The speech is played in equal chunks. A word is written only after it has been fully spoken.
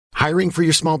Hiring for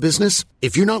your small business?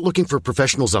 If you're not looking for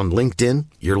professionals on LinkedIn,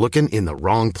 you're looking in the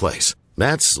wrong place.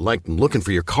 That's like looking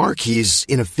for your car keys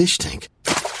in a fish tank.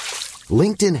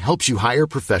 LinkedIn helps you hire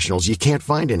professionals you can't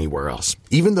find anywhere else,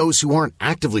 even those who aren't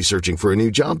actively searching for a new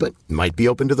job but might be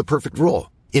open to the perfect role.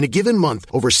 In a given month,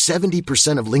 over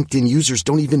 70% of LinkedIn users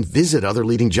don't even visit other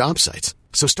leading job sites.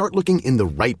 So start looking in the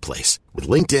right place. With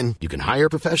LinkedIn, you can hire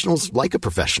professionals like a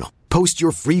professional. Post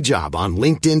your free job on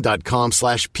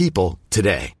linkedin.com/people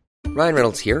today. Ryan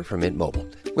Reynolds here from Mint Mobile.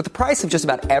 With the price of just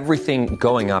about everything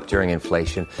going up during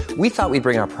inflation, we thought we'd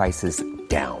bring our prices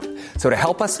down. So to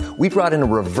help us, we brought in a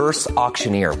reverse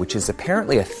auctioneer, which is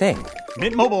apparently a thing.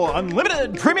 Mint Mobile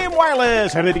Unlimited Premium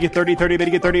Wireless. How to get 30, 30, bit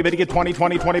to get 30, bit to get 20,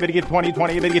 20, 20, bit to get 20,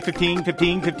 20, bit to get 15,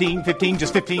 15, 15, 15,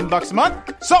 just $15 a month?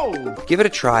 Sold! Give it a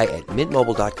try at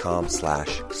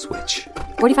mintmobile.com/switch.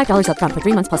 $45 up front for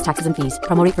 3 months plus taxes and fees.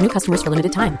 Promo rate for new customers for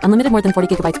limited time. Unlimited more than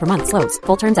 40 gigabytes per month. Slows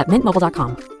full terms at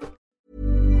mintmobile.com.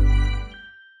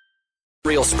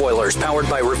 Real spoilers powered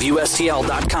by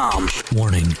ReviewSTL.com.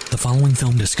 Warning, the following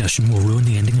film discussion will ruin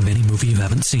the ending of any movie you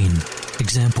haven't seen.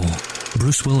 Example,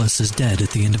 Bruce Willis is dead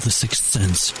at the end of The Sixth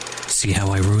Sense. See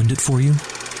how I ruined it for you?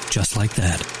 Just like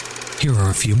that. Here are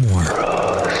a few more.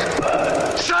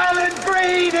 Silent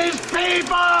breed is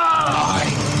people! I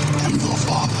am the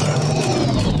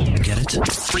father. Get it?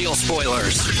 Real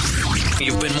spoilers.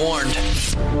 You've been warned.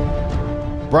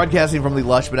 Broadcasting from the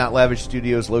lush but not lavish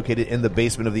studios located in the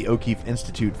basement of the O'Keefe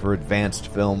Institute for Advanced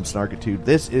Film Snarkitude,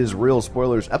 this is Real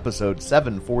Spoilers, episode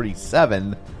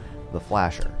 747, The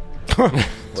Flasher.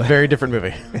 It's a very different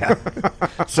movie. Yeah.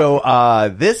 So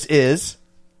this is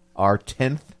our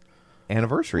 10th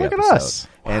anniversary episode. Look at us.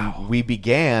 And we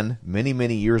began many,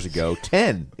 many years ago,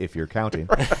 10 if you're counting,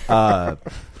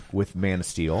 with Man of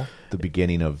Steel, the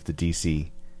beginning of the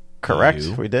DC. Correct,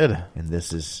 we did. And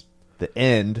this is the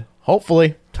end.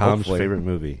 Hopefully. Tom's favorite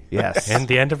movie. Yes. And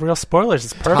the end of Real Spoilers.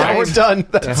 It's perfect. Yeah, we're done.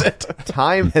 That's it.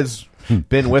 Time has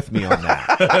been with me on that.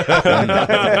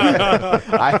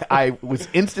 I was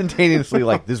instantaneously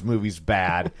like, this movie's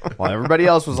bad, while everybody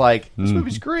else was like, this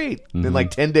movie's great. Then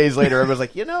like 10 days later, everybody's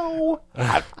like,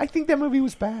 I think that movie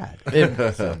was bad.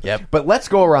 Yep. But let's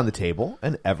go around the table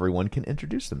and everyone can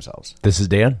introduce themselves. This is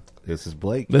Dan. This is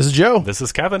Blake. This is Joe. This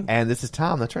is Kevin. And this is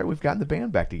Tom. That's right. We've gotten the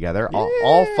band back together.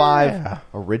 All 5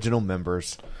 original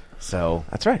members. So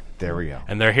that's right. There we go.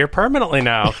 And they're here permanently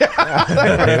now.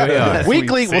 There we are.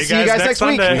 Weekly. We'll see you guys next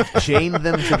week. We've chained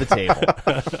them to the table.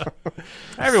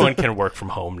 Everyone can work from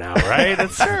home now, right?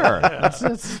 Sure.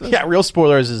 Yeah, Real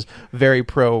Spoilers is very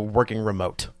pro working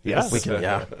remote. Yes. We can,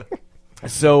 yeah.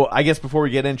 So I guess before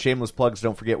we get in, shameless plugs,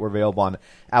 don't forget we're available on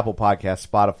Apple Podcasts,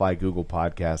 Spotify, Google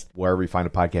Podcasts, wherever you find a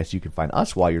podcast, you can find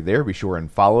us while you're there. Be sure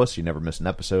and follow us. You never miss an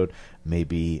episode.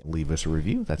 Maybe leave us a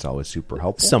review. That's always super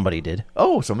helpful. Somebody did.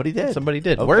 Oh, somebody did. Somebody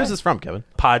did. Okay. Where is this from, Kevin?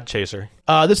 Podchaser.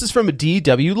 This is from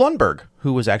D.W. Lundberg,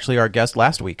 who was actually our guest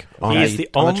last week. He's the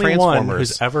only one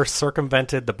who's ever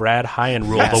circumvented the Brad Hyan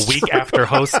rule the week after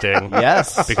hosting.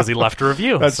 Yes. Because he left a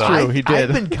review. That's true. He did.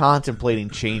 I've been contemplating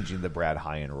changing the Brad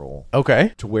Hyan rule.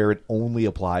 Okay. To where it only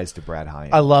applies to Brad Hyan.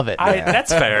 I love it.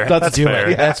 That's fair. Let's do fair.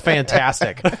 it. That's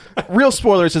fantastic. Real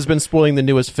Spoilers has been spoiling the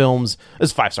newest films.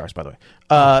 It's 5 stars, by the way.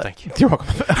 Thank you. You're welcome.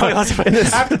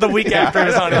 After the week after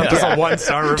is on, just a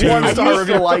 1-star review. I used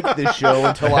to like this show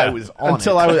until I was on it.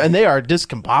 And they are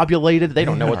discombobulated. They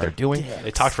don't know what they're doing.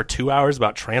 They talked for 2 hours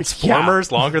about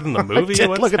Transformers, longer than the movie.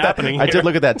 What's happening here? I did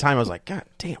look at that time. I was like, God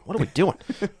damn, what are we doing?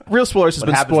 Real Spoilers has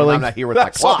been spoiling. I'm not here with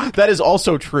my clock. That is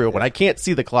also true. When I can't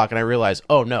see the clock and I realize,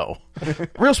 oh no.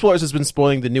 Real Spoilers has been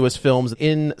spoiling the newest films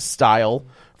in style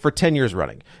for 10 years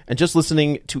running. And just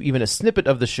listening to even a snippet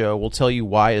of the show will tell you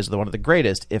why it is one of the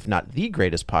greatest, if not the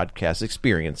greatest podcast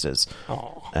experiences.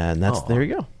 And there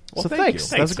you go. Well, so thanks.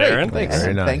 Thanks, Darren. Thanks.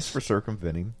 Very nice. Thanks for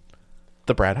circumventing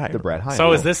the Brad Hyan. So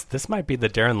rule. is this might be the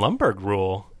Darren Lundberg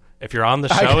rule. If you're on the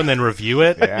show and then review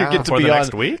it you get to be the on,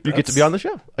 next week, you get to be on the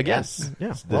show again. Yes.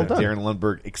 Yeah. Well done. Darren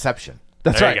Lundberg exception.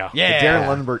 That's there right. You go. Yeah. The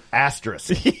Darren Lundberg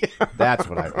asterisk. That's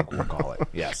what I would call it.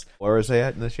 Yes. Where is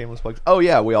that in the shameless plugs? Oh,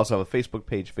 yeah. We also have a Facebook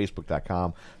page,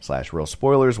 facebook.com/Real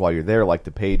Spoilers. While you're there, like the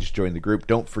page, join the group.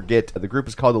 Don't forget, the group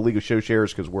is called the League of Show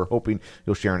Sharers because we're hoping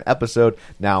you'll share an episode.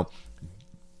 Now,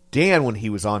 Dan, when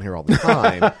he was on here all the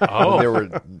time, when there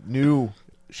were new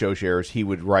show sharers, he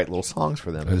would write little songs for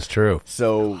them. That's true.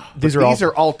 So these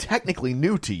are all technically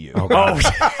new to you.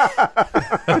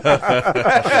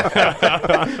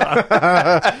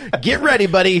 Get ready,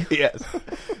 buddy. Yes.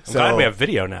 I'm glad we have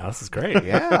video now. This is great.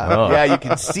 Yeah, you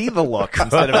can see the looks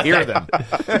instead of hear them.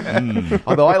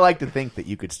 Although I like to think that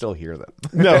you could still hear them.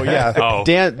 No, yeah.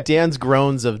 Dan's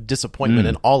groans of disappointment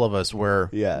in all of us were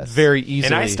very easily.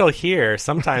 And I still hear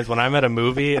sometimes when I'm at a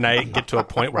movie and I get to a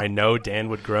point where I know Dan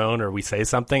would groan or we say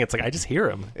something, it's like I just hear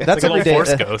him. That's like every day.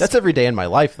 Force ghost. That's every day in my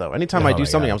life, though. Anytime I do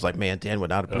something, I was like, man, Dan would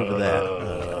not approve of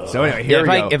that. So anyway, here we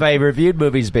go. If I reviewed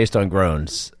movies based on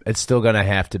groans, it's still going to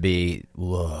have to be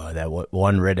that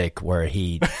one Riddick where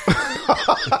he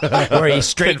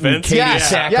straightened Katie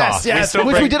Sackhoff. Yes,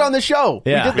 which we did on the show.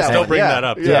 Yeah. We did that still bring that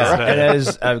up. Yeah, it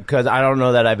is because I don't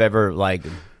know that I've ever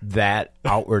that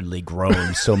outwardly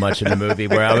groaned so much in the movie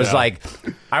where I was like,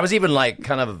 I was even like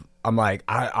kind of. I'm like,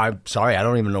 I'm sorry, I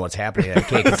don't even know what's happening. I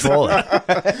can't control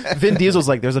it. Vin Diesel's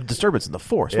like, there's a disturbance in the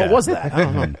Force. What was that? I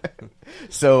don't know.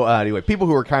 So anyway, people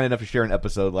who were kind enough to share an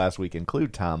episode last week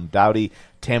include Tom Dowdy,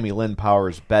 Tammy Lynn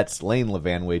Powers, Betts, Lane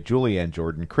Levanway, Julianne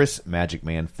Jordan, Chris Magic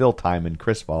Man, Phil Timon,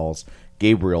 Chris Falls,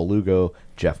 Gabriel Lugo,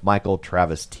 Jeff Michael,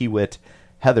 Travis Tewitt,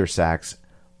 Heather Sachs,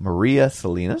 Maria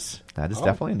Salinas. That is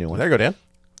definitely a new one. There you go, Dan.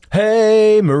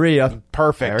 Hey, Maria.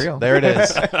 Perfect. There you go. There it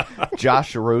is.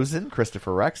 Josh Rosen,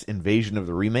 Christopher Rex, Invasion of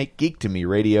the Remake, Geek to Me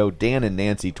Radio, Dan and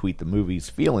Nancy Tweet the Movies,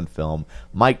 Feel and Film,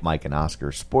 Mike and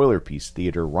Oscar, Spoiler Piece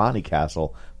Theater, Ronnie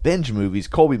Castle, Binge Movies,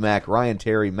 Colby Mack, Ryan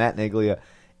Terry, Matt Naglia,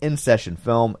 In Session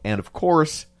Film, and of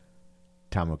course,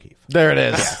 Tom O'Keefe. There it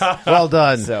is. Well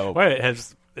done. So, wait,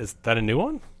 is that a new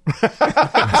one?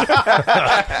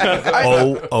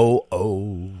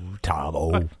 Tom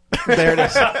O. There it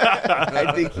is.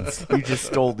 I think you just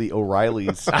stole the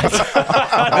O'Reillys.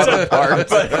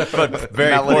 but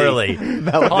very poorly.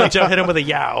 Oh, Joe hit him with a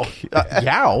yow.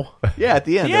 Yow? Yeah, at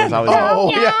the end. Yeah. There was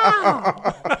always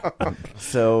yeah.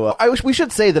 So we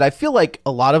should say that I feel like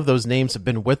a lot of those names have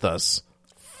been with us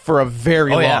for a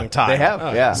very long time. They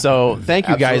have, yeah. So thank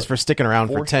you guys for sticking around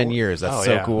for 10 years. That's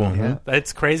so cool. Mm-hmm.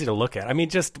 It's crazy to look at. I mean,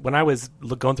 just when I was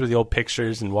going through the old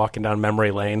pictures and walking down memory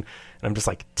lane, and I'm just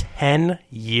like, 10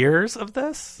 years of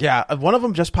this? Yeah, one of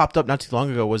them just popped up not too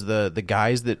long ago was the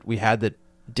guys that we had that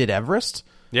did Everest.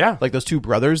 Yeah. Like those two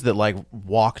brothers that like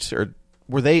walked, or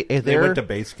were they there? They went to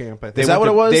base camp, I think. Is that what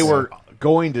it was? They were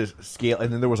going to scale,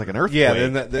 and then there was like an earthquake. Yeah,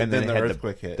 then the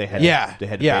earthquake hit. They had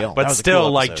to bail. But still,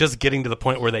 cool like, just getting to the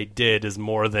point where they did is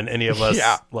more than any of us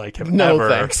like have no ever.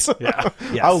 Thanks. Yeah.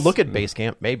 Yes. I'll look at base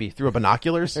camp maybe through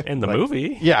binoculars. In the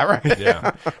movie. Yeah, right.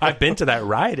 Yeah. I've been to that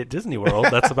ride at Disney World.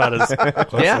 That's about as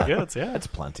close as it gets. Yeah. That's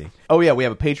plenty. Oh, yeah, we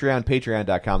have a Patreon,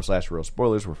 patreon.com/Real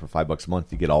Spoilers, where for $5 a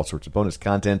month you get all sorts of bonus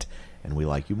content, and we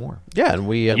like you more. Yeah, and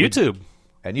we... YouTube.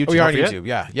 And YouTube. We are on YouTube,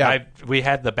 yeah. We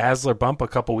had the Basler bump a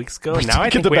couple weeks ago. We now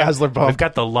I did think the Basler bump. We've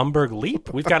got the Lumberg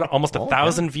leap. We've got almost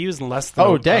 1,000 views in less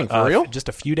than for real? Just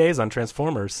a few days on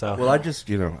Transformers. So well, I just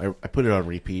I put it on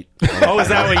repeat. Oh, is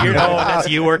that what you're? Oh, that's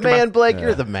you working. Man, Blake,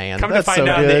 you're the man. Come that's to find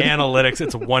so out good. in the analytics,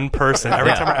 it's one person.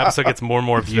 Every time our episode gets more and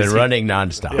more views. It's been running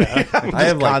nonstop. I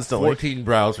have like constantly. 14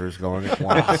 browsers going at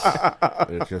once.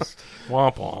 It's just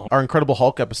womp womp. Our Incredible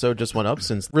Hulk episode just went up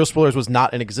since Real Spoilers was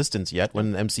not in existence yet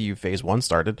when MCU Phase 1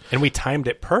 started. And we timed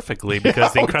it perfectly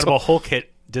because the Incredible Hulk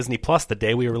hit Disney Plus the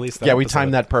day we released that. Yeah, we episode.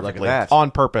 timed that perfectly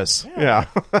on purpose. Yeah.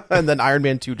 And then Iron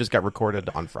Man 2 just got recorded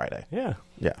on Friday. Yeah.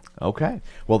 Yeah. Okay.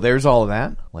 Well, there's all of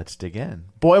that. Let's dig in.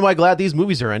 Boy, am I glad these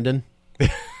movies are ending. You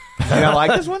not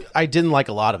like this one? I didn't like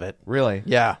a lot of it. Really?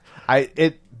 Yeah.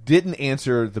 It didn't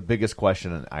answer the biggest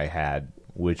question I had,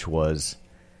 which was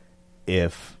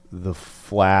if the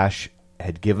Flash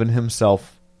had given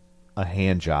himself a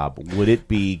hand job, would it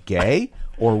be gay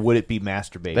or would it be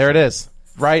masturbation? There it is.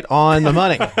 Right on the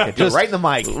money. Just right in the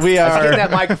mic. We are. Get that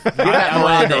mic. Get that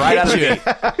maracas right out of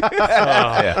the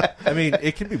yeah. I mean,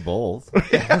 it can be both.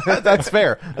 That's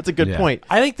fair. That's a good point.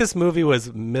 I think this movie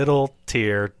was middle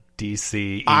tier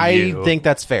DC. I think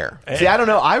that's fair. See, I don't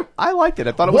know. I liked it.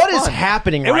 I thought it was What is fun.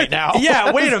 happening right now?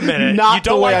 Yeah, wait a minute. Not you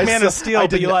don't the way like I Man of Steel,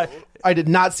 but you like. I did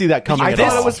not see that coming I at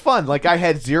thought all. it was fun. Like, I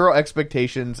had zero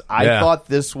expectations. I thought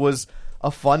this was a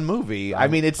fun movie. I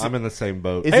mean, I'm in the same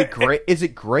boat. Is it great? Is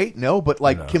it great? No, but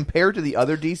like compared to the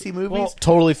other DC movies, Well,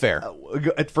 totally fair.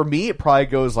 For me, it probably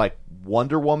goes like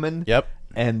Wonder Woman. Yep.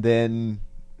 And then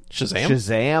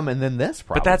Shazam, and then this.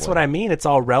 Probably. But that's what I mean. It's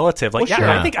all relative. Like, Well, sure.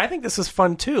 I think this is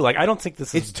fun too. Like, I don't think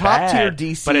this is It's top tier bad,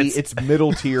 DC. but It's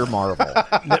middle tier Marvel.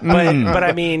 but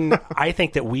I mean, I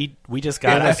think that we just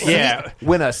got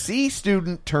When a C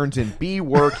student turns in B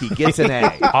work, he gets an A.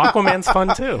 Aquaman's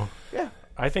fun too. Yeah.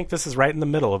 I think this is right in the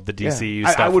middle of the DCU Yeah.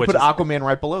 stuff. I would which put is, Aquaman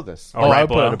right below this. Oh, I would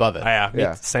put it above it.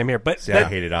 Yeah, same here. But See, I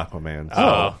hated Aquaman.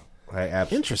 Oh.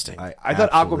 Interesting. I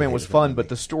thought Aquaman was fun, but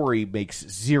the story makes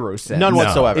zero sense. None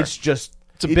whatsoever. It's just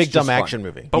It's a big dumb action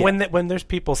movie. But when there's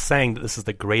people saying that this is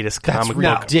the greatest comic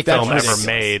book film ever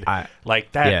made,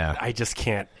 like that, I just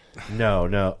can't.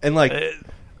 No, and like,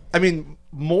 I mean,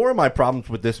 more of my problems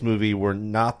with this movie were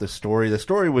not the story. The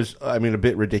story was, I mean, a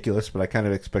bit ridiculous, but I kind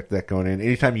of expected that going in.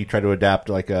 Anytime you try to adapt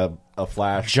like a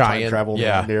Flash time travel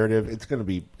narrative, it's gonna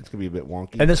be a bit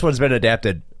wonky. And this one's been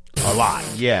adapted a lot,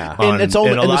 and it's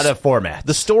only in a lot of formats.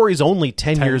 The story's only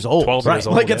 10 years old, 12 years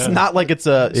old. Like it's not like it's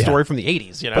a story from the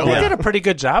 80s. But they did a pretty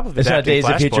good job of It's not adapting Days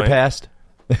of Future Flashpoint. Past.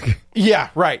 Yeah,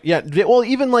 right. Yeah. Well,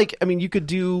 even like, I mean, you could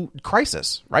do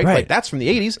Crisis, right? Like that's from the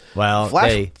 80s. Well,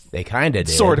 they kind of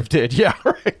did. Sort of did, yeah,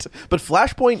 right. But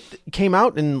Flashpoint came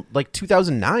out in like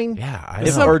 2009. Yeah, I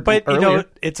know. But earlier. you know,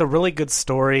 it's a really good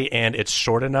story, and it's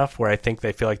short enough where I think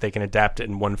they feel like they can adapt it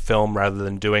in one film rather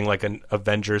than doing like an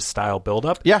Avengers style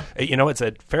build-up. Yeah, you know, it's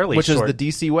a fairly which short, is the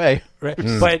DC way, right?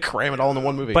 But cram it all into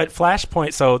one movie. But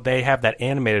Flashpoint, so they have that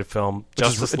animated film,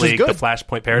 Justice League: The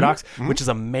Flashpoint Paradox, which is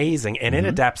amazing, and it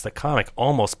adapts the comic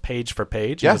almost page for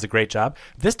page. It does a great job.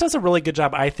 This does a really good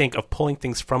job, I think, of pulling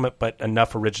things from it, but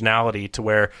enough originality to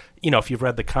where, you know, if you've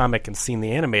read the comic and seen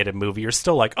the animated movie, you're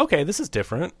still like, okay, this is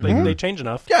different. They change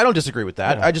enough. Yeah, I don't disagree with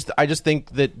that. Yeah. I just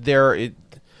think that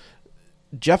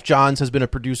Jeff Johns has been a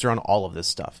producer on all of this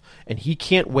stuff, and he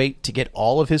can't wait to get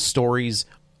all of his stories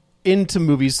into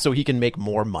movies so he can make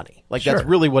more money. Like that's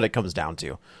really what it comes down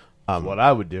to. What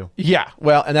I would do. Yeah,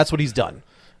 well, and that's what he's done.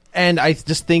 And I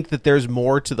just think that there's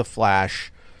more to The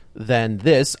Flash than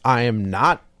this. I am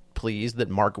not pleased that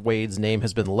Mark Waid's name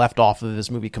has been left off of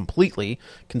this movie completely,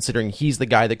 considering he's the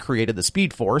guy that created the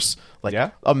Speed Force. Like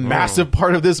a massive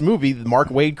part of this movie that Mark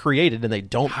Waid created, and they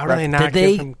don't. How do they not Did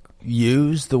they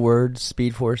use the word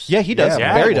Speed Force? Yeah, he does.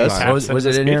 Barry does. Was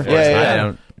it in here?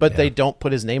 Yeah. But they don't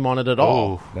put his name on it at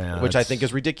all, which I that's- think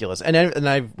is ridiculous.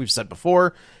 And we've said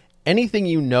before, anything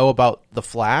you know about The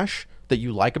Flash that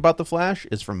you like about The Flash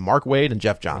is from Mark Waid and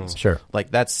Jeff Johns. Sure.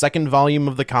 Like that second volume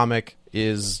of the comic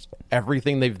is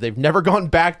everything. They've never gone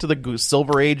back to the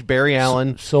Silver Age Barry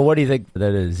Allen. So what do you think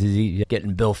that is? Is he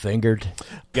getting Bill fingered?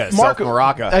 Mark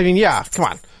Maraca. I mean, yeah, come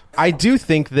on. I do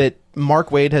think that Mark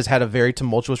Waid has had a very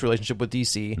tumultuous relationship with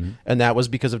DC, and that was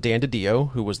because of Dan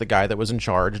DiDio, who was the guy that was in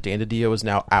charge. Dan DiDio is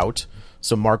now out,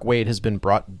 so Mark Waid has been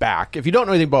brought back. If you don't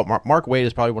know anything about Mark Waid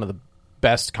is probably one of the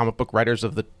best comic book writers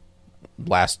of the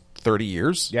last 30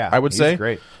 years. Yeah, I would say.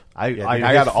 great. I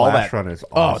got all that. Run is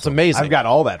awesome. Oh, it's amazing. I've got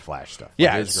all that Flash stuff.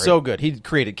 Yeah, it's so good. He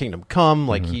created Kingdom Come,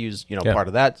 like he used, part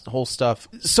of that whole stuff.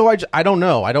 So I don't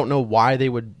know. I don't know why they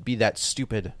would be that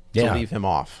stupid to leave him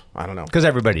off. I don't know. Because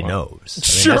everybody knows. I mean,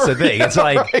 Sure. That's the thing. It's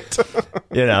like, Right.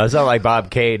 it's not like Bob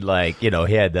Cade, like, he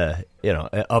had the,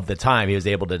 of the time, he was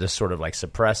able to just sort of like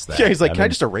suppress that. Yeah, he's like, can I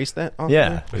just erase that off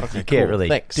Yeah. of there? Okay, you can't cool. really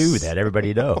Thanks. do that.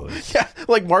 Everybody knows. Yeah,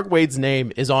 like Mark Waid's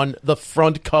name is on the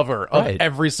front cover of Right.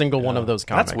 every single one of those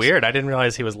comics. That's weird. I didn't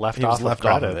realize he was left off of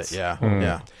credits. it.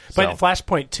 Yeah. But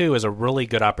Flashpoint 2 is a really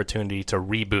good opportunity to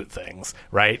reboot things,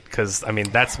 right? Because, I mean,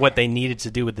 that's what they needed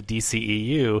to do with the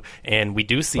DCEU, and we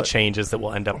do see changes that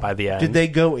will end up by the end. Did they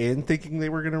go in thinking they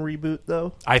were going to reboot,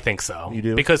 though? I think so. You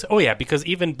do? Because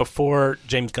even before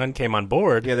James Gunn came on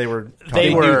board, they knew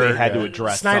they had to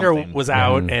address Snyder something. was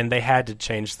out, and they had to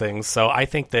change things. So I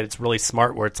think that it's really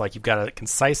smart where it's like you've got a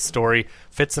concise story,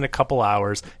 fits in a couple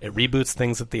hours, it reboots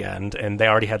things at the end, and they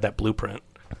already had that blueprint.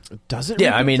 Does it?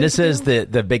 Yeah, I mean, this is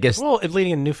the biggest. Well, it's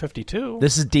leading in New 52.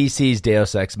 This is DC's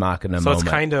Deus Ex Machina so moment. it's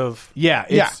kind of...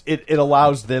 It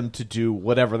allows them to do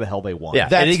whatever the hell they want. Yeah,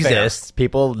 That's it exists.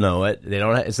 People know it. They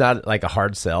don't. It's not like a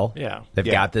hard sell. Yeah. They've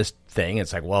got this thing.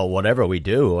 It's like, well, whatever we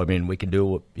do, I mean, we can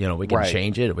do. We can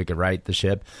change it. We can write the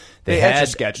ship. They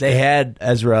had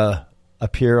Ezra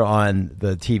appear on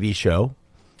the TV show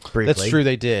briefly. That's true.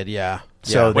 They did. Yeah.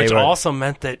 So which also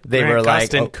meant that they Grant were like,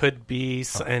 Gustin could be,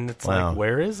 and it's like,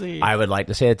 where is he? I would like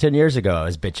to say it 10 years ago. I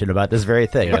was bitching about this very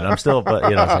thing, and I'm still, it's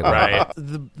like, right.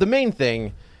 The main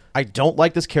thing, I don't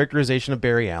like this characterization of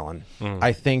Barry Allen.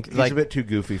 I think He's like a bit too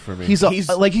goofy for me. he's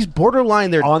borderline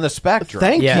there on the spectrum.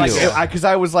 Thank you. Because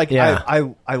I was like, Yeah.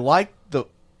 I like the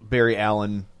Barry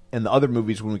Allen and the other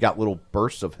movies when we got little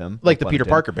bursts of him, like the Peter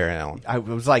Parker Barry Allen. I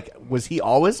was like, was he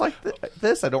always like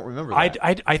this? I don't remember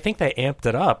that. I think they amped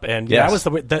it up, and that was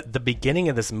the beginning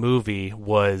of this movie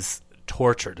was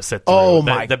torture to sit through. Oh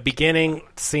the beginning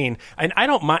scene, and I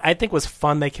don't mind. I think it was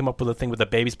fun. They came up with a thing with the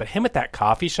babies, but him at that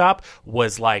coffee shop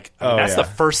was like, that's the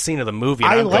first scene of the movie.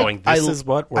 And this is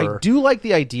what we're. I do like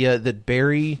the idea that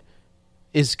Barry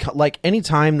is like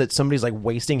anytime that somebody's like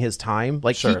wasting his time,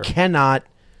 like he cannot.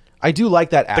 I do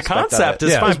like that aspect. The concept of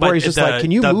it. is fine, where he's just like,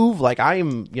 "Can you move?" Like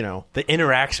I'm, The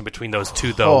interaction between those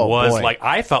two though was like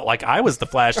I felt like I was the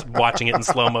Flash watching it in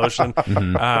slow motion.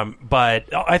 But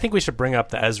I think we should bring up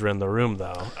the Ezra in the room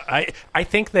though. I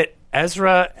think that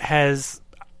Ezra has.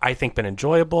 I think been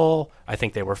enjoyable. I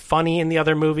think they were funny in the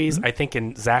other movies. I think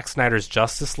in Zack Snyder's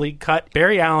Justice League cut,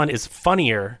 Barry Allen is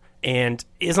funnier and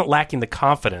isn't lacking the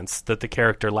confidence that the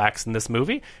character lacks in this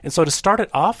movie. And so to start it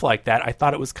off like that, I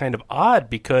thought it was kind of odd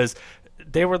because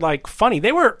they were like funny.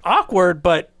 They were awkward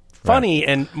but funny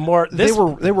and more. They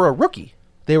were a rookie.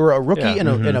 They were a rookie in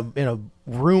a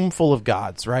room full of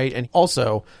gods, right? And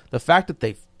also the fact that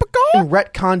they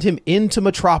retconned him into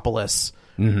Metropolis.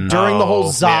 During the whole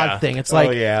Zod thing. It's like,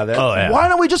 why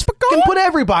don't we just fucking put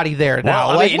everybody there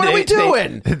now? Well, what are we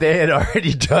doing? They had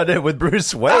already done it with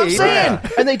Bruce Wayne. I'm saying.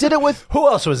 And they did it with... Who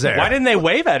else was there? Why didn't they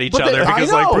wave at each other?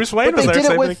 Because Bruce Wayne was there. They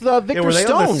did it with Victor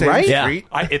Stone, right?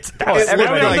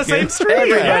 Everybody on the same street.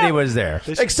 Everybody was there.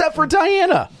 Except for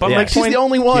Diana. But she's the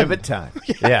only one. Give it time.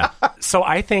 So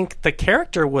I think the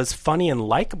character was funny and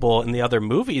likable in the other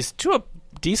movies to a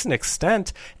decent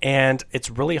extent, and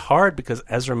it's really hard because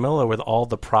Ezra Miller with all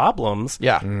the problems,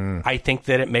 I think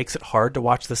that it makes it hard to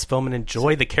watch this film and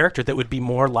enjoy the character that would be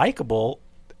more likable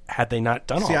had they not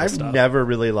done all this stuff. I've never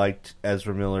really liked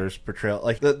Ezra Miller's portrayal.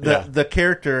 Like the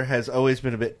character has always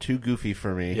been a bit too goofy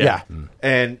for me.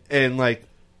 And like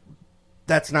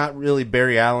that's not really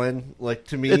Barry Allen, like,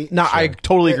 to me. I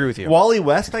totally agree with you. Wally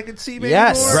West, I could see maybe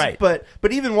more. Right. But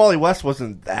even Wally West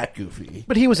wasn't that goofy.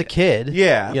 But he was a kid.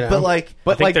 Yeah, you know?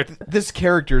 but this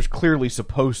character is clearly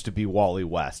supposed to be Wally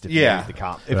West. If you read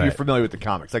if you're familiar with the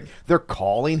comics, like they're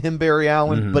calling him Barry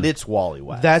Allen, but it's Wally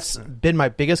West. That's been my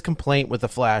biggest complaint with the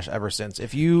Flash ever since.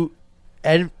 If you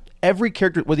every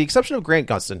character, with the exception of Grant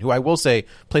Gustin, who I will say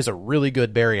plays a really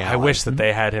good Barry Allen. I wish that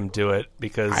they had him do it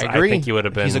because I think he would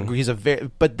have been. He's a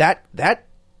very, but that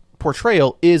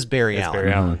portrayal is Barry Allen.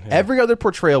 Barry Allen. Every other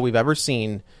portrayal we've ever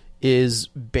seen is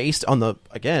based on the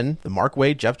Mark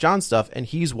Waid, Jeff Johns stuff, and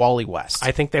he's Wally West.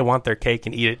 I think they want their cake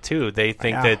and eat it too. They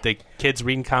think that the kids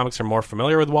reading comics are more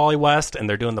familiar with Wally West, and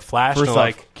they're doing the Flash. First off,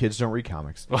 like, kids don't read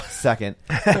comics. Second,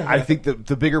 I think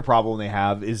the bigger problem they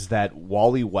have is that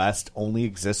Wally West only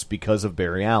exists because of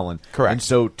Barry Allen. Correct. And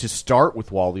so to start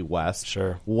with Wally West,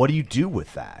 what do you do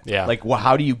with that? Yeah. Like,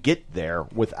 how do you get there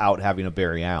without having a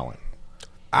Barry Allen?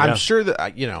 I'm sure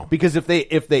that because if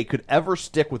they could ever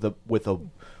stick with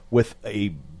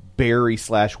a Barry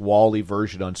 / Wally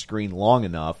version on screen long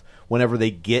enough, whenever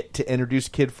they get to introduce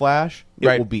Kid Flash,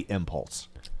 it will be Impulse.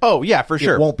 Oh yeah, for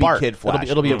sure. It won't be Bart. Kid Flash.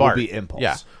 It'll be Bart. Will be Impulse.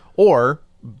 Yeah, or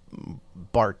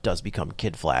Bart does become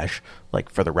Kid Flash. Like,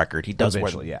 for the record, he does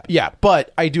eventually. Yeah.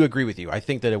 But I do agree with you. I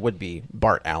think that it would be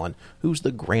Bart Allen, who's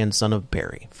the grandson of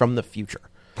Barry from the future.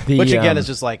 Which again is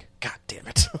just like, God damn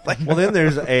it! Well, then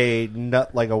there's a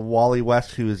Wally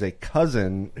West who is a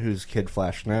cousin who's Kid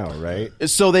Flash now, right?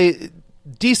 So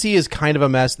DC is kind of a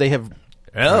mess. They have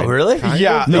really?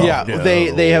 Yeah. No.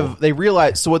 They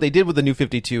realized. So what they did with the New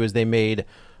 52 is they made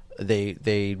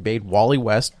Wally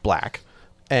West black,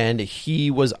 and he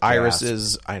was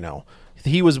Iris's. I know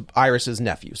he was Iris's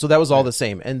nephew. So that was all the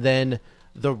same. And then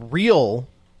the real.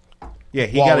 Yeah,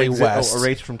 he Wally got West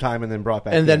erased from time and then brought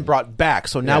back. Then brought back.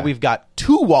 So now we've got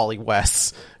two Wally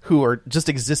Wests who are just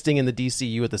existing in the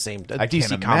DCU at the same time. I can't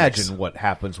imagine what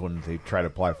happens when they try to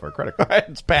apply for a credit card.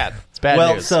 It's bad. It's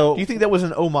bad news. So do you think that was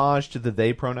an homage to the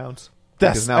they pronouns?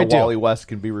 Yes, because now I do. Wally West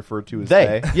can be referred to as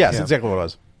they. Yes, exactly what it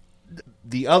was.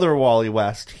 The other Wally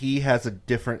West, he has a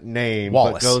different name.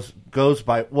 Wallace. But goes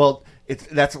by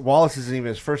Wallace isn't even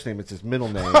his first name; it's his middle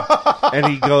name, and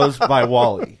he goes by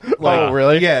Wally.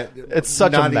 Really? Yeah, it's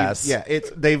such a mess.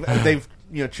 They've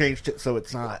changed it so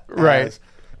it's not right.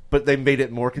 But they made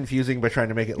it more confusing by trying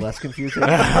to make it less confusing.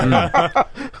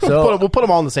 So we'll put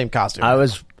them all in the same costume. I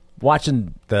was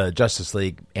watching the Justice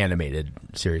League animated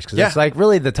series because it's like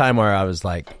really the time where I was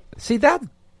like, see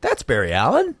that's Barry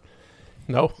Allen.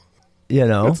 No,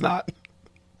 it's not.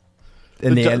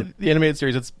 In the animated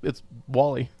series, it's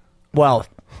Wally. Well,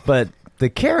 but the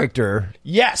character,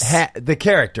 the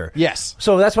character, yes.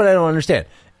 So that's what I don't understand.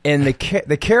 And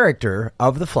the character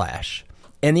of the Flash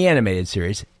in the animated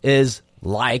series is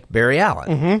like Barry Allen.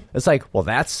 Mm-hmm. It's like, well,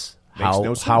 that's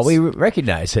how we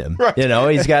recognize him. Right.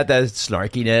 He's got the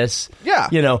snarkiness. Yeah,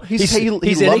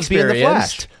 he's loves being the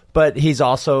Flash, but he's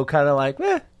also kind of like,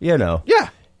 yeah,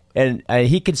 and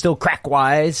he can still crack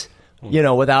wise,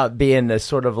 without being this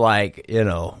sort of like,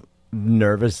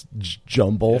 nervous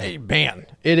jumble. Hey, man,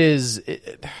 it is.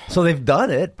 So they've done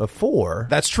it before.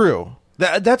 That's true.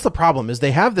 That's the problem. Is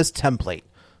they have this template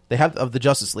they have of the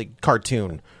Justice League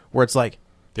cartoon where it's like,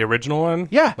 The original one?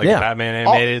 Yeah. Like Batman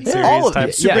animated series all of type?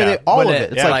 it. Superman, all of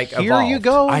it. It's like, here evolved. you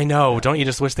go. I know. Don't you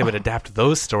just wish they would adapt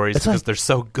those stories because they're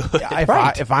so good?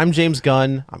 If I'm James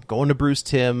Gunn, I'm going to Bruce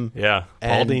Timm. Yeah.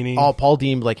 Paul Dini. Paul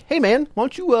Dini, like, hey, man, why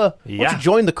don't you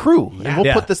join the crew? And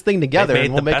we'll put this thing together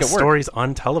and we'll make it work. They made the best stories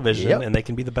on television, and they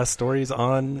can be the best stories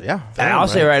on film, and I'll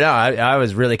say right now, I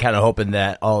was really kind of hoping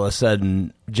that all of a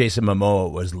sudden Jason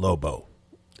Momoa was Lobo.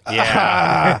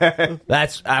 Yeah.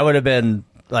 I would have been...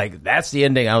 Like, that's the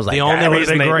ending. I was like, the only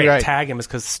reason they tag him is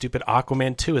because stupid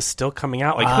Aquaman 2 is still coming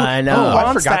out. Like, I know.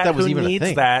 I forgot that was even needs a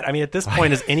thing. that? I mean, at this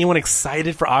point, is anyone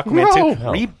excited for Aquaman 2?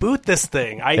 Reboot this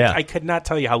thing. I could not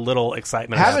tell you how little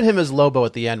excitement. Having him as Lobo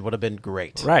at the end would have been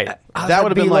great. Right. That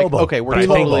would have been like, okay, we're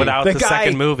totally... Without the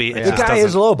second movie, it the just guy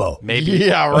is Lobo. Maybe.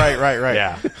 Yeah, right.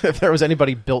 Yeah. If there was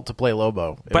anybody built to play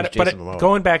Lobo, But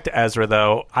going back to Ezra,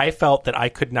 though, I felt that I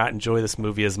could not enjoy this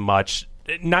movie as much.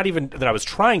 Not even that I was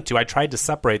trying to. I tried to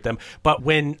separate them. But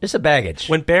when... It's a baggage.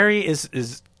 When Barry is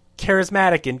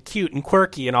charismatic and cute and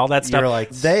quirky and all that stuff... You're like,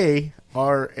 they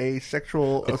are a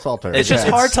sexual assaulter. It's just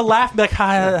hard to laugh. Like,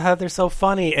 how they're so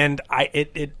funny. And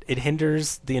it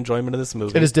hinders the enjoyment of this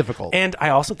movie. It is difficult. And I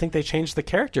also think they changed the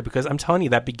character because I'm telling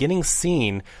you, that beginning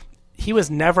scene... He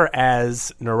was never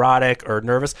as neurotic or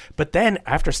nervous, but then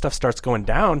after stuff starts going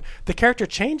down, the character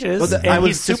changes and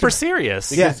he's super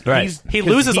serious. Yeah, right. He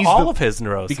loses all of his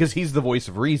neurosis because he's the voice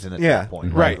of reason at that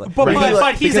point. Right.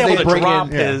 But he's able to drop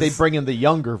his. They bring in the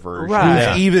younger version,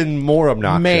 right? Who's even more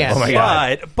obnoxious. Man, oh my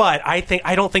God. But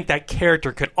I don't think that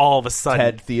character could all of a sudden.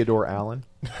 Ted Theodore Allen.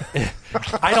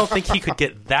 I don't think he could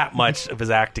get that much of his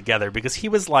act together because he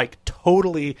was like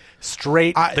totally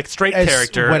straight, the straight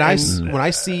character.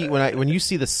 When you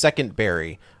see the second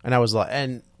Barry, and I was like,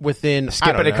 and within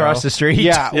skipping across the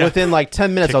street, within like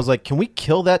 10 minutes, I was like, can we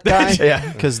kill that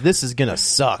guy? Because this is gonna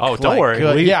suck. Oh, don't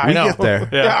worry, I know. Get there.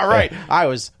 Yeah, right. I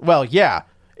was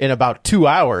in about 2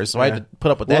 hours, so I had to put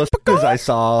up with that. Because I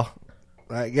saw.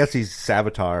 I guess he's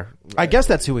Savitar. I guess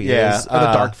that's who he is. Or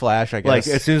the Dark Flash, I guess. Like,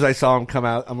 as soon as I saw him come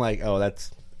out, I'm like, oh,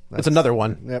 that's another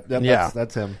one. Yep,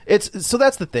 that's him. So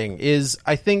that's the thing, is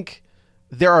I think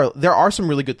there are some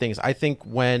really good things. I think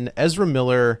when Ezra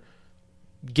Miller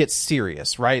gets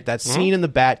serious, right? That scene in the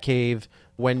Batcave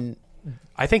when...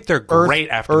 I think they're great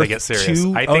after they get serious.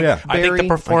 I think the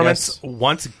performance,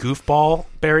 once Goofball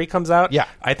Barry comes out,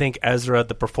 I think Ezra,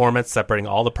 the performance, separating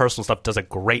all the personal stuff, does a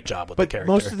great job with the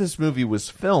character. Most of this movie was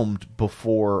filmed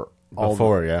before all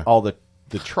the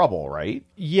trouble, right?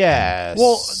 Yes.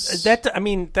 Well, it's just...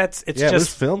 it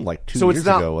was filmed like 2 years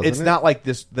ago, wasn't it? It's not like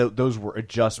this. Those were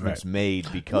adjustments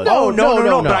made because...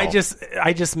 No. But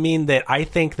I just mean that I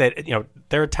think that,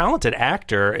 they're a talented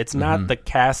actor. It's not the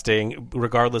casting,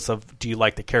 regardless of do you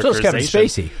like the characterization. So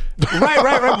it's Kevin Spacey.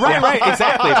 Right,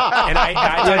 exactly. And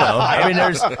I mean,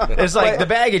 there's like the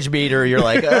baggage meter. You're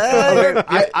like,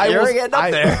 you're getting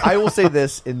up there. I will say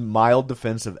this in mild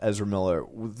defense of Ezra Miller: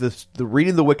 the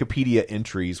reading the Wikipedia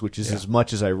entries, which is as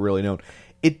much as I really know,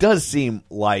 it does seem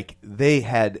like they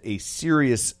had a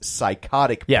serious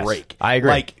psychotic break. I agree.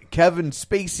 Like Kevin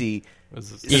Spacey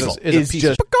is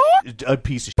just a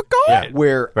piece of shit.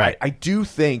 Where I do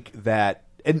think that,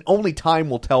 and only time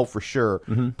will tell for sure,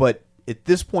 but at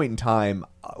this point in time,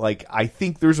 like, I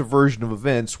think there's a version of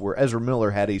events where Ezra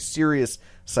Miller had a serious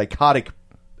psychotic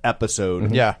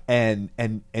episode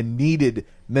and needed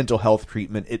mental health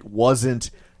treatment. It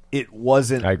wasn't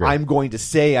I'm going to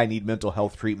say I need mental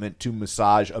health treatment to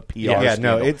massage a PR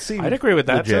scandal. It seemed I'd agree with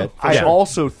that legit. too. I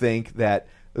also think that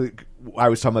I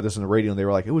was talking about this on the radio, and they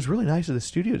were like, it was really nice of the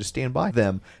studio to stand by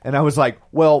them. And I was like,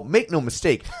 well, make no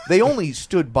mistake. They only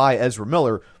stood by Ezra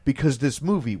Miller because this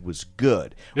movie was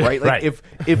good, right? Like,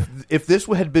 if this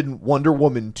had been Wonder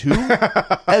Woman 2,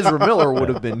 Ezra Miller would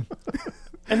have been...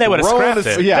 And they would have scrapped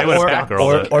it. Yeah, they would have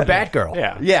Batgirl or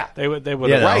Batgirl. Yeah. They would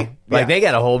have. Right. Like, they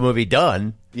got a whole movie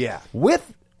done. Yeah.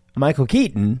 With Michael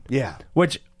Keaton. Yeah.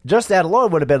 Which, just that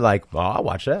alone would have been like, well, I'll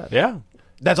watch that. Yeah.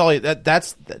 That's all.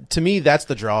 That's to me. That's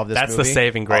the draw of this. That's movie. the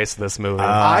saving grace of this movie.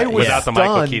 I was without the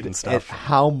Michael Keaton stunned at stuff.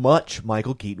 how much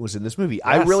Michael Keaton was in this movie.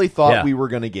 I really thought we were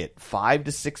going to get 5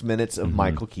 to 6 minutes of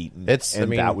Michael Keaton,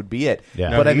 that would be it.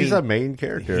 Yeah. But he's a main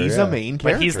character. He's a main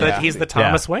character. But he's the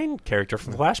Thomas Wayne character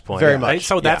from Flashpoint. Very much.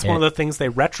 So that's one of the things they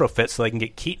retrofit so they can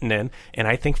get Keaton in. And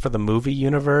I think for the movie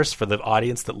universe, for the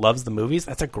audience that loves the movies,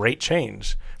 that's a great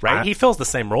change. Right? He fills the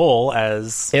same role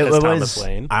as Thomas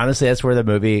Wayne. Honestly, that's where the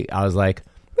movie. I was like,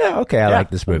 yeah, okay, I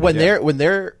like this movie. When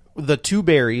they're the two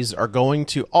Barrys are going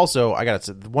to also, I got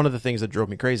to say, one of the things that drove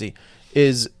me crazy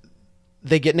is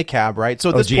they get in a cab, right? So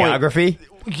at this geography? point,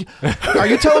 are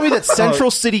you telling me that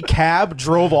Central City Cab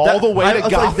drove all the way to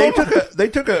Gotham? Like, they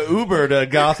took a Uber to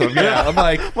Gotham. Yeah, I'm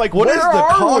like, what where is the are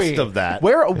cost we? of that?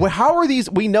 How are these?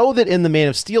 We know that in the Man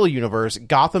of Steel universe,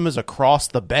 Gotham is across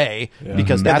the bay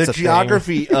because that's the a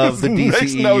geography thing. of the DCEU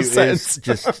Makes no sense. is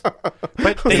just.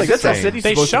 But Central City's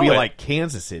they supposed to show be it. like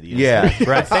Kansas City. Yeah,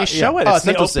 right. They show it. Oh, It's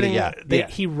the Central City, opening.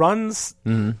 He runs.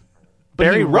 But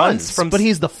Barry he runs from, but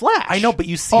he's the Flash. I know, but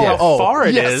you see how far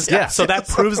it is. Yes. So that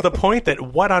proves the point that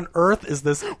what on earth is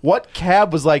this? What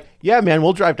cab was like? Yeah, man,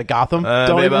 we'll drive to Gotham.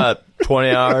 Maybe about 20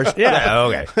 hours. Yeah.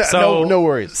 Okay. So no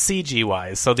worries. CG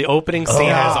wise, so the opening scene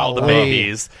has all the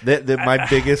babies. My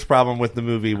biggest problem with the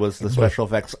movie was the special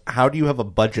effects. How do you have a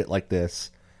budget like this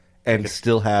and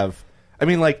still have? I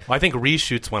mean, like, I think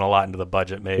reshoots went a lot into the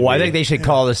budget. Maybe. Well, I think they should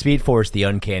call the Speed Force the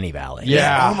Uncanny Valley.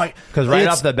 Yeah. Oh my! Because right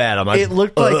off the bat, I'm like, it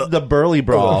looked like the Burly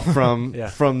Brawl from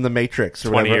the Matrix, or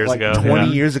 20 whatever. years like ago.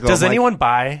 20 years ago. Does I'm anyone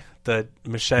buy the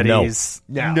machetes?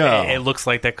 No. It looks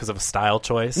like that because of a style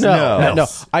choice. No.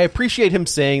 I appreciate him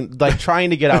saying, like, trying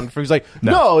to get out. He's like,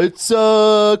 no, it's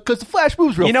because the Flash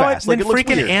moves real you know fast. what? Like, Then it looks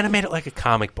freaking weird. animate it like a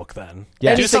comic book. Then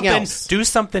Yeah. do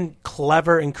something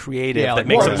clever and creative that like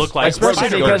makes more- it look like especially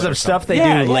Spider-Man because or of stuff they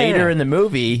something. do later in the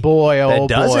movie. Boy, that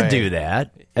doesn't boy. do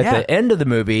that. At the end of the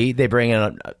movie, they bring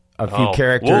in a few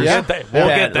characters. We'll get that,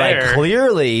 there. Like,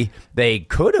 clearly, they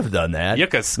could have done that. You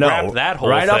could scrap that whole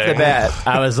right off thing. the bat.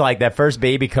 I was like, that first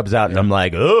baby comes out, and I'm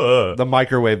like, ugh. The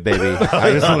microwave baby.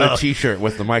 I just want a T-shirt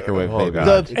with the microwave baby.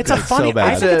 It's a funny. So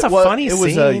bad. I think it's a funny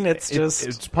scene.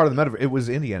 It's part of the metaverse. It was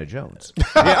Indiana Jones.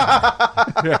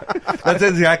 That's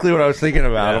exactly what I was thinking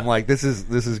about. I'm like, this is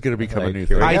going to become a new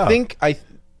thing. I think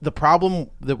the problem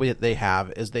that they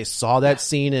have is they saw that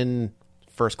scene in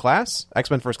First Class,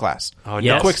 X-Men First Class. Oh, the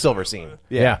yes. Quicksilver scene.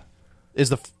 Yeah. Is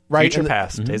the right Future in the-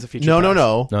 Past. Days of Future No, Past.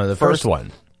 no. No, the first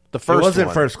one. The first it wasn't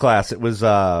one. First Class. It was.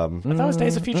 I thought it was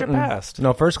Days of Future Past.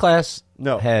 No, First Class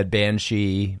No. had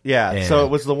Banshee. Yeah, and- so it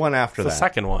was the one after The that.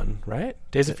 second one, right?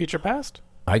 Days of Future Past.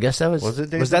 I guess that was. Was it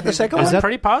Days Was of that the Future second I'm one?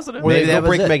 pretty positive. Where Maybe they that go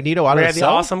break was it. Magneto out We of had the the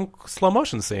cell? awesome slow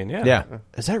motion scene. Yeah. Yeah.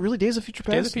 Is that really Days of Future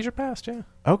Past? Days of Future Past. Yeah.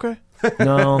 Okay.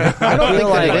 No, I don't think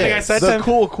that it Like is. I said, The Tim,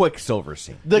 cool Quicksilver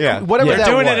scene. Whatever they're that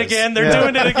doing was. it again. They're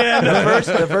doing it again.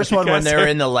 The first one when they're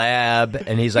in the lab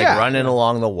and he's like Yeah. running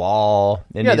along the wall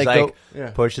and Yeah, he's they like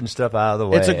go- pushing stuff out of the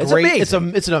way. It's a great.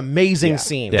 amazing. It's an amazing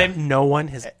scene. That no one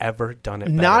has ever done it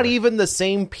better. Not even the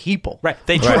same people. Right.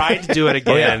 They tried to do it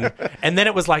again, and then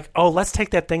it was like, oh, let's take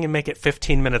that thing and make it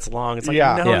 15 minutes long. It's like,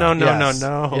 Yeah. no.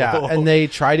 Yeah, and they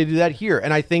try to do that here,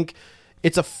 and I think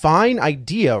it's a fine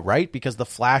idea, right? Because the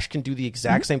Flash can do the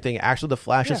exact same thing. Actually, the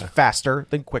Flash is faster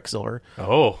than Quicksilver.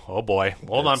 Oh boy.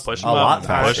 Hold on, push him a up. lot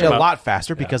faster. Push him A up. lot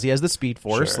faster because he has the Speed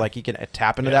Force. Sure. Like he can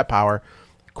tap into that power.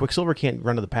 Quicksilver can't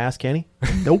run to the past, can he?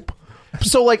 Nope.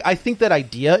 So, like, I think that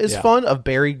idea is fun of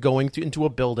Barry going into a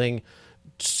building,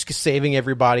 saving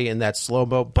everybody in that slow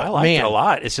mo. But I liked man, it a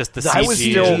lot. It's just the CG I was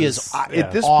still is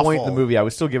at this awful. point in the movie, I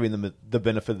was still giving them the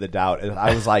benefit of the doubt, and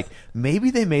I was like,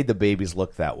 maybe they made the babies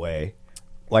look that way,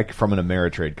 like from an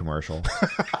Ameritrade commercial.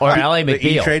 or Ally The McBeal.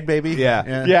 E-Trade baby?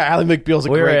 Yeah. Yeah, Ally McBeal's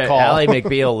a We were great at call. Ally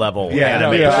McBeal level. Yeah, no,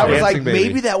 animation. I was Dancing like, baby.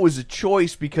 maybe that was a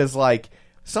choice because, like,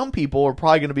 some people are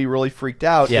probably going to be really freaked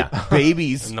out Yeah. at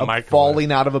babies In the microwave.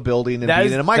 falling out of a building and That being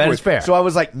is- in a that microwave. is fair. So I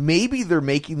was like, maybe they're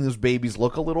making those babies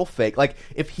look a little fake. Like,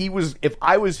 if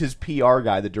I was his PR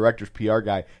guy, the director's PR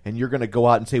guy, and you're going to go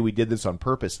out and say we did this on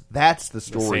purpose, that's the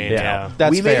story. scene, you yeah. tell.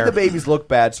 That's we fair. made the babies look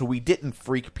bad, so we didn't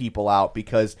freak people out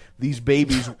because these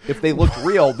babies, if they looked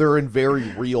real, they're in very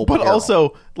real But peril.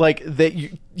 also, like,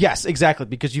 yes, exactly,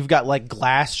 because you've got, like,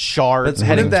 glass shards But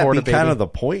heading wouldn't that toward be a baby. kind of the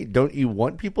point? Don't you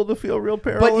want people to feel real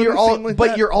peril? But in you're a all, scene like but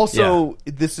that? you're also.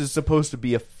 This is supposed to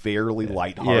be a fairly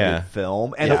lighthearted Yeah.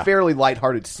 film and Yeah. a fairly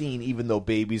lighthearted scene, even though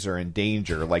babies are in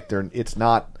danger. Like it's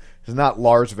not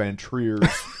Lars Van Trier's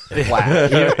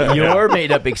Flash. Your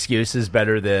made up excuse is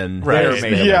better than Right. their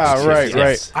made up Yeah, excuse. right,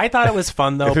 Yes. I thought it was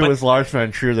fun though. If it but, was Lars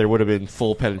Van Trier, there would have been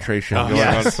full penetration going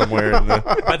yes. on somewhere in the.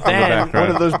 but then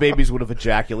One of those babies would have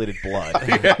ejaculated blood.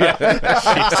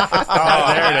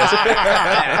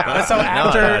 But so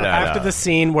after no. the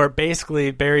scene where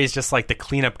basically Barry's just like the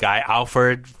cleanup guy,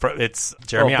 Alfred, it's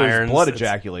Jeremy Well, if there's Irons. blood it's-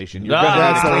 ejaculation. You're Ah, gonna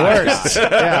That's the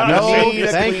worst. Yeah, no, need a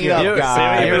thank you. cleanup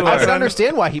guy. I can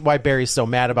understand why Barry's so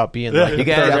mad about being like You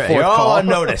third or guys, fourth you're all call. on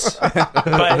notice.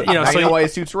 But you know, I so know he- why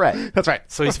his suit's red. That's right.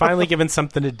 So he's finally given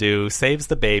something to do, saves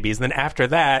the babies, and then after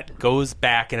that goes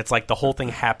back, and it's like the whole thing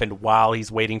happened while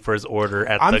he's waiting for his order.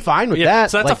 I'm fine with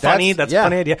that. So that's Like, a funny that's- yeah.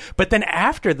 idea. But then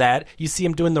after that, you see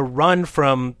him doing the run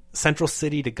from Central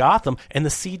City to Gotham, and the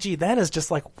CG then is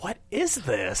just like, what is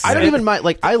this? I don't even mind.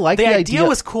 Like, I like the idea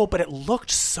was cool, but it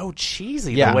looked so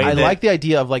cheesy. Yeah, the way I like the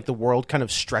idea of like the world kind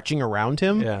of stretching around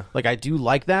him. Yeah, like I do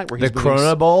like that. Where the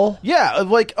Chrono Bowl. Yeah,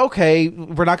 like okay,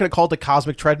 we're not going to call it the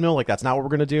Cosmic Treadmill. Like that's not what we're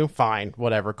going to do. Fine,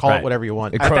 whatever. Call it whatever you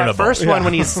want. At that first one,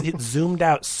 when he's zoomed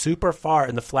out super far,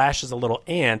 and the Flash is a little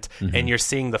ant, and you're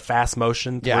seeing the fast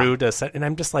motion through to set, and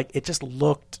I'm just like, it just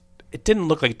looked. It didn't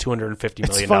look like a $250 million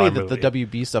It's funny that movie. the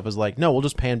WB stuff is like, no, we'll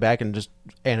just pan back and just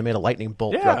animate a lightning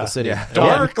bolt throughout the city. Yeah.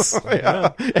 Darks.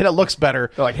 And it looks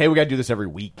better. They're like, hey, we got to do this every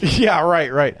week. Yeah,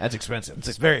 right. That's expensive.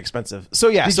 It's very expensive. So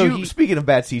yeah, speaking of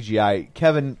bad CGI,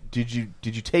 Kevin, did you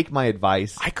take my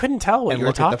advice? I couldn't tell what and you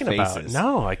were look at the talking about. faces?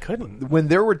 No, I couldn't. When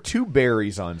there were two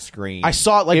Barrys on screen, I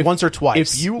saw it like once or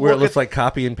twice. If you where it look looks at, like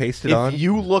copy and pasted if on.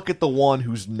 you look at the one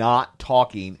who's not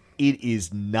talking, it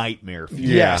is nightmare fuel.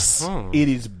 Yes. It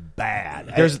is bad.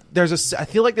 I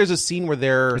feel like there's a scene where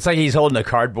they're. It's like he's holding a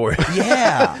cardboard.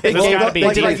 Yeah, It's gotta be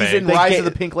like deep he's fake. in Rise of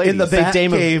the Pink Ladies. in the Big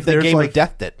game Batcave, of the there's game like of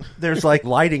Death It. there's like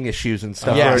lighting issues and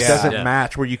stuff Yes. where it doesn't Yeah.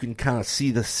 match, where you can kind of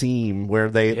see the seam where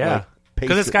they Yeah. like,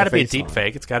 Because it's got to be a deep deep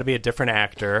fake. It's got to be a different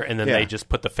actor, and then Yeah. they just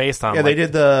put the face on. Yeah, like, they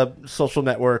did the Social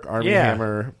Network Army Yeah.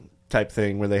 Hammer type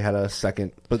thing where they had a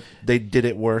second, but they did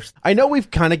it worse. I know we've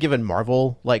kind of given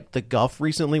Marvel like the guff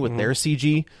recently with their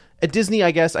CG. At Disney, I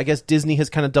guess Disney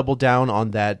has kind of doubled down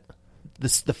on that.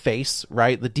 The face,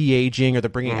 right? The de-aging or the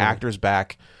bringing actors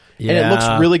back. And it looks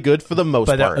really good for the most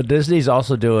part. Disney's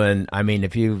also doing, I mean,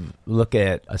 if you look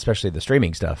at especially the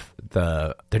streaming stuff,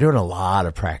 they're doing a lot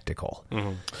of practical.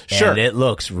 Sure. And it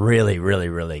looks really, really,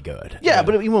 really good. Yeah,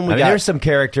 but even when there's some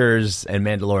characters in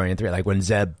Mandalorian 3, like when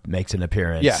Zeb makes an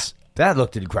appearance, that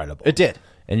looked incredible. It did.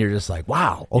 And you're just like,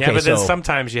 wow. Okay, yeah, but then so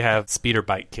sometimes you have speeder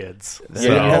bike kids.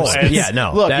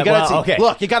 no. Look,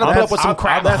 you gotta put up with some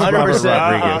crap. That's 100%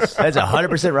 Rodriguez. That's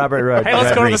 100% Robert Rodriguez. Hey,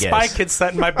 let's go to the Spy Kids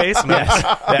set in my basement.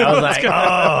 I was like,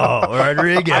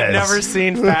 Rodriguez. I've never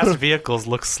seen fast vehicles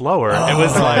look slower. It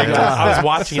was like I was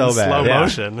watching in slow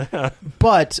motion.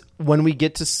 But when we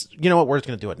get to, you know what, we're just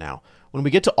going to do it now. When we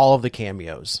get to all of the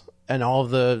cameos and all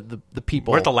of the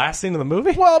people. We're at the last scene of the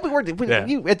movie? Well,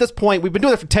 at this point, we've been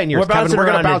doing it for 10 years. We're bouncing Kevin.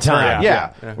 We're going to around bounce in time. around.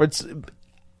 Yeah.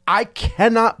 I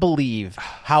cannot believe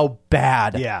how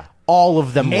bad all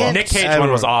of them look. Nick Cage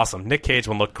one was awesome. Nick Cage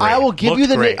one looked great. I will give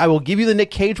you the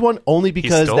Nick Cage one only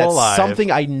because that's alive.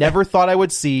 something I never thought I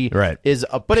would see. Right. Is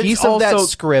a But piece it's of that also-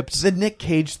 script. The Nick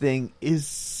Cage thing is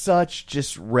such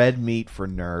just red meat for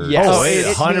nerds. Yes. Oh, it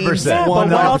 100%.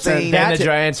 One And the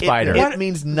giant spider. It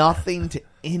means nothing to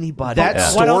anybody. That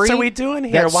else. story, What else are we doing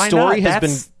here? That Why story not? has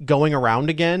That's- been going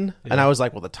around again, and I was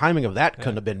like, well, the timing of that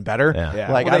couldn't have been better.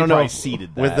 Yeah. Like Well, I don't they know probably if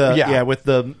seeded that. With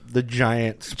the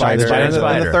giant spider. Giant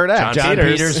spider. In the third act. John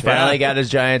Peters, Peters finally got his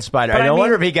giant spider. But I I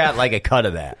wonder mean- if he got like a cut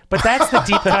of that. But that's the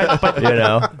deep cut. But You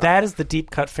know? that is the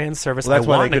deep cut fan service. Well, that's I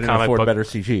why want they in a couldn't comic afford book. better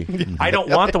CG. I don't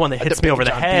want the one that hits me over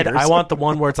the John head. Peters. I want the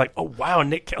one where it's like, oh wow,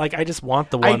 Nick. Like I just want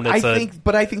the one I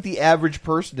that's think the average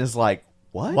person is like,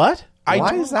 what? What?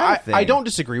 Why is that a thing? I don't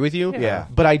disagree with you. Yeah.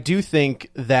 But I do think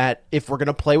that if we're going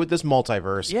to play with this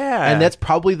multiverse, Yeah. and that's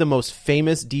probably the most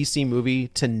famous DC movie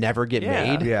to never get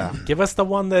made. Yeah. Give us the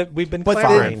one that we've been But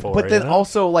clamoring then, for. but then you know?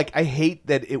 also, like, I hate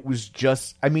that it was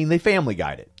just. I mean, they Family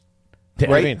Guide it.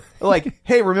 What do you mean? Like,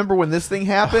 hey, remember when this thing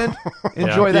happened?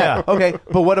 Enjoy that. Yeah. Okay,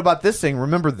 but what about this thing?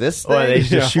 Remember this thing? Or they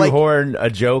just Like, shoehorn a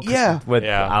joke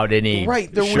without Yeah. any...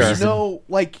 right. There was no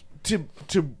like to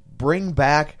bring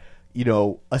back, you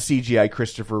know, a CGI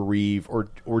Christopher Reeve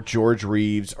or George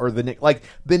Reeves or the Nick, like,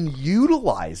 then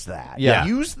utilize that. Yeah.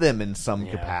 Use them in some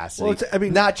capacity. Well, I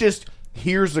mean, not just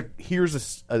here's a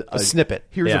snippet.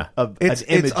 Here's Yeah. an It's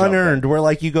image of unearned. Where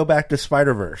like you go back to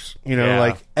Spider-Verse, you know, Yeah.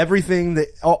 like everything that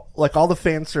all the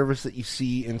fan service that you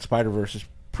see in Spider-Verse is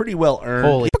pretty well earned.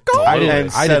 Holy! I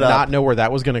did set up. not know where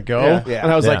that was going to go, Yeah. Yeah.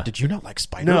 and I was Yeah. like, "Did you not like No,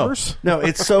 Spider-Verse?" no,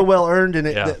 it's so well earned, and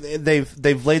Yeah.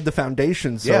 they've laid the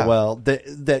foundation so Yeah. well that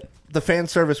the fan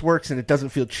service works and it doesn't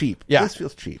feel cheap. Yeah. This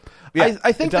feels cheap. Yeah,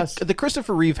 I think it does. the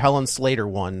Christopher Reeve Helen Slater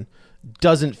one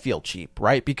doesn't feel cheap,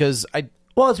 right? Because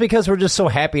Well, it's because we're just so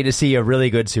happy to see a really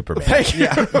good Superman. I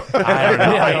don't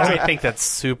know. I think that's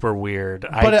super weird.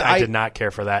 But I did not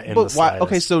care for that in the But why? slightest.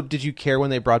 Okay, so did you care when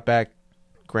they brought back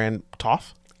Grand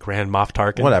Toff? Grand Moff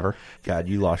Tarkin. Whatever. God,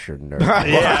 you lost your nerve.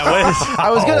 Yeah, I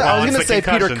was gonna it's say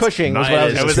the Peter concussions. Cushing was what I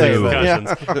was It going to was say.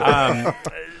 the but,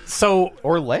 concussions.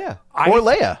 or Leia.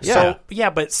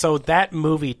 So that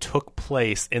movie took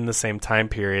place in the same time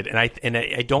period, and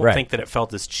I don't think that it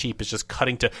felt as cheap as just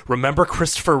cutting to. Remember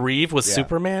Christopher Reeve was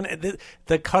Superman.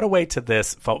 The cutaway to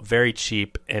this felt very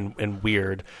cheap and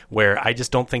weird. Where I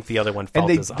just don't think the other one felt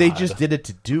as odd. They just did it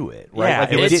to do it,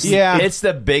 right? Yeah, it's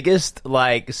the biggest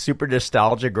like super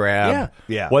nostalgia grab.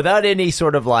 Yeah, without any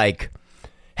sort of like.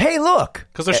 Hey, look!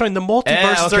 Because they're showing the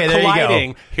multiverses are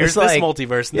colliding. Here's this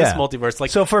multiverse and this multiverse.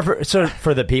 Like, so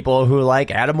for the people who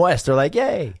like Adam West, they're like,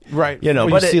 "Yay!" Right? You know,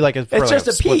 but you see like it's just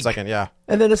a split peek. second,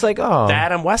 and then it's like, oh, the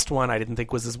Adam West one I didn't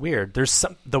think was as weird. There's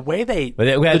the way they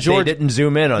they didn't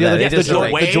zoom in on that.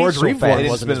 The George Reeve one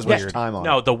wasn't as weird.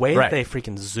 No, the way they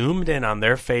freaking zoomed in on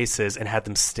their faces and had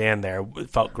them stand there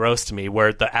felt gross to me.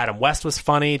 Where the Adam West was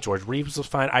funny, George Reeves was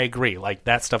fine. I agree. Like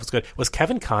that stuff was good. Was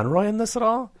Kevin Conroy in this at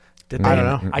all? I don't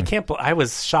know. I can't. I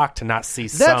was shocked to not see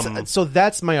some. So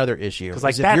that's my other issue. Because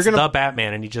like that's the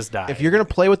Batman, and he just died. If you're going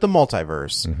to play with the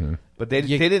multiverse, but they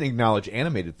didn't acknowledge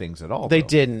animated things at all. They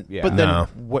didn't. Yeah. But then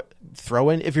throw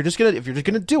in if you're just gonna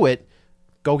do it,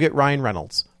 go get Ryan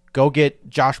Reynolds. Go get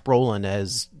Josh Brolin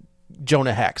as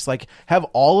Jonah Hex. Like have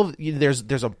all of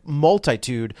there's a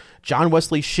multitude. John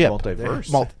Wesley Shipp multiverse.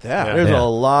 There's a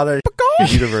lot of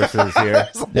universes here.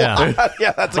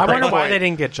 That's. I wonder why they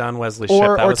didn't get John Wesley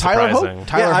Shipp. That was Tyler surprising.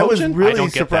 I was really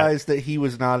surprised that he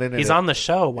was not in it. He's on the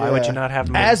show. Why would you not have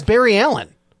him as Barry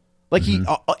Allen? Like he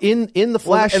in the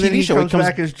Flash and then TV show, he comes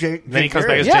back as Jake. Then he comes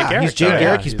back as Jake Garrick. He's Jake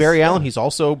Garrick. He's Barry Allen. He's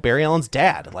also Barry Allen's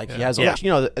dad. Like he has, at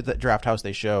the Draft House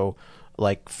they show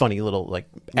like funny little like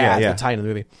ads that tie into the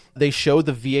movie. They show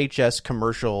the VHS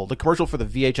commercial, the commercial for the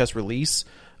VHS release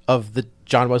of the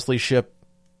John Wesley Shipp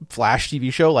Flash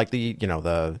TV show, like the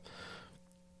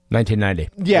 1990.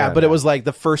 But it was like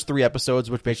the first 3 episodes,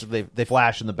 which basically they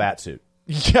Flash in the bat suit.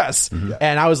 Yes,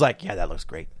 and I was like, that looks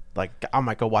great. Like I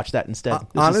might go watch that instead.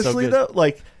 Honestly, though,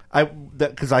 like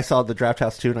because I saw the Draft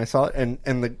House too, and I saw it,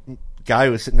 and the guy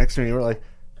who was sitting next to me, and we were like,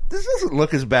 this doesn't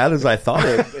look as bad as I thought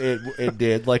it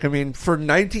did. Like, I mean, for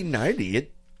 1990,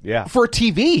 for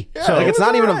TV. So like, it's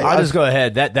not even. I'll just go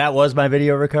ahead. That was my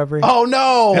video recovery. Oh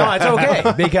no, it's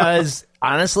okay because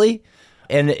honestly.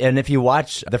 And if you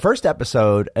watch the first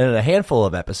episode and a handful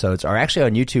of episodes are actually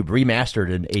on YouTube remastered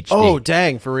in HD. Oh,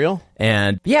 dang, for real?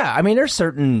 And I mean, there's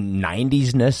certain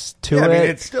 90s-ness to it. I mean,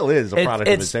 it still is a product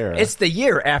of its era. It's the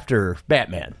year after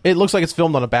Batman. It looks like it's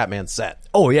filmed on a Batman set.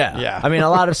 Oh, yeah. I mean, a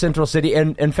lot of Central City.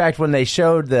 And in fact, when they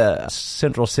showed the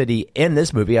Central City in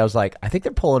this movie, I was like, I think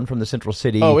they're pulling from the Central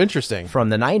City. Oh, interesting. From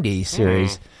the 90s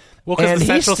series. Well, because the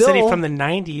Central City from the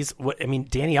 90s, I mean,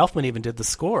 Danny Elfman even did the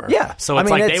score. Yeah. So it's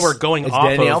like they were going off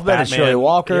Danny of Elfman, Batman. It's Shirley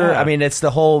Walker. Yeah. I mean, it's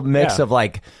the whole mix of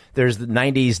like, there's the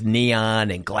 90s neon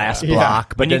and glass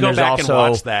block, but then there's also,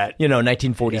 and watch that,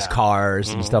 1940s cars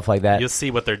and stuff like that. You'll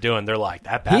see what they're doing. They're like,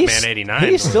 that Batman 89.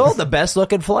 He's still the best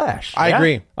looking Flash. I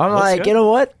agree. I'm like, good. You know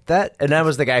what? And that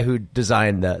was the guy who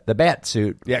designed the bat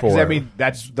suit. Yeah, because I mean,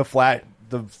 that's the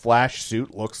Flash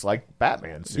suit looks like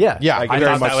Batman suit. Yeah, I very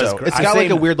thought much that was so. great. It's got like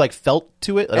a weird like felt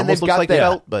to it. It almost looks like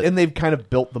felt, but and they've kind of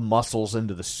built the muscles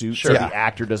into the suit, so the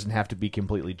actor doesn't have to be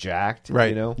completely jacked.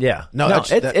 Right? Yeah. No,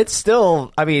 it's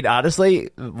still. I mean, honestly,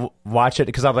 watch it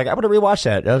because I'm like, I'm going to rewatch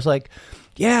that. And I was like,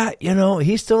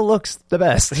 he still looks the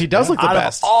best. He does look the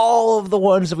best. Of all of the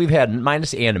ones that we've had,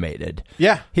 minus animated.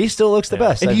 Yeah, he still looks the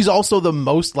best, and he's also the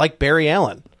most like Barry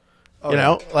Allen.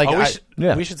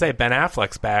 We should say Ben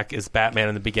Affleck's back as Batman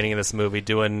in the beginning of this movie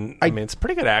doing. I mean, it's a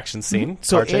pretty good action scene.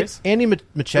 So Andy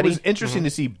Machete. It was interesting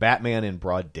to see Batman in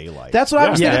broad daylight. That's what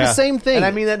I was thinking. The same thing, and I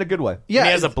mean that in a good way. Yeah,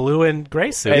 he has a blue and gray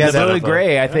suit. Yeah, the blue and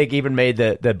gray. I think even made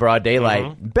the broad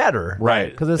daylight better, right?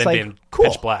 Because it's than like being cool.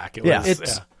 pitch black.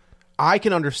 I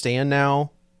can understand now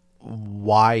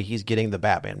why he's getting the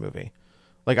Batman movie.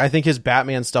 Like, I think his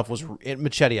Batman stuff was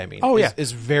Machete. I mean,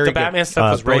 is very the good. Batman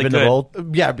stuff was really Brave and good. the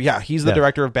Bold? Yeah. He's the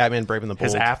director of Batman, Brave and the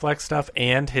Bold. His Affleck stuff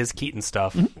and his Keaton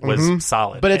stuff was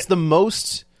solid. But it's the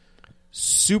most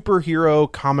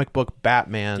superhero comic book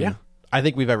Batman I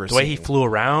think we've ever seen. The way he flew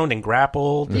around and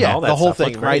grappled, and all that the whole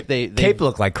stuff thing, right? They cape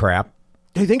looked like crap.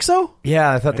 Do you think so?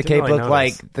 Yeah, I thought the cape really looked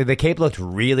like the cape looked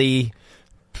really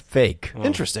fake.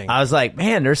 Interesting. I was like,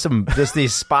 man, there's just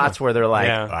these spots where they're like,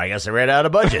 I guess I ran out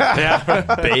of budget.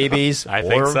 Babies. I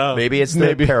think so. Maybe it's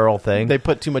the apparel thing. They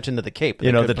put too much into the cape.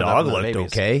 The dog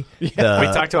looked okay. We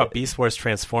talked about Beast Wars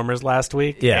Transformers last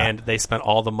week, and they spent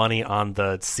all the money on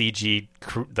the CG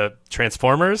the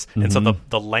Transformers, and so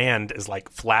the land is like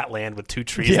flat land with 2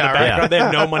 trees in the background. They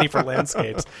have no money for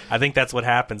landscapes. I think that's what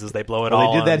happens is they blow it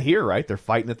all. They did that on. here, right? They're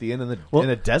fighting at the end in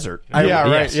a desert.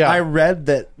 I read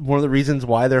that one of the reasons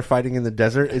why they're fighting in the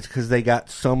desert is because they got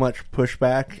so much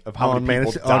pushback of how many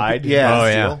people died.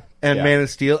 And Man of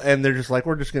Steel, and they're just like,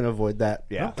 we're just going to avoid that.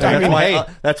 Yeah,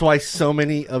 that's why so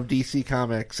many of DC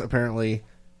Comics apparently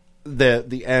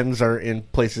the ends are in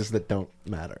places that don't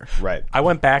matter. Right. I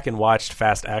went back and watched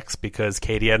Fast X because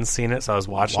Katie hadn't seen it, so I was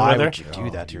watching with her. Why would you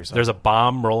do that to yourself? There's a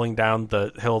bomb rolling down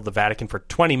the hill of the Vatican for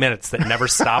 20 minutes that never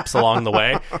stops along the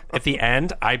way. At the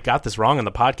end, I got this wrong on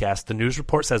the podcast. The news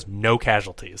report says no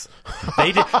casualties.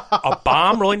 They did a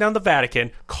bomb rolling down the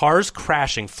Vatican, cars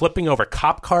crashing, flipping over,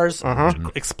 cop cars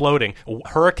exploding,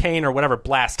 hurricane or whatever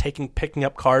blast picking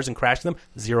up cars and crashing them.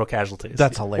 0 casualties.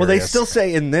 That's hilarious. Well, they still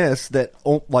say in this that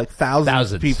like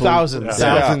thousands of people,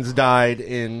 thousands died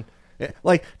in.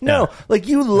 Like like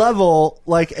you level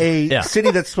like a city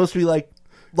that's supposed to be like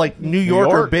New York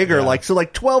or bigger,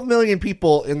 like 12 million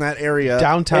people in that area.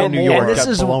 Downtown New York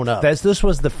got blown up. This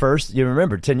was the first. You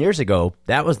remember 10 years ago?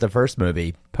 That was the first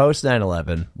movie post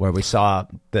 9/11 where we saw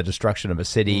the destruction of a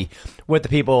city with the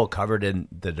people covered in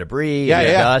the debris and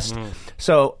the dust.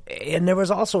 So, and there was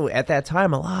also at that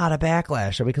time a lot of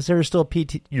backlash because there was still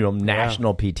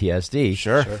national PTSD.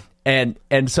 Sure. And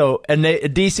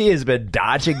DC has been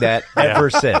dodging that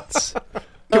ever since.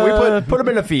 Can we put him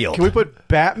in a field? Can we put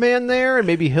Batman there and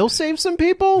maybe he'll save some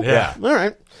people? Yeah. All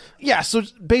right. Yeah. So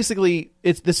basically,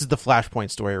 this is the Flashpoint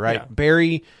story, right? Yeah.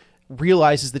 Barry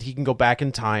realizes that he can go back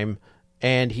in time,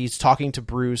 and he's talking to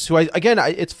Bruce. Who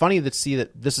it's funny to see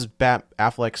that this is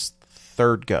Affleck's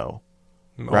third go.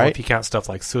 Right, if you count stuff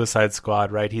like Suicide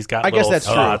Squad, right? He's got. I guess that's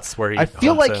spots true. Where he I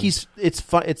feel like in. it's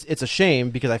fun. It's a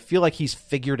shame because I feel like he's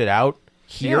figured it out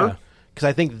here. Because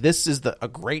I think this is a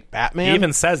great Batman. He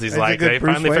even says they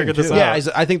finally figured this out.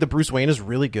 Yeah, I think the Bruce Wayne is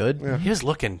really good. Yeah. He was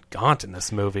looking gaunt in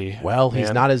this movie. Well, he's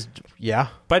not as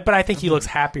but I think he looks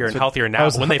happier and healthier now.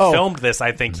 When they filmed this,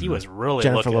 I think he was really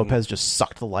Jennifer Lopez just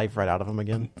sucked the life right out of him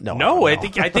again. No, I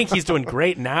think he's doing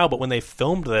great now. But when they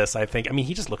filmed this,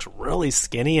 he just looks really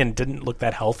skinny and didn't look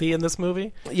that healthy in this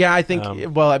movie. Yeah, I think.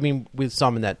 We saw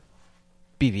him in that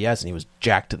BVS and he was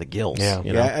jacked to the gills.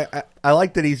 Yeah, I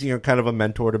like that he's kind of a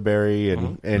mentor to Barry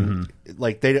and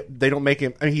like they don't make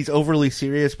him. I mean, he's overly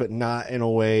serious, but not in a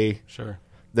way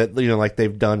that like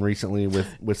they've done recently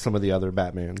with some of the other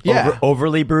Batman. Yeah,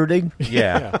 overly brooding.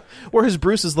 Yeah. Where his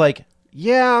Bruce is like,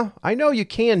 yeah, I know you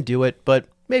can do it, but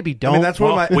maybe don't. I mean, that's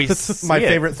one of my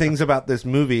favorite things about this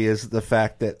movie is the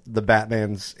fact that the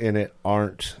Batmans in it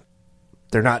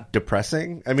they're not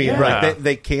depressing. I mean,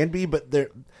 they can be, but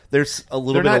there's a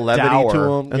little bit of levity to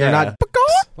them, and they're not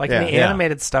like in the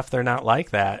animated stuff. They're not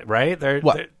like that, right?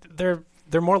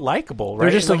 They're more likable, right?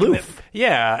 They're just aloof.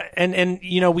 And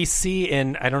we see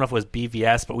in, I don't know if it was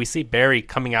BVS, but we see Barry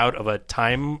coming out of a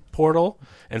time portal,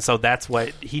 and so that's what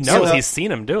he knows. He's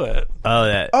seen him do it.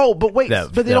 But wait,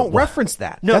 but they don't reference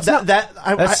that. No, at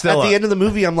the end of the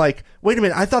movie, I'm like, wait a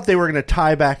minute, I thought they were going to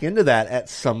tie back into that at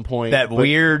some point.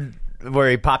 Weird.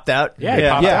 Where he popped out, he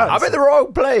popped out. I'm in the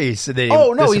wrong place. And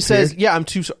then he says, I'm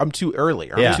too early,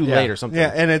 or I'm too late, or something.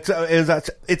 Yeah, and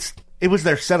it was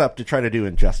their setup to try to do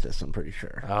Injustice. I'm pretty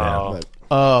sure.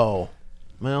 Well,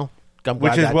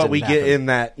 which is what we get in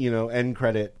that end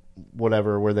credit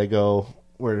whatever where they go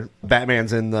where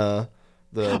Batman's in the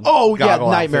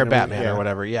Nightmare Batman or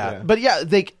whatever. Yeah. But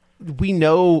we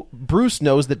know Bruce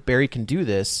knows that Barry can do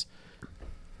this.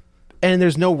 And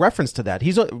there's no reference to that.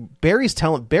 Barry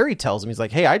tells him, he's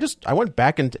like, hey, I went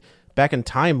back in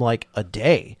time like a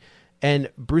day. And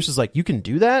Bruce is like, you can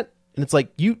do that? And it's like,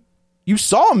 you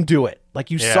saw him do it. Like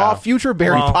you saw future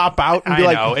Barry pop out and be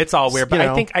like, I know, it's all weird. But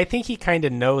I think he kind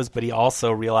of knows, but he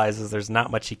also realizes there's not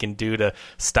much he can do to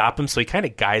stop him. So he kind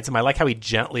of guides him. I like how he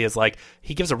gently is like,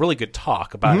 he gives a really good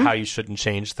talk about how you shouldn't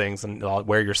change things and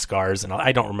wear your scars. And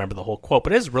I don't remember the whole quote,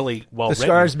 but it is really well written. The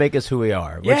scars make us who we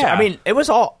are. Which, I mean, it was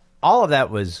all of that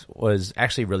was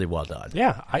actually really well done.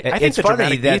 Yeah, I think it's the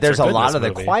funny that there's a lot of the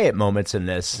movie. quiet moments in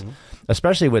this,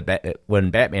 especially with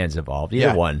when Batman's involved.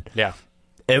 Either one,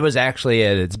 it was actually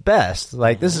at its best.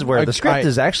 Like this is where the script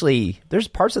is actually. There's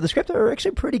parts of the script that are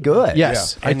actually pretty good.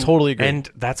 Yes, I totally agree, and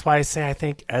that's why I say I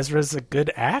think Ezra's a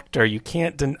good actor. You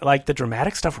can't the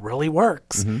dramatic stuff really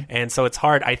works, and so it's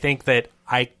hard. I think that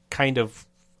I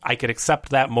could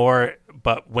accept that more.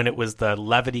 But when it was the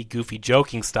levity, goofy,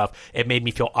 joking stuff, it made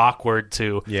me feel awkward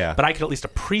too. Yeah. But I could at least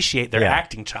appreciate their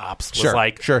acting chops. Sure.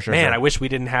 I wish this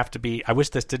didn't have to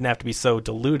be so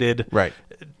diluted, right,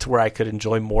 to where I could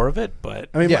enjoy more of it. But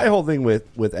I mean, my whole thing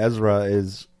with Ezra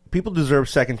is people deserve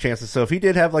second chances. So if he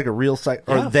did have like a real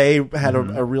they had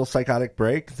a real psychotic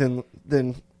break, then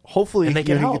hopefully and they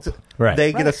get help.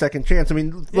 They get a second chance. I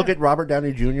mean, look at Robert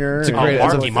Downey Jr. It's a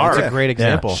great, Mark. It's a great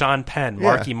example. Sean Penn,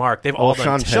 Marky Mark. They've all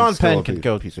done. Sean Penn could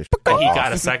go. He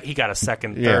got a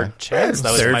second, third chance.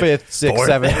 Third, fifth, sixth,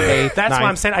 seventh, eighth. That's ninth. why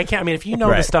I'm saying I can't. I mean, if you know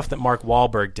the stuff that Mark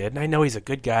Wahlberg did, and I know he's a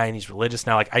good guy and he's religious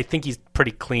now, like I think he's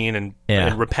pretty clean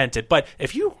and repentant. But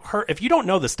if you don't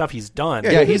know the stuff he's done,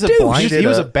 he's a douche. He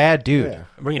was a bad dude.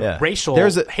 Racial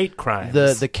hate crimes.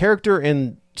 The character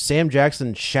in Sam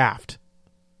Jackson's Shaft,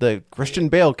 the Christian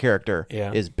Bale character,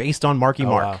 is based on Marky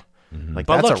Mark. Wow. Like,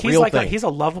 but that's look, a real thing. He's a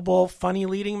lovable, funny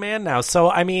leading man now. So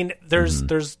I mean, there's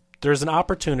an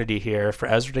opportunity here for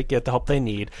Ezra to get the help they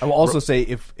need. I will also say,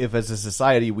 if as a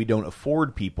society we don't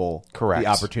afford people the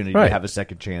opportunity to have a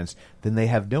second chance, then they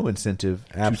have no incentive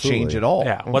to change at all.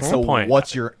 Yeah, what's the point?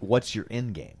 What's your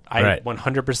end game? I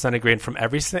 100% agree. And from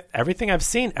everything I've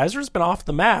seen, Ezra's been off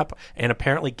the map and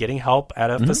apparently getting help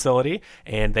at a facility.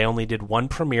 And they only did one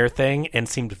premiere thing and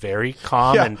seemed very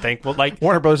calm and thankful. Like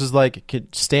Warner Bros. Is like,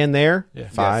 could stand there.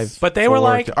 5. But they were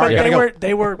like,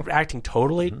 they were acting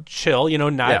totally chill.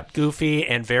 Not goofy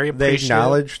and very appreciative. They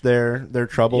acknowledged their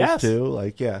troubles too.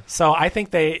 Like So I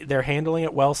think they're handling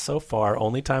it well so far.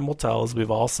 Only time will tell, as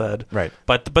we've all said. Right.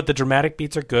 But the dramatic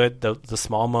beats are good. The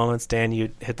small moments, Dan,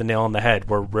 you hit the nail on the head,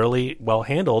 were really well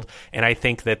handled. And I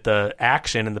think that the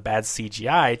action and the bad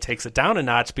CGI takes it down a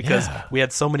notch because we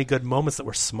had so many good moments that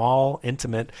were small,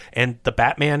 intimate. And the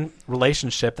Batman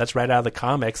relationship, that's right out of the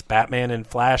comics. Batman and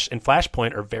Flash and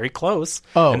Flashpoint are very close.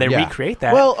 And they recreate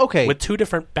that with two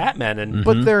different Batmen.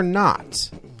 But they're not.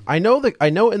 I know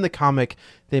in the comic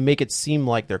they make it seem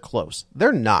like they're close.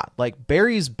 They're not. Like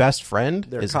Barry's best friend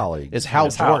is Hal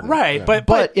Jordan. Right,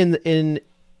 but in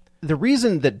the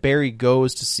reason that Barry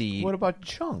goes to see... What about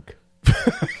Chunk?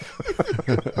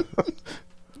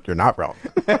 You're not wrong.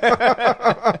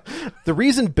 The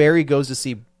reason Barry goes to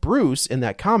see Bruce in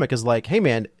that comic is like, hey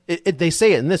man, they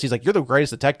say it in this. He's like, you're the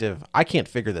greatest detective. I can't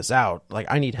figure this out. Like,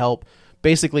 I need help.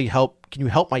 Basically, help. Can you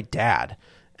help my dad?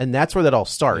 And that's where that all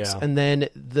starts. Yeah. And then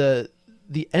the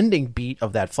ending beat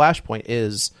of that Flashpoint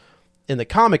is, in the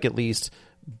comic at least,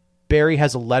 Barry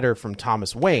has a letter from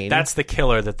Thomas Wayne. That's the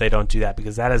killer that they don't do that,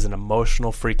 because that is an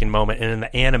emotional freaking moment. And in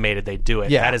the animated, they do it.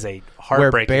 Yeah. That is a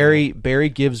heartbreaking. Where Barry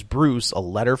gives Bruce a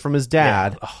letter from his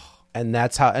dad. Yeah. And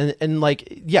that's how, and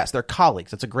like, yes, they're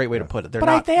colleagues. That's a great way to put it.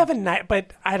 They have a night,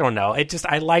 but I don't know.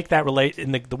 I like that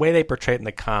in the way they portray it in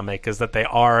the comic is that they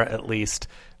are at least.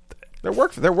 They're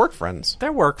work friends.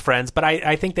 They're work friends, but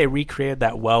I think they recreated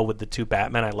that well with the two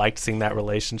Batmen. I liked seeing that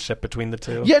relationship between the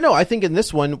two. Yeah, no, I think in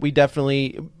this one we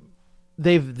definitely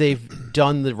they've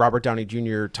done the Robert Downey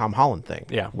Jr. Tom Holland thing.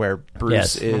 Yeah, where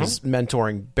Bruce is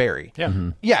mentoring Barry.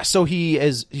 Yeah, yeah. So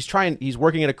he's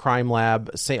working at a crime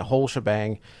lab, whole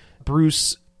shebang.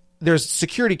 Bruce, there's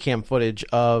security cam footage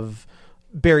of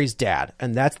Barry's dad,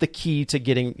 and that's the key to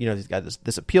getting. He's got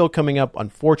this appeal coming up.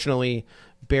 Unfortunately,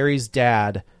 Barry's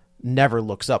dad never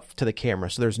looks up to the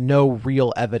camera, so there's no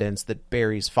real evidence that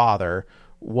Barry's father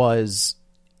was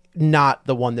not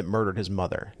the one that murdered his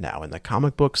mother. Now in the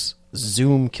comic books,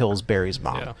 Zoom kills Barry's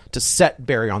mom to set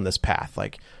Barry on this path.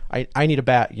 Like, I need a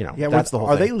bat. That's the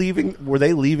whole thing. Were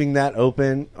they leaving that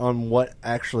open on what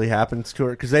actually happens to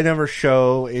her? Because they never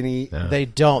show any. No. They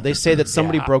don't. They say that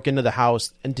somebody broke into the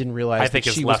house and didn't realize. I think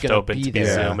that it's she left was going open to be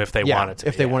there. Zoom if they want it to.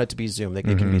 If they want it to be Zoom, it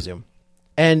can be Zoom.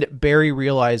 And Barry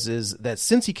realizes that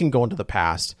since he can go into the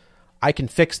past, I can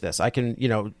fix this. I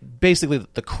can, basically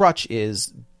the crutch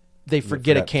is they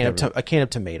forget a can of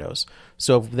tomatoes.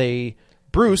 So if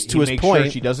Bruce, to his point,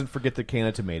 sure she doesn't forget the can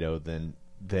of tomato, then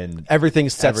everything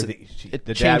sets it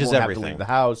changes dad won't everything. Have to leave the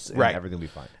house, and right? everything will be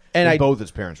fine. And both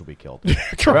his parents will be killed.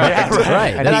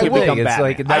 right. And he can become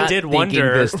Batman. I did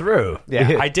wonder this through.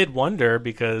 Yeah, I did wonder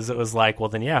because it was like, well,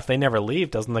 then if they never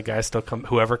leave, doesn't the guy still come?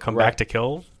 Whoever come back to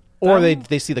kill? Or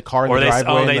they see the car in the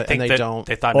driveway and they don't.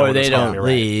 They thought or they don't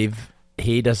leave.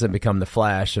 He doesn't become the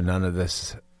Flash, and none of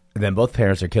this. And then both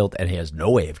parents are killed, and he has no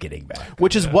way of getting back.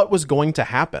 Which is what was going to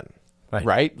happen,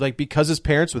 right? Like, because his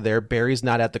parents were there, Barry's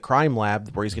not at the crime lab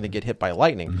where he's going to get hit by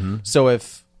lightning. So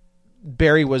if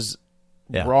Barry was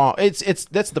wrong, that's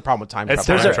the problem with time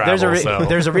travel.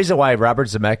 There's a reason why Robert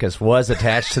Zemeckis was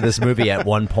attached to this movie at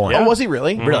one point. Oh, was he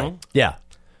really? Really? Yeah.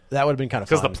 That would have been kind of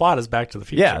fun. Because the plot is Back to the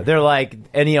Future. Yeah, they're like,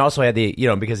 and he also had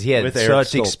because he had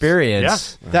such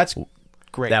experience. Yeah, that's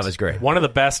great. That was great. One of the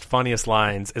best, funniest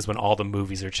lines is when all the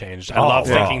movies are changed. I love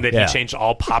thinking that he changed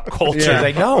all pop culture. He's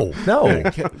like, no.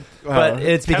 But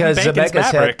it's because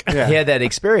Zemeckis had that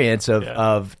experience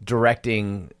of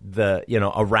directing the,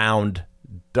 around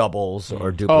doubles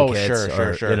or duplicates.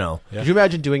 Sure. You know, Could you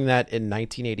imagine doing that in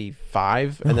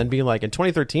 1985 and then being like, in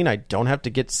 2013, I don't have to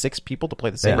get 6 people to play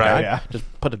the same guy. Yeah. Just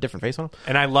put a different face on him.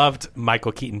 And I loved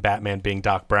Michael Keaton Batman being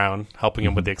Doc Brown, helping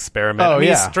him with the experiment.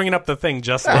 He's stringing up the thing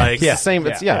just like same.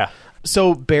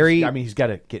 So Barry, I mean, he's got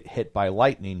to get hit by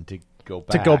lightning to go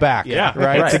back.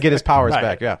 Right? To get his powers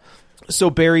back. Yeah. So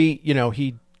Barry,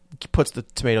 he puts the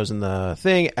tomatoes in the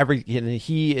thing.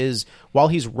 He is, while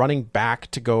he's running back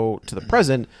to go to the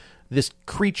present, this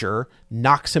creature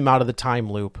knocks him out of the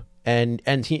time loop, and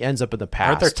he ends up in the past.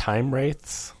 Aren't there time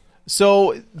wraiths?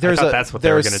 So there's that's what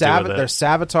they were going to do with it. There's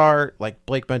Savitar, like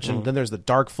Blake mentioned. Then there's the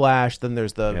Dark Flash. Then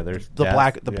there's the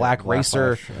Black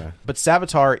Racer. Flash, yeah. But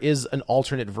Savitar is an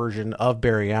alternate version of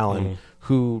Barry Allen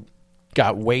who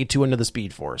got way too into the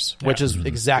Speed Force, which is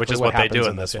exactly what they happens do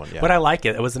in this one. Yeah. But I like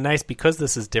it. It was nice because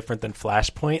this is different than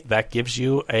Flashpoint. That gives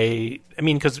you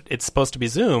because it's supposed to be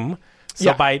Zoom.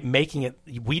 So by making it,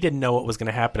 we didn't know what was going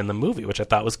to happen in the movie, which I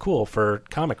thought was cool for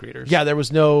comic readers. Yeah, there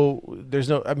was no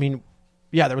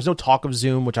talk of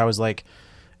Zoom, which I was like,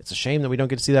 it's a shame that we don't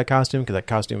get to see that costume because that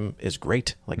costume is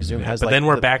great. Like Zoom has, but then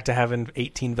we're back to having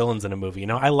 18 villains in a movie.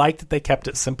 I liked that they kept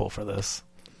it simple for this.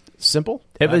 Simple?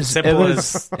 It was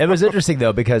interesting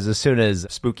though, because as soon as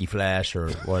Spooky Flash or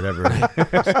whatever,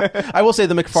 I will say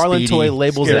the McFarlane toy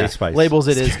labels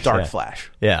it as Dark Flash.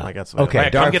 Flash. Yeah. Like that's okay.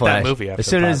 Right, Dark get Flash. That movie after as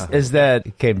soon as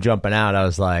that came jumping out, I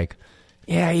was like,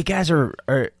 yeah, you guys are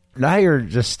now you're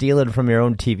just stealing from your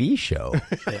own TV show.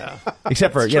 Yeah.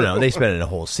 Except for, they spent a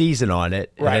whole season on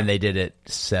it, and then they did it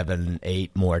 7,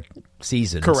 8 more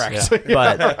seasons. Correct.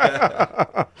 Yeah.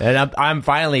 But and I'm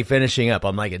finally finishing up.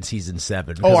 I'm like in season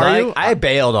 7. Oh, are you? I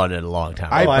bailed on it a long time.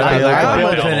 I'm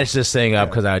going to finish this thing up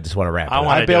because I just want to wrap it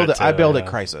up. I bailed at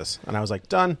Crisis, and I was like,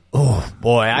 done. Oh,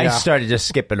 boy. I started just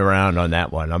skipping around on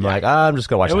that one. I'm like, I'm just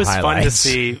going to watch the highlights. It was fun to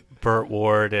see Burt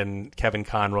Ward and Kevin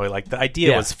Conroy. Like, the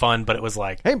idea was fun, but it was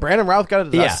like, hey, Brandon Routh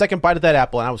got a second bite at that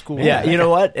apple, and I was cool. Yeah, you know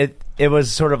what? It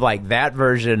was sort of like that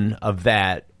version of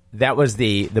that. That was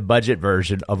the budget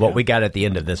version of what we got at the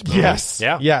end of this movie. Yes,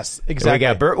 exactly. So we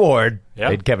got Burt Ward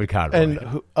and Kevin Conroy.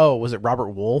 And was it Robert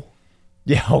Wool?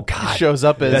 Yeah, oh God, he shows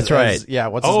up as that's right.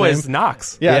 What's his name? It's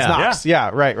Knox. Yeah, it's Knox. Yeah,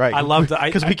 right. I loved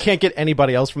because we can't get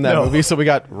anybody else from that movie, so we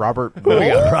got Robert. We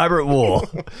got Robert Wool,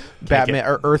 Batman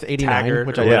or Earth 89, Taggart,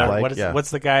 which I did like. What's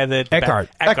the guy that Eckhart?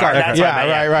 Eckhart.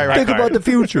 Yeah, right. Think about the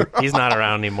future. He's not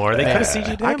around anymore. They could have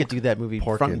CG'd him. I could do that movie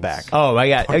front and back. Oh my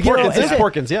God,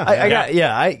 Porkins.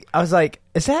 Yeah, I was like,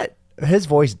 is that his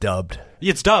voice dubbed?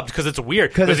 It's dubbed because it's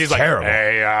weird. Because he's terrible.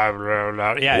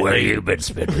 Like, hey, where you been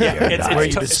spending your nights? Where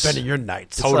you been spending your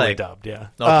nights? Totally dubbed, yeah.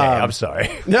 Okay, I'm sorry.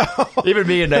 No. Even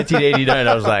me in 1989,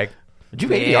 I was like, did you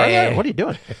ADR that? What are you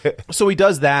doing? So he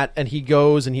does that, and he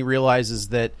goes and he realizes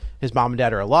that his mom and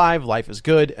dad are alive, life is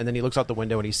good, and then he looks out the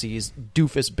window and he sees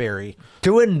Doofus Barry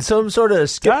doing some sort of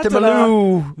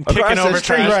skip-to-maloo kicking over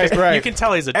trash. Right. You can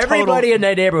tell he's a Everybody in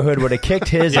that neighborhood would have kicked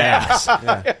his ass.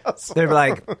 Yeah. They're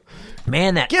like,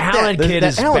 man, that Allen kid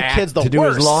is back to do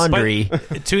his laundry.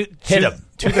 Hit him.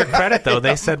 To their credit, though,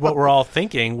 they said what we're all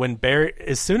thinking when Barry.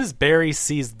 As soon as Barry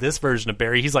sees this version of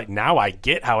Barry, he's like, "Now I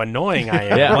get how annoying I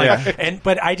am."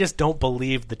 But I just don't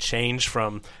believe the change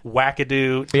from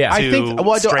wackadoo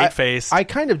to straight face.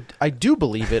 I do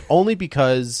believe it only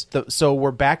because so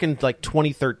we're back in like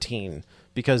 2013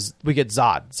 because we get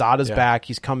Zod. Zod is back.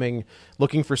 He's coming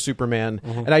looking for Superman,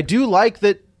 and I do like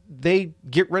that they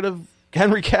get rid of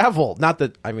Henry Cavill. Not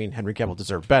that Henry Cavill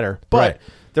deserved better, but.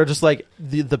 They're just like,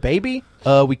 the baby,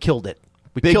 we killed it.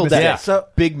 We killed that. Yeah. So,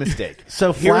 big mistake.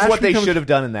 So here's what they should have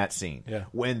done in that scene. Yeah.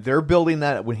 When they're building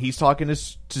that, when he's talking to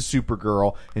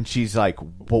Supergirl, and she's like,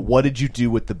 well, what did you do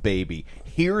with the baby?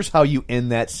 Here's how you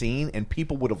end that scene, and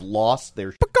people would have lost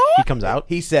their... He comes out.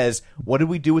 He says, what did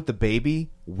we do with the baby?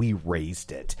 We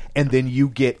raised it. And then you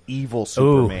get evil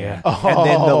Superman. And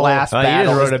then the last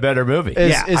battle... You just wrote a better movie.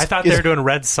 I thought they were doing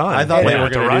Red Sun. I thought they were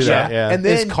going to do that. Yeah. And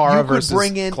then Kara you could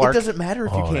bring in... Clark. It doesn't matter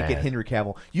if you can't get Henry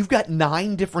Cavill. You've got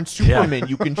 9 different Supermen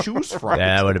you can choose from.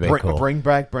 Yeah, that would have been cool. Bring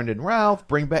back Brendan Routh.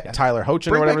 Bring back Tyler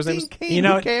Hoechlin or whatever his name is.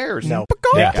 Who cares? No.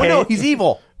 No, he's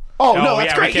evil. Oh, no,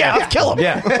 that's great. Yeah, let's kill him.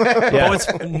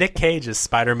 Yeah. Nick Cage is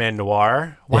Spider-Man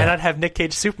Noir. Why not have Nick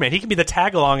Cage Superman? He can be the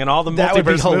tag-along in all the multiverse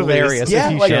movies. That would be hilarious if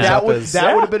he shows up as...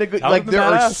 That would have been a good... Like, there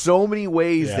are so many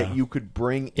ways that you could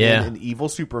bring in an evil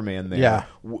Superman there. Yeah.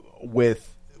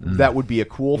 With... That would be a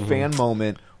cool fan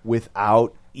moment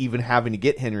without even having to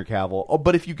get Henry Cavill. Oh,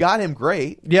 but if you got him,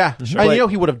 great. Yeah, sure. And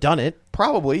he would have done it.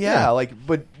 Probably, yeah. Like,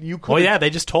 but you could. Well, yeah, they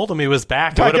just told him he was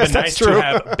back. It would have been nice to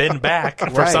have been back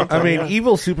for something. I mean,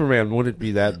 evil Superman wouldn't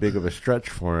be that big of a stretch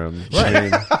for him. Right. I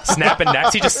mean, snapping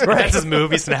necks. That's his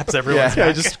move. He snaps everyone's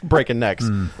neck. Just breaking necks.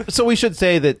 So we should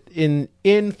say that in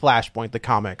Flashpoint, the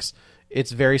comics,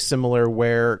 it's very similar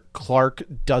where Clark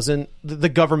doesn't... The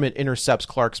government intercepts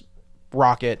Clark's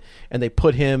rocket and they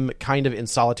put him kind of in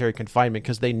solitary confinement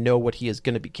because they know what he is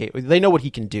going to be they know what he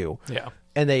can do. Yeah.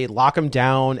 And they lock him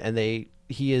down and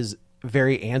he is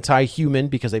very anti-human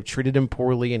because they've treated him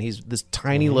poorly and he's this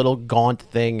tiny little gaunt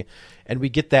thing, and we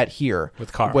get that here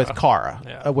with Kara,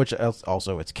 which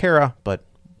also it's Kara, but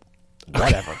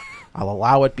whatever. I'll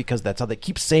allow it because that's how they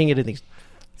keep saying it in these.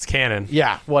 It's canon.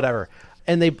 Yeah, whatever.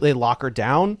 And they lock her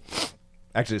down.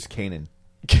 Actually, it's Kanan.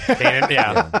 Kanan,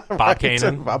 yeah. Bob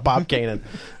Kanan. Bob Kanan.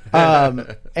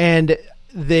 And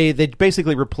they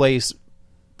basically replace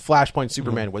Flashpoint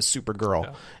Superman with Supergirl.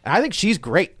 Yeah. And I think she's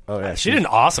great. Oh, yeah. She did an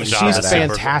awesome job. She's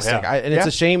fantastic. Yeah. And it's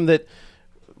a shame that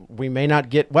we may not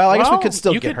get... Well, I guess we could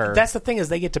still get her. That's the thing, is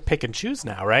they get to pick and choose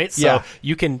now, right? So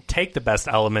you can take the best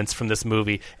elements from this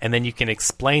movie and then you can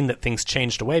explain that things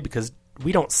changed away because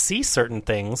we don't see certain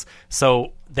things,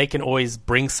 so they can always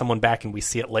bring someone back and we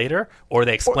see it later, or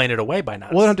they explain it away by now.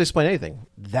 Well, they don't have to explain anything.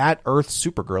 That Earth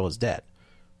Supergirl is dead.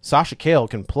 Sasha Calle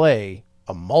can play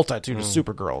a multitude of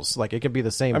Supergirls. Like, it could be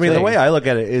the same thing. I mean, the way I look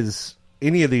at it is,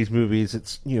 any of these movies,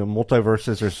 it's,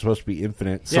 multiverses are supposed to be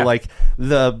infinite. So, like,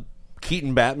 the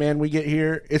Keaton Batman we get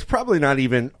here, it's probably not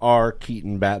even our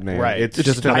Keaton Batman. Right. It's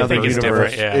just another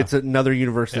universe. Yeah. It's another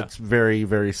universe that's very,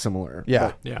 very similar.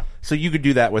 Yeah. But, so you could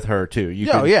do that with her, too.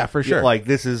 For sure. Like,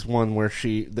 this is one where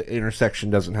the intersection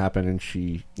doesn't happen and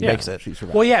she makes it. She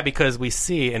survives. Well, yeah, because we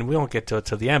see, and we won't get to it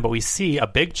till the end, but we see a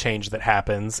big change that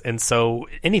happens, and so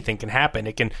anything can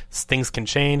happen. Things can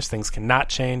change, things cannot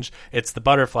change. It's the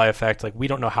butterfly effect. Like, we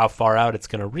don't know how far out it's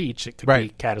going to reach. It could be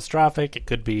catastrophic. It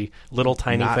could be little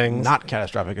tiny things. Not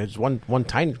catastrophic. It's one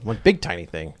big tiny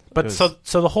thing. But so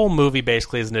the whole movie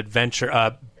basically is an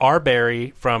adventure. R.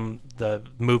 Barry from the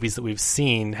movies that we've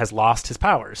seen has lost his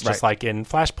powers, just like in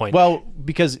Flashpoint. Well,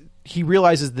 because he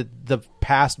realizes that the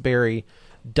past Barry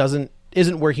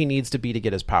isn't where he needs to be to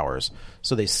get his powers.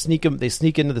 So they sneak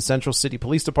into the Central City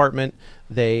Police Department.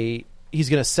 He's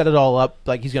going to set it all up.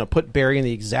 Like, he's going to put Barry in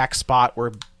the exact spot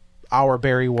where our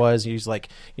Barry was. He's like,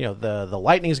 the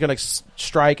lightning is going to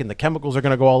strike and the chemicals are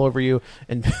going to go all over you.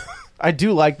 And I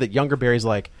do like that younger Barry's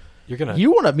like,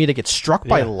 you wanted me to get struck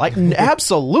by lightning?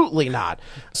 Absolutely not.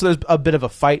 So there's a bit of a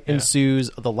fight ensues.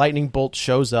 The lightning bolt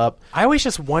shows up. I always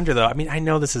just wonder, though. I mean, I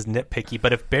know this is nitpicky,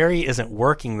 but if Barry isn't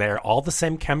working there, all the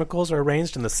same chemicals are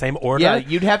arranged in the same order. Yeah,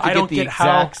 you'd have to get the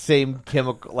exact same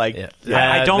chemical. Like,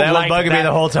 I don't that like was bugging me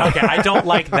the whole time. Okay, I don't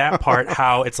like that part.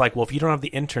 How it's like, well, if you don't have the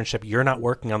internship, you're not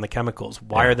working on the chemicals.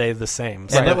 Why are they the same?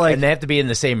 So, and they have to be in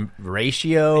the same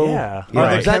ratio. Yeah,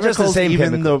 It's not just the same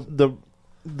even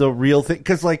the real thing,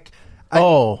 because like.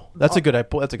 That's a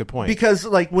good point. Because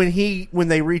like when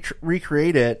they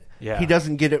recreate it, he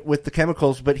doesn't get it with the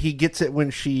chemicals, but he gets it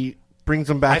when she brings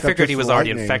them back. I figured he was already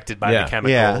infected by the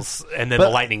chemicals, and then the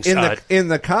lightning shot. In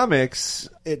the comics,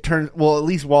 it turns at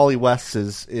least Wally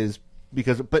West's is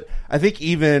because, but I think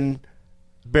even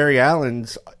Barry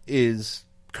Allen's is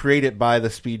created by the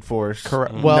Speed Force.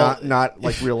 Correct. Well, not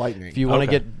like real lightning. If you want to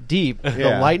get deep,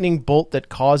 the lightning bolt that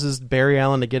causes Barry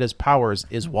Allen to get his powers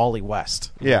is Wally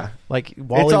West. Yeah. Like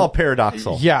Wally, it's all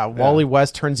paradoxical. Yeah, Wally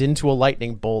West turns into a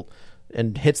lightning bolt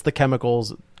and hits the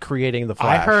chemicals, creating the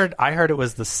Flash. I heard it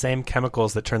was the same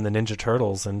chemicals that turned the Ninja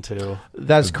Turtles into.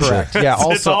 That's correct. Yeah.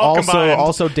 It's all combined.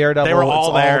 Also Daredevil. They were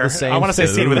all there. All the same. I want to say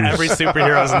scene with every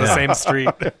superheroes in the same street.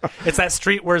 It's that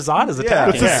street where Zod is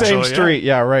attacking. It's the same street.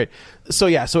 Yeah. Right. So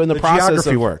in the process,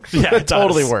 geography works. Yeah, it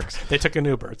totally works. They took an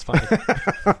Uber. It's fine.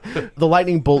 The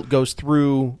lightning bolt goes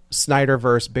through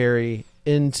Snyderverse Barry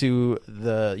into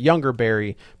the younger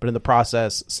Barry, but in the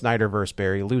process, Snyderverse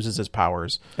Barry loses his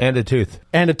powers and a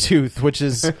tooth, which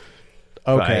is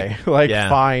okay.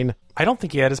 Fine. I don't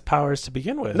think he had his powers to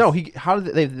begin with. No, how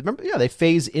did they remember? Yeah, they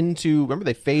phase into. Remember,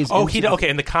 they phase. Okay.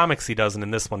 In the comics, he doesn't.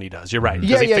 In this one, he does. You're right.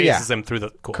 Yeah, he phases him through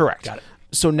the. Cool. Correct. Got it.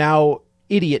 So now,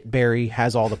 idiot Barry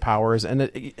has all the powers,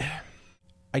 and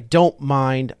I don't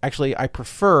mind. Actually, I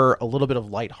prefer a little bit of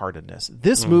lightheartedness.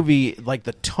 This movie, like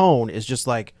the tone, is just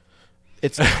like.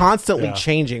 it's constantly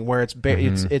changing. Where it's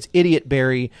it's idiot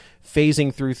Barry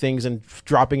phasing through things and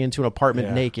dropping into an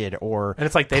apartment naked, and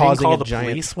it's like they didn't call the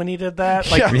police when he did that.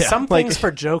 Like some things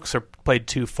for jokes are played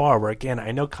too far. Where again,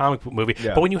 I know comic book movie,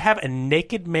 but when you have a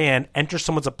naked man enter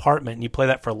someone's apartment and you play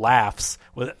that for laughs,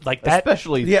 with like that,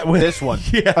 especially with this one,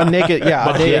 a naked,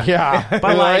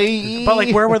 but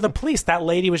like, where were the police? That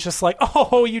lady was just like,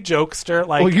 "Oh, you jokester!"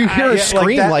 Like, well, you hear her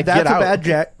scream, that's get out. a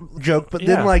bad joke. But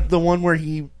then, like the one where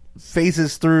he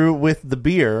phases through with the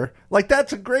beer, like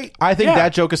that's a great. I think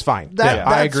that joke is fine. That's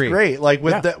I agree. Great, like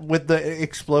with the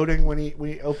exploding when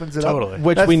he opens it up,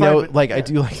 which that's we know. fine, like I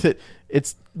do like that.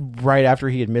 It's right after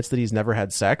he admits that he's never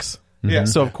had sex. Yeah.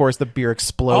 So of course the beer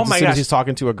explodes as soon as he's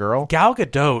talking to a girl. Gal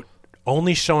Gadot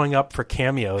only showing up for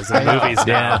cameos in movies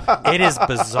now. It is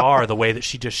bizarre the way that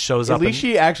she just shows up. At least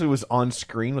she actually was on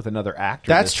screen with another actor.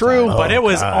 That's true. But it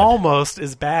was almost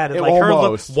as bad. Like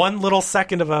almost. her one little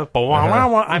second of a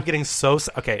I'm getting so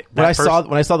okay. When I saw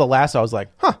the last, I was like,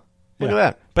 huh, look at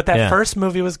that. But that first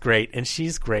movie was great, and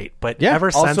she's great. But ever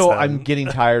since also, then, I'm getting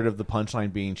tired of the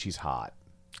punchline being she's hot.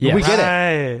 Yeah. We get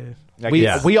it.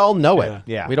 Like, we all know it.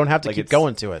 Yeah. We don't have to keep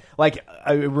going to it. Like,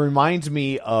 it reminds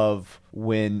me of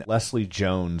when Leslie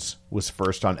Jones was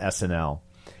first on SNL.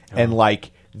 And,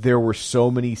 like, there were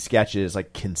so many sketches,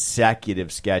 like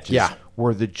consecutive sketches,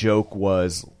 where the joke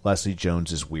was Leslie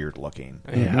Jones is weird looking.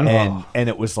 And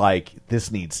it was like,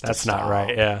 this needs to stop. Not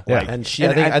right, Like, and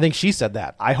I think she said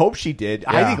that. I hope she did.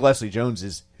 I think Leslie Jones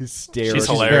is hysterical. She's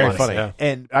hilarious. Very funny. Yeah.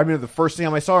 And I remember the first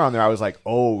time I saw her on there, I was like,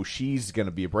 oh, she's going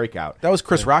to be a breakout. That was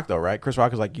Chris Rock, though, right? Chris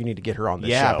Rock was like, you need to get her on this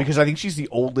show. Yeah, because I think she's the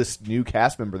oldest new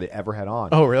cast member they ever had on.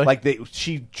 Oh, really? Like,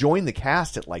 she joined the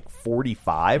cast at like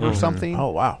 45 or something.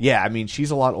 Oh, wow. Yeah, I mean, she's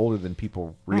a lot older than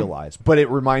people realize. But it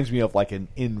reminds me of like an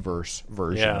inverse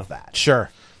version of that.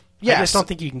 Sure. I just don't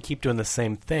think you can keep doing the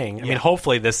same thing. I mean,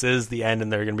 hopefully this is the end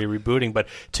and they're going to be rebooting, but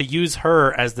to use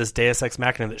her as this Deus Ex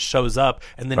Machina that shows up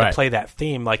and then to play that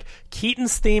theme, like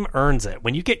Keaton's theme earns it.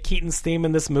 When you get Keaton's theme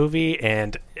in this movie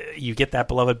and you get that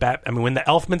beloved when the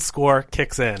Elfman score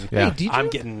kicks in, do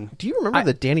you remember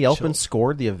that Danny Elfman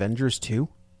scored the Avengers 2?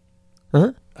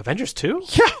 Huh? Avengers 2?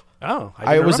 Yeah. Oh,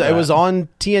 it was on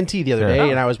TNT the other day,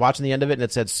 and I was watching the end of it, and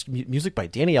it said music by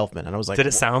Danny Elfman, and I was like, did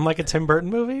it sound like a Tim Burton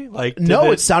movie? Like,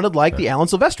 no, it sounded like the Alan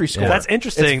Silvestri score. That's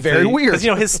interesting. It's very weird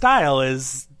because his style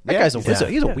is that guy's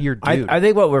he's a weird dude. I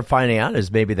think what we're finding out is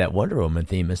maybe that Wonder Woman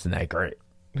theme isn't that great.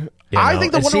 I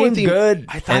think the Wonder Woman theme good.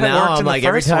 I thought it worked in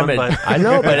the first one, but I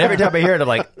know, but every time I hear it, I'm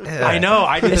like, I know.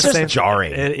 I did it's the just same.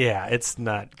 jarring. It's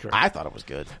not great. I thought it was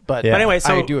good, but anyway,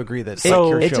 so I do agree that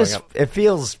it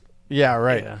feels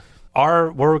right. Yeah.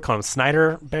 What do we call him?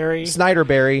 Snyder Barry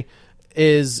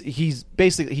he's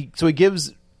basically he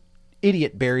gives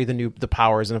idiot Barry the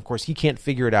powers, and of course he can't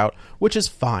figure it out, which is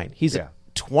fine. He's a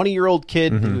 20-year-old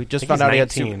kid who just found out he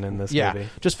had in this movie.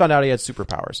 Just found out he had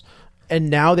superpowers, and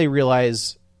now they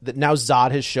realize that now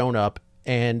Zod has shown up,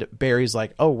 and Barry's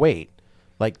like, oh wait,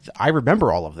 like I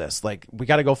remember all of this. Like we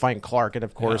got to go find Clark, and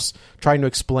of course trying to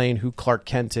explain who Clark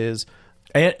Kent is.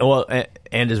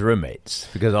 And his roommates,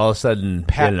 because all of a sudden,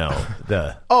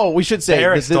 we should say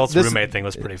Eric Stoltz's roommate thing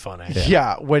was pretty funny.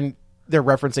 Yeah, when they're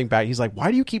referencing back, he's like, "Why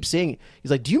do you keep saying?"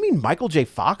 He's like, "Do you mean Michael J.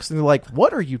 Fox?" And they're like,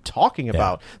 "What are you talking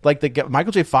about?" Like the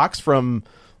Michael J. Fox from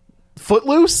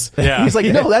Footloose. Yeah. He's like,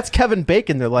 "No, that's Kevin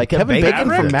Bacon." They're like, Kevin Bacon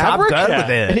from Maverick.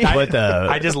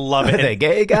 I just love it. The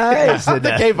gay guys, the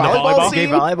gay volleyball Gay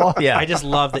volleyball. Yeah, I just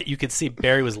love that you could see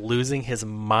Barry was losing his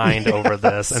mind over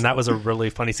this, and that was a really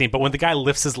funny scene. But when the guy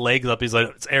lifts his legs up, he's like,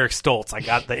 "It's Eric Stoltz. I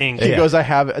got the ink." He goes, "I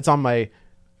have it's on my."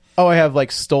 Oh, I have like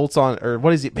Stoltz on, or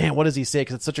what is he? Man, what does he say?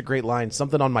 Because it's such a great line.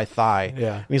 Something on my thigh.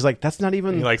 Yeah, and he's like, "That's not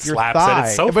even he like your slaps thigh." it.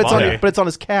 It's so but funny. But it's on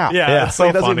his calf. Yeah, it's so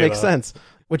it doesn't funny, make though. sense.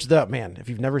 Which if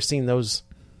you've never seen those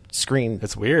screen,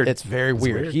 it's weird. It's very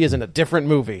weird. He is in a different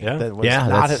movie. Yeah, that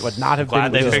would not have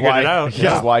glad been. they figured it out.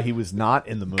 That's why he was not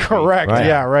in the movie. Correct. Right.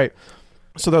 Yeah. Right.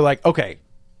 So they're like, okay.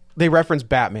 They reference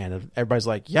Batman, and everybody's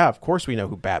like, "Yeah, of course we know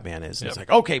who Batman is." And it's like,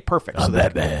 "Okay, perfect." So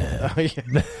Batman.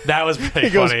 That was pretty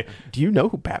funny. Do you know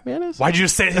who Batman is? Why'd you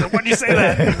say that? Why'd you say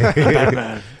that?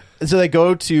 Batman. So they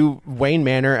go to Wayne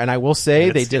Manor, and I will say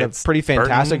they did a pretty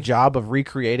fantastic job of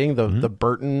recreating the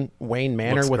Burton Wayne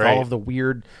Manor with all of the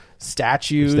weird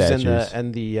statues.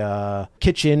 and the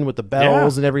kitchen with the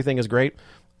bells and everything is great.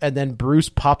 And then Bruce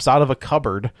pops out of a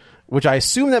cupboard, which I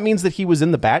assume that means that he was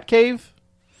in the Batcave.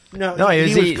 No, he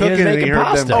was cooking and making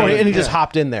pasta. And he just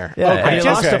hopped in there. Yeah, and he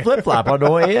lost a flip flop on the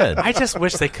way in. I just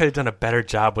wish they could have done a better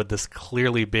job with this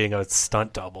clearly being a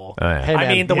stunt double. Oh, yeah. Hey, I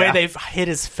man, mean, the way they've hit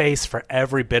his face for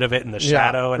every bit of it in the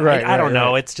shadow, and I don't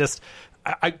know. It's just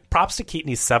props to Keaton.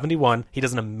 He's 71. He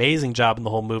does an amazing job in the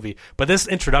whole movie. But this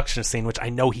introduction scene, which I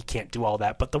know he can't do all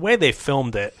that, but the way they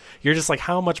filmed it, you're just like,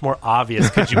 how much more obvious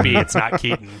could you be? It's not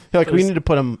Keaton. We need to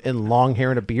put him in long hair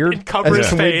and a beard. And cover his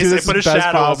face and put a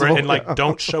shadow over it and like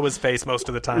don't show his face most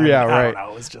of the time. Yeah, I right. don't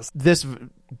know. It's just this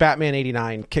Batman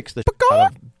 89 kicks the shit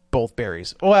out of both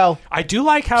Barrys. Well, I do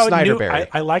like how Barry.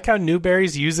 I like how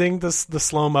Barry's using the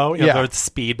slow mo, the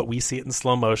speed, but we see it in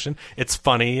slow motion. It's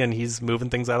funny, and he's moving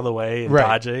things out of the way and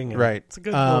dodging. And it's a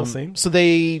good little scene. So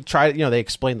they try, they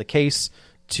explain the case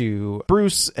to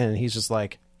Bruce, and he's just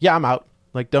like, "Yeah, I'm out.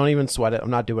 Like, don't even sweat it. I'm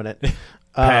not doing it."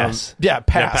 Pass. Pass. Yeah,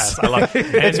 pass. I love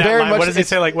it. It's very much. What does he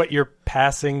say? Like, what you're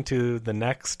passing to the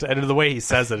next? And the way he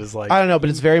says it is like, I don't know, but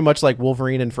it's very much like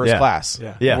Wolverine in First Class.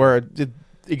 Yeah. Where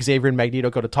Xavier and Magneto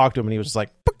go to talk to him, and he was just like,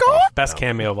 best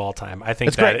cameo of all time. I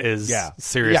think that is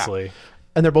seriously. Yeah.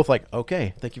 And they're both like,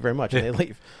 "Okay, thank you very much," and they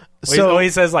leave. So he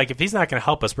says, like, if he's not going to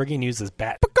help us, we're going to use his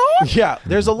bat. Yeah,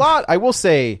 there's a lot. I will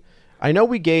say, I know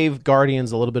we gave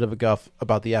Guardians a little bit of a guff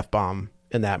about the F-bomb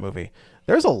in that movie.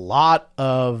 There's a lot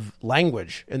of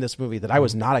language in this movie that I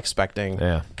was not expecting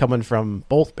coming from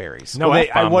both Barrys. No,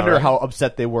 I wonder how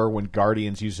upset they were when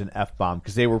Guardians used an F-bomb,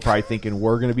 because they were probably thinking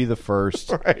we're going to be the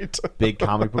first big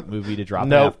comic book movie to drop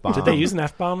an F-bomb. Did they use an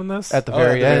F-bomb in this? At the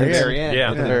very end.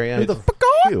 Yeah. At the very end. Who the fuck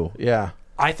are you? Yeah.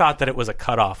 I thought that it was a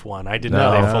cutoff one. I didn't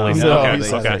know they fully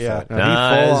said. Okay. Yeah.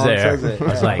 I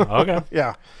was like, okay.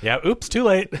 Yeah. Yeah. Oops. Too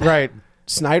late. Right.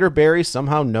 Snyder Barry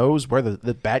somehow knows where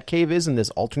the Batcave is in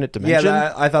this alternate dimension.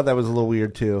 Yeah, I thought that was a little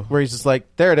weird too. Where he's just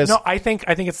like, there it is. No, I think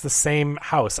it's the same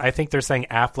house. I think they're saying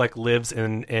Affleck lives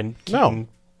in Keaton. No,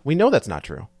 we know that's not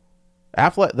true.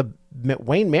 Affleck, the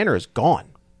Wayne Manor is gone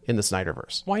in the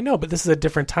Snyderverse. Well, I know, but this is a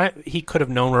different time. He could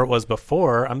have known where it was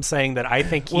before. I'm saying that I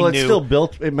think he knew. It's still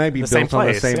built. It may be the built same on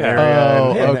the place, same yeah.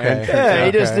 area. Yeah,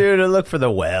 he just knew to look for the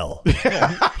well.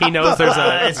 He knows there's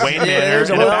a Wayne Manor. There's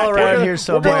a well around here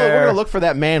somewhere. We're going to look for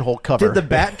that manhole cover. Did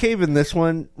the Batcave in this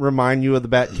one remind you of the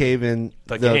Batcave in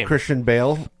the Christian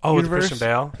Bale universe? The Christian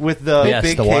Bale? With the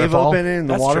big the cave waterfall. opening and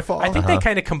the That's waterfall? True. I think they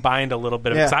kind of combined a little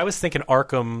bit of it. Because I was thinking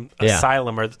Arkham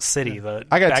Asylum or the City.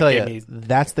 I got to tell you,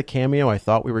 that's the cameo I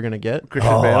thought we were going to get.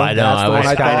 Christian Bale. I know. That's the one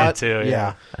I thought. Too,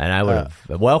 yeah. And I would have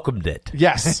welcomed it.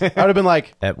 Yes. I would have been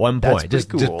like, at one point. Just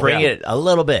bring it a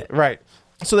little bit. Right.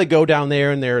 So they go down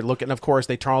there and they're looking. Of course,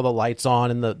 they turn all the lights on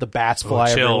and the bats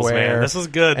fly chills, everywhere. Man. This is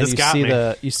good. And this got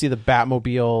me. You see the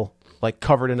Batmobile like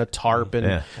covered in a tarp,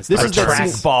 and this is the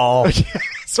trackball.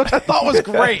 Which I thought was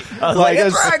great. I was like a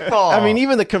trackball. I mean,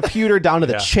 even the computer down to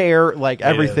the chair, like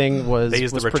everything was. They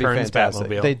used was the pretty Returns fantastic.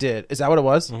 Batmobile. They did. Is that what it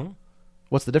was? Mm-hmm.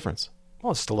 What's the difference?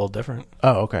 Well, it's just a little different.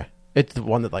 Oh, okay. It's the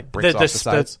one that like breaks off the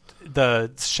sides.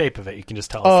 The shape of it, you can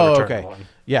just tell. Oh, it's the okay. one.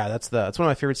 Yeah, that's one of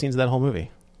my favorite scenes of that whole movie.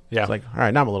 Yeah. It's like, all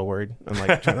right, now I'm a little worried. I'm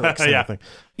like trying to like say nothing.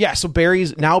 Yeah, so Barry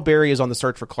is on the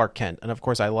search for Clark Kent. And of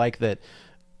course I like that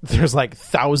there's like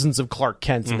thousands of Clark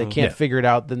Kents and they can't figure it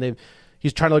out. Then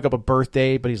he's trying to look up a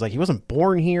birthday, but he's like, he wasn't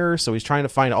born here, so he's trying to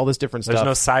find all this different stuff. There's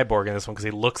no Cyborg in this one because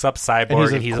he looks up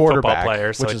Cyborg and he's a football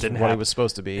player, so which it is didn't what have, he was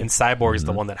supposed to be. And Cyborg is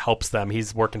the one that helps them.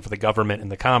 He's working for the government in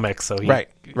the comics, so he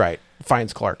right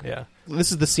finds Clark. Yeah,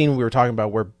 this is the scene we were talking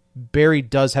about where Barry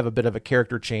does have a bit of a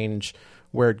character change.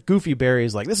 Where Goofy Barry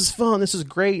is like, this is fun, this is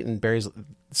great, and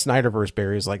Snyderverse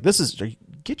Barry is like,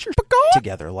 get your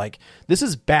together. Like, this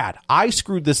is bad. I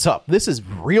screwed this up. This is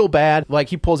real bad. Like,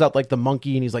 he pulls out like the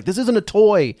monkey and he's like, this isn't a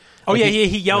toy. Oh, like,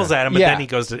 he yells at him, but then he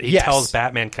goes to tells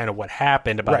Batman kind of what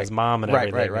happened about his mom and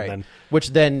everything. Right. And then, which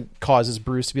then causes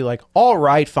Bruce to be like, all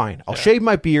right, fine. I'll shave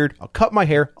my beard, I'll cut my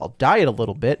hair, I'll dye it a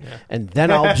little bit, and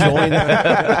then I'll join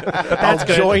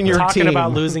join your talking team.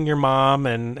 About losing your mom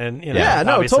and you know. Yeah,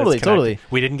 no, totally.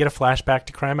 We didn't get a flashback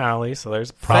to Crime Alley, so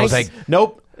there's problems.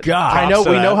 Nope. God, I know.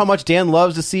 We know how much Dan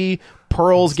loves to see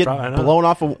pearls get blown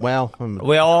off.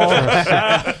 We all.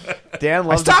 Dan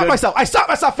loves. I stopped myself.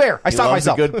 Fair. I stopped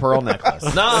myself. A good pearl necklace.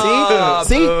 No,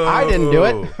 see, I didn't do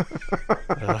it.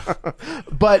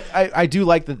 But I do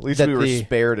like that. At least we were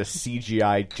spared a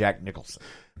CGI Jack Nicholson.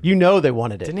 You know they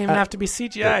wanted it. Didn't even have to be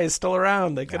CGI. It's still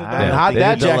around. They could have done it. Not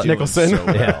that Jack Nicholson. So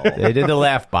they did the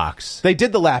laugh box. They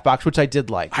did the laugh box, which I did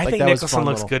like. I think that Nicholson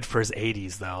was looks good for his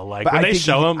 80s, though. Like but when they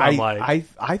show him, I'm like,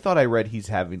 I thought I read he's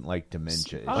having like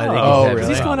dementia. Because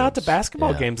he's going out to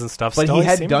basketball games and stuff. But still. he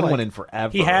hadn't done one in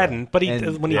forever. He hadn't, but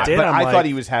when he did, but I'm I thought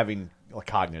he was having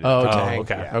cognitive.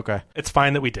 Okay. It's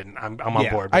fine that we didn't. I'm on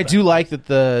board. I do like that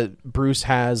the Bruce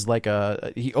has like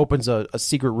he opens a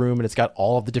secret room and it's got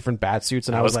all of the different bat suits,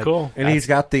 and I was like, cool. And he's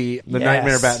got the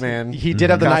Nightmare Batman. He did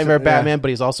have the Nightmare Batman, but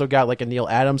he's also got like a Neil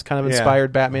Adams kind of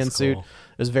inspired Batman suit. It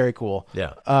was very cool.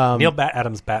 Yeah. Neil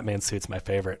Adams Batman suit's my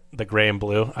favorite. The gray and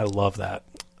blue. I love that.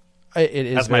 It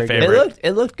is That's my very favorite. good.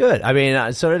 It looked good. I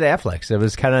mean, so did Affleck's. It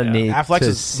was kind of neat. Affleck's to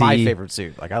is see, my favorite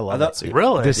suit. Like I love that suit.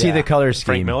 Really? to see the color scheme.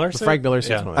 Frank Miller The suit? Frank Miller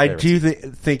suit. Yeah. I do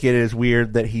think it is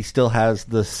weird that he still has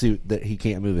the suit that he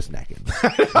can't move his neck in.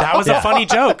 That was a funny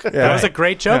joke. That was a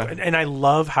great joke. And I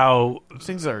love how Those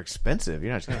things are expensive.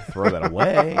 You're not just going to throw that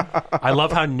away. I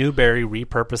love how Newberry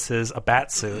repurposes a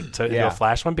bat suit to do a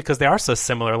Flash one because they are so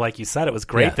similar. Like you said, it was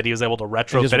great that he was able to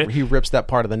retrofit it. He rips that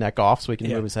part of the neck off so he can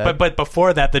move his head. But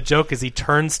before that, the joke is he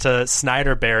turns to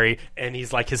Snyderberry and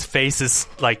he's like, his face is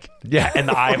like in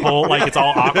the eye hole, like it's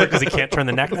all awkward because he can't turn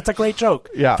the neck. That's a great joke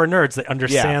for nerds that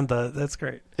understand that's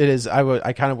great. It is.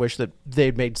 I kind of wish that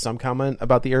they'd made some comment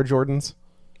about the Air Jordans.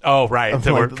 Oh, right.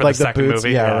 For the second boots.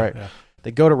 movie. Yeah, right. Yeah. They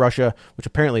go to Russia, which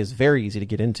apparently is very easy to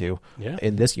get into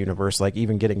in this universe, like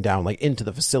even getting down like into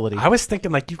the facility. I was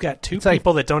thinking like you've got two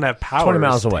people that don't have powers. 20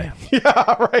 miles away.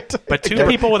 Yeah, right. But two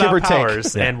people without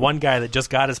powers and one guy that just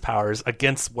got his powers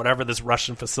against whatever this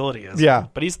Russian facility is. Yeah.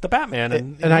 But he's the Batman.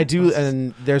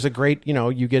 And there's a great,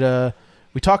 you get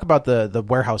we talk about the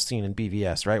warehouse scene in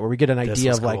BVS, right? Where we get an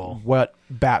idea of like what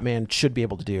Batman should be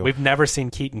able to do. We've never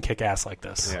seen Keaton kick ass like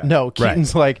this. Yeah. No,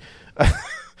 Keaton's like...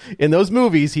 In those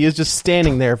movies, he is just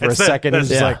standing there for a second and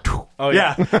just like... Oh,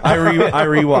 yeah. I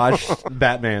rewatched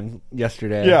Batman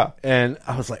yesterday. Yeah. And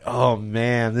I was like, oh,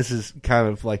 man, this is kind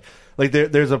of like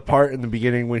there's a part in the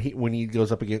beginning when he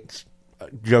goes up against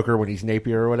Joker when he's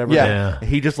Napier or whatever. Yeah.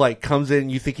 He just like comes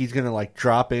in, you think he's going to like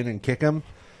drop in and kick him.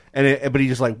 But he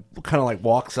just like kind of like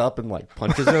walks up and like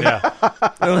punches him.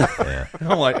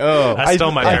 I'm like, oh, that's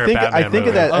still my favorite Batman I think movie.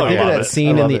 of that. I think of that it.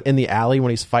 scene in the alley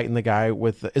when he's fighting the guy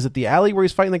with. Is it the alley where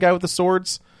he's fighting the guy with the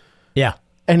swords? Yeah.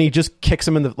 And he just kicks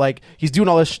him in the he's doing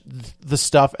all this the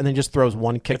stuff and then just throws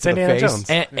one kick to the face. Jones.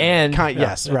 And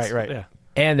yes, right. Yeah.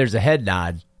 And there's a head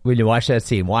nod when you watch that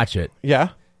scene. Watch it. Yeah.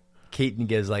 Keaton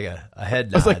gives like a head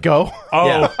nod. I was like, go.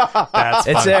 Oh, that's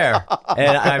it's fun. there.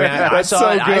 And I mean, I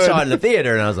saw it in the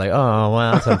theater, and I was like, oh,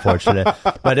 well, that's unfortunate.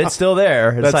 But it's still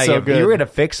there. It's That's like so if good. you were going to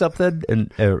fix something in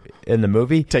the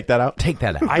movie, Take that out. take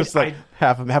that out. Just like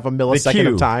half a millisecond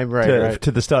cue of time, right?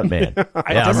 to the stunt man.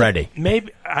 I'm ready.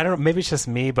 Maybe I don't know. Maybe it's just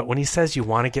me, but when he says you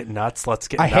want to get nuts, let's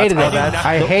get. I nuts. hated it.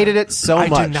 I hated it so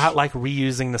much. I do not like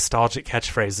reusing nostalgic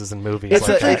catchphrases in movies. it's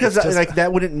like that. because like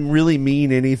that wouldn't really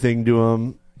mean anything to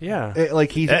him. Yeah.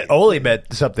 It only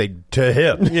meant something to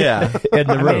him. Yeah. In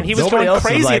the room. I mean, he was Nobody going else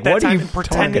crazy like, at that what are time you and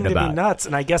pretending to talking be about? nuts.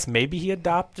 And I guess maybe he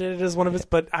adopted it as one of his,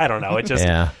 but I don't know. It just,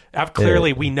 Yeah.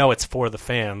 clearly we know it's for the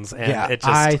fans. And it just,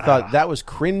 I thought that was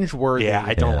cringeworthy. Yeah,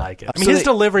 I don't like it. I mean, So his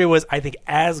delivery was, I think,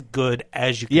 as good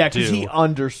as you could do. Yeah, because he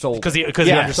undersold. Because he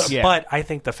undersold. Yeah. But I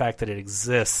think the fact that it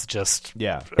exists just...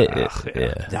 Yeah.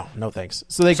 No thanks.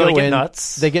 So they So go they get in.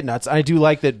 nuts? They get nuts. I do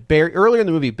like that. Barry earlier in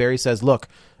the movie, Barry says, "Look,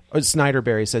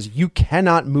 Snyderberry says you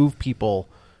cannot move people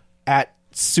at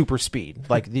super speed.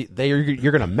 Like you're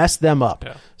going to mess them up."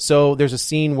 Yeah. So there's a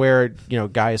scene where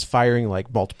guy is firing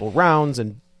like multiple rounds,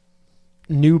 and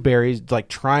Newberry's like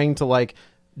trying to like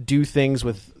do things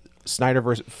with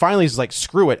Snyderverse. Finally, he's like,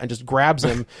 "Screw it," and just grabs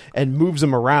him and moves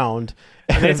him around.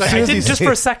 And It's like, I did just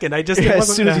for a second. I just it as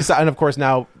wasn't- soon as he saw, and of course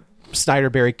now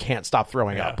Snyderberry can't stop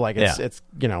throwing up. Like it's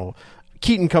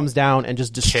Keaton comes down and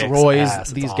just destroys ass.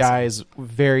 It's these awesome. guys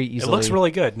very It easily. looks really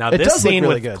good. Now, It this does look scene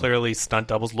really with good. clearly stunt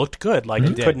doubles looked good. Like,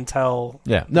 you couldn't tell.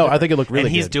 Yeah. No, I think it looked really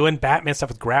and he's good. doing Batman stuff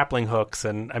with grappling hooks,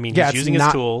 and I mean, Yeah, he's it's using not-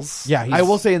 his tools. Yeah, I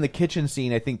will say in the kitchen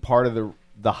scene, I think part of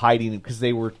the hiding, because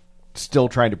they were still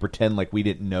trying to pretend like we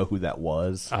didn't know who that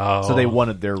was. Oh. So they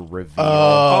wanted their reveal.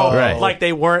 Oh, Right. like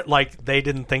they weren't like they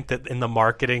didn't think that in the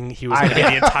marketing he was going to get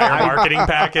the entire marketing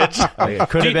package. It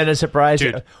could have been a surprise,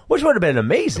 Dude. which would have been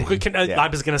amazing. I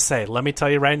was going to say, let me tell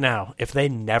you right now, if they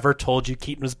never told you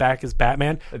Keaton was back as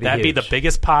Batman, that'd be huge. the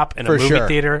biggest pop in a For movie sure.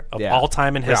 theater of Yeah. all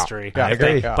time in history. Yeah, I If they-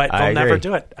 agree. But I they'll never agree.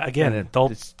 do it again. And They'll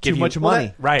it's give too you much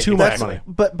money. right? Too much exactly. money.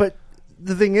 But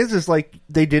the thing is like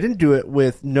they didn't do it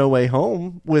with No Way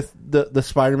Home with the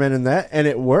Spider-Man and that, and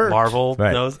it worked. Marvel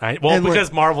Right. knows. And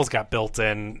Because Marvel's got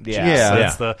built-in. Yeah. juice. Yeah.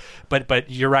 That's the. But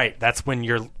you're right. That's when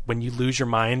you lose your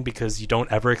mind because you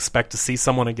don't ever expect to see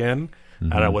someone again. I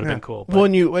don't know. Would have been cool. But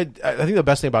Well, I think the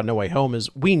best thing about No Way Home is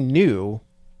we knew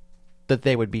that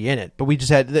they would be in it, but we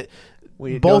just had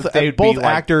both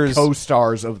actors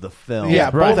co-stars of the film. Yeah,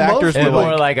 Right. both actors Most were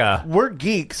More like, like a We're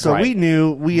geeks, so Right. we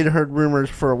knew we had heard rumors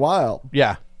for a while.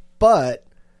 yeah. But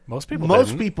most people. most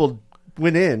didn't. people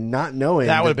went in not knowing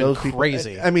That would've been those people-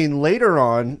 crazy. I mean, later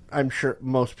on, I'm sure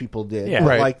most people did. Yeah. But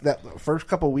Right. like that first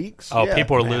couple weeks. Oh, yeah.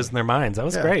 people were losing their minds. That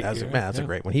was great. That's a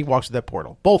great when he walks through that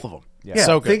portal. Both of them. Yeah,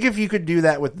 So good. think if you could do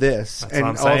that with this, That's and what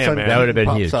I'm all of a saying, sudden man. That would have been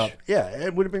pops huge. up. Yeah,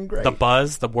 it would have been great. The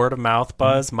buzz, the word of mouth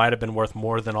buzz, might have been worth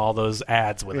more than all those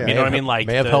ads with it. Yeah. You know what I mean? Like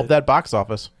may have helped that box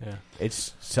office. Yeah.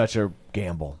 It's such a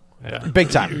gamble. Yeah. Big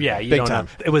time. Yeah, you Big don't time.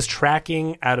 know. It was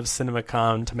tracking out of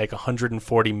CinemaCon to make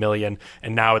 $140 million,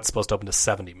 and now it's supposed to open to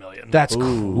 $70 million. That's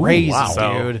crazy,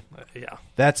 So, dude. yeah.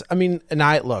 That's, I mean, and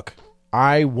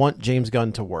I want James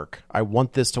Gunn to work. I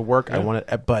want this to work. I want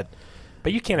it,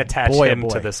 but you can't attach Boy, oh him boy.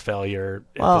 to this failure.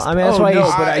 at Well, this I mean, point. that's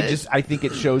why but I think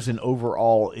it shows an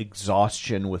overall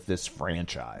exhaustion with this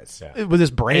franchise. with this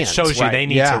brand, it shows you right. they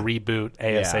need Yeah. to reboot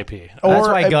ASAP. That's Or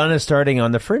why I- Gunn is starting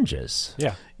on the fringes.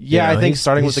 Yeah. Yeah, You know, I think he's-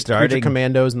 starting with he's the Creature starting-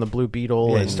 Commandos and the Blue Beetle.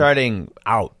 Yeah, and he's starting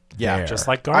out. Yeah, there. Just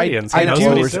like Guardians. I He knows do-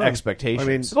 what he's Lowers doing. expectations.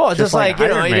 I mean, Well, it's just like, you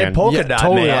know, Iron you did Man. Polka Yeah, Dot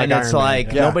totally Man. like Iron It's Man.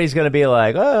 like Yeah. nobody's going to be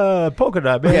like, Polka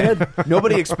Dot Man.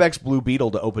 Nobody expects Blue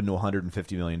Beetle to open to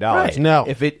 $150 million. Right. No.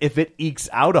 if it ekes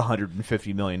out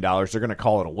 $150 million, they're going to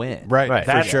call it a win. right,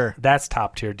 That's, for sure. That's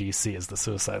top tier DC is the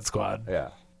Suicide Squad. Yeah.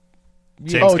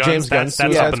 James James Gunn, That's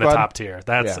Suicide up in the Squad. top tier.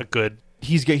 That's Yeah. a good.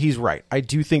 He's right. I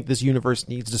do think this universe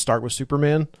needs to start with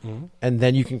Superman, and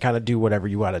then you can kind of do whatever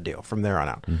you want to do from there on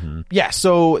out. Yeah.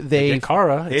 So they Get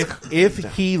Kara.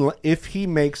 if he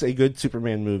makes a good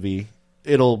Superman movie,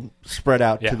 it'll spread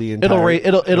out to the it'll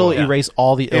entire. it'll erase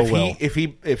all the ill will.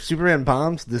 If Superman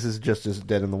bombs, this is just as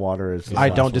dead in the water as. I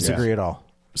don't disagree at all.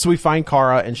 So we find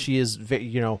Kara, and she is,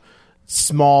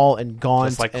 small and gaunt,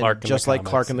 Just like and Clark in just the like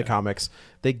Clark comics, in the yeah. comics.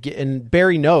 They get, and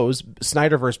Barry knows,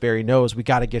 Snyderverse Barry knows, we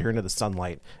got to get her into the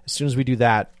sunlight. As soon as we do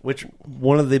that, Which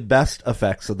one of the best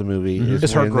effects of the movie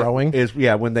Is her when growing?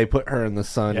 when they put her in the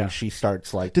sun Yeah. and she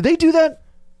starts like. did they do that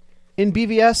in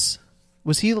BVS?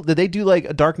 Did they do like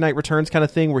a Dark Knight Returns kind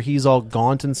of thing where he's all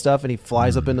gaunt and stuff, and he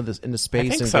flies up into space? I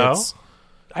think and so. gets,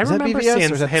 I Is that remember BVS or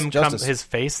seeing is that him come, Justice? his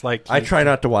face like. I try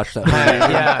not to watch that movie.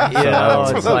 Yeah, you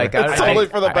know, it's like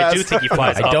I do think he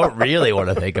flies I up. don't really want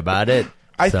to think about it.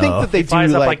 I think that they He flies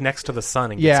do up like, like next to the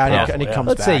sun. And yeah, gets and he powerful, comes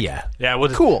Let's back. say yeah. Yeah, well,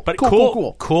 Cool, but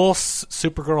cool. cool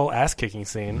Supergirl ass kicking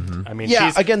scene. I mean, Yeah,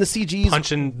 she's again, the CG's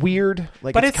punching weird,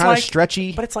 like but it's kind of like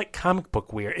stretchy. But it's like comic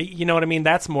book weird. You know what I mean?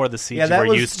 That's more the CG Yeah, that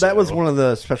we're used to. that was one of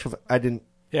the special. I didn't.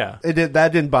 Yeah,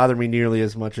 That didn't bother me nearly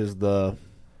as much as the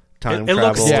time It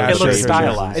looks- travel. yeah, and it looks shit.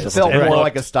 stylized. It Just felt it more looked-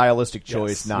 like a stylistic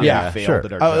choice, not Yeah, a failed sure.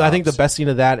 at our I think the jobs. best scene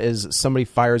of that is somebody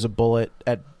fires a bullet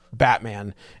at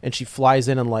Batman, and she flies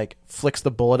in and like flicks the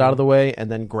bullet out of the way,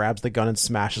 and then grabs the gun and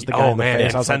smashes the guy oh in the man,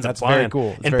 face. it I was like, sends it that's very flying. cool.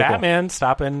 It's And very cool. Batman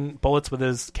stopping bullets with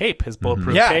his cape, his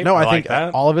bulletproof Yeah, cape. no, I like think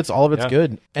that. all of it's Yeah.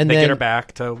 good. And they then get her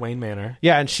back to Wayne Manor.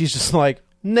 yeah, and she's just like,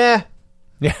 nah,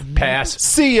 Yeah, pass.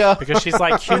 see ya. Because she's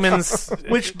like humans.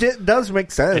 Which does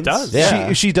make sense. It does.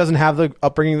 Yeah. She doesn't have the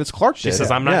upbringing that's Clark She did. says,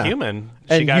 "I'm not Yeah. human."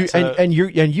 And She got you to, and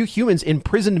you humans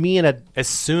imprisoned me in a as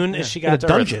soon as she in a got to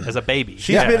dungeon. Earth as a baby.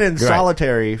 She's Yeah. been in Right.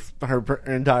 solitary her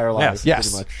entire life.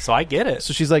 Yes. pretty much. So I get it.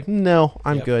 So she's like, no,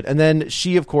 I'm Yep. good. And then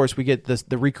she, of course, we get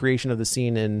the recreation of the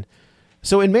scene in.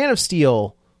 So in Man of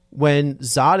Steel, when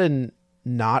Zod and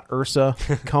not Ursa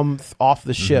come off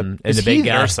the ship, And is the big he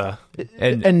guy. Ursa.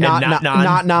 and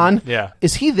not Non? Yeah.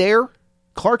 Is he there?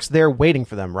 Clark's there waiting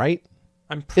for them, right?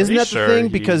 I'm pretty Isn't that sure the thing?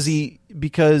 Because he's-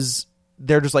 because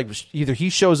they're just like either he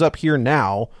shows up here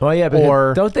now, Well, yeah, but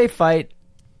or don't they fight?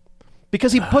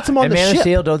 because he puts him on In the Man ship. of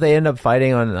Steel, don't they end up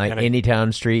fighting on like In a-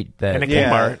 Anytown Street? That in a Yeah.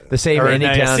 Kmart. the same Or in a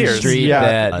Anytown Sears. Street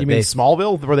Yeah, that you mean they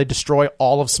Smallville, where they destroy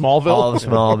all of Smallville? all of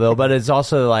Smallville, but it's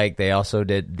also like they also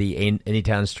did the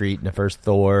Anytown Street in the first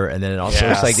Thor, and then it also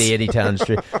looks Yes. like the Anytown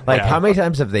Street. Like Yeah. how many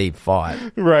times have they fought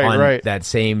Right, on right. that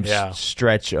same Yeah.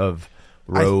 stretch of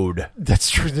road That's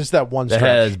true. There's that one that stretch.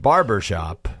 has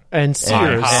barbershop And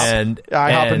Sears. and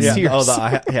IHOP and Sears.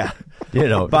 Oh, yeah. you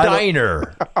know By the-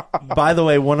 diner. By the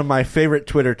way, one of my favorite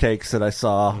Twitter takes that I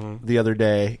saw the other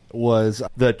day was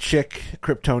the chick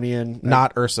Kryptonian.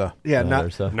 Not Ursa. Yeah, not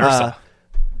Ursa. Nursa.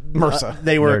 Mursa.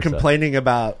 They were Nursa. complaining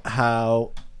about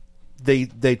how they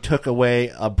took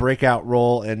away a breakout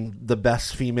role and the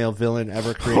best female villain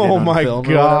ever created. Oh on my film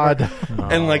or God.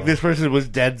 whatever. And like this person was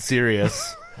dead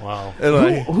serious. Wow. And,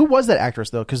 like, Who was that actress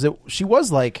though? Because she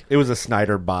was like, it was a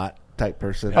Snyder bot type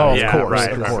person. oh, Yeah, of course,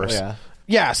 right, of right. course. Yeah.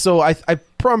 Yeah. So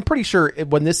I'm pretty sure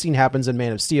when this scene happens in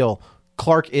Man of Steel,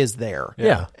 Clark is there.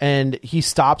 Yeah. And he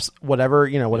stops whatever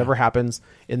happens.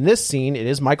 In this scene, it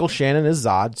is Michael Shannon as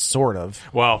Zod, sort of.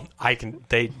 Well,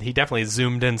 he definitely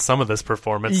zoomed in some of this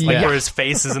performance, like Yeah. where his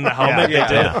face is in the helmet. Yeah.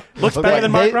 They did. Yeah. Looks Looked better like-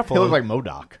 than Mark He Ruffalo. looked like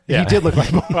MODOK. He did look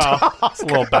like well, it's a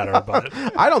little better, but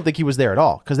I don't think he was there at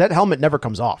all because that helmet never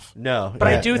comes off. No. but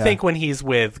I yeah, do yeah. think when he's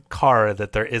with Kara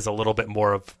that there is a little bit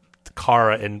more of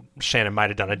Kara and Shannon might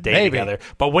have done a day together.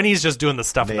 But when he's just doing the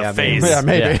stuff with the face,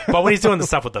 maybe. But when he's doing the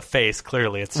stuff with the face,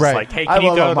 clearly it's just like, hey, can I you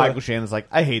love go? how Michael Shannon's like,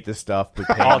 I hate this stuff, but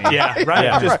pay me.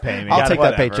 Just pay me. I'll take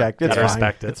Whatever. that paycheck. It's fine.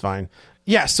 Respect it. It's fine.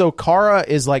 Yeah. So Kara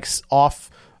is like off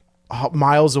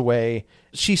miles away.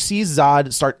 She sees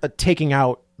Zod start taking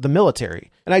out the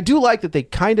military, and I do like that they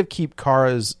kind of keep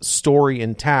Kara's story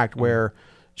intact, where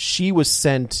they were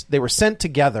sent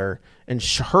together, and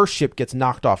her ship gets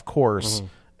knocked off course,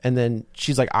 and then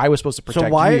she's like, I was supposed to protect you.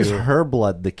 So why is her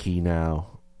blood the key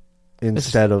now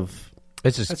instead of...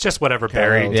 It's just whatever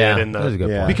Barry did in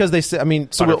the... Because they said, I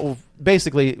mean, so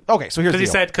basically... Okay, so here's the deal. Because he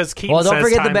said, because Keaton Well, don't says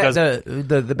forget time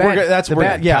the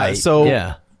bad yeah, guy. so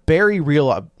Yeah.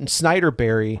 Snyder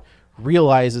Barry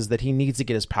realizes that he needs to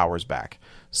get his powers back.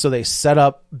 So they set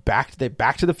up back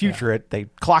to the future they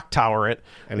clock tower it,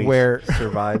 and where he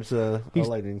survives a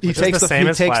lightning. he takes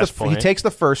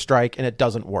the first strike and it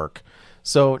doesn't work.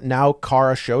 So now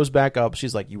Kara shows back up.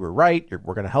 She's like, you were right.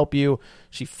 We're going to help you.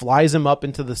 She flies him up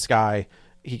into the sky.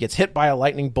 He gets hit by a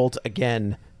lightning bolt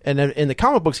again. And then in the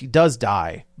comic books, he does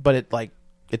die, but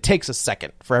it takes a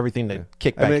second for everything to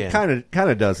kick back in. It kind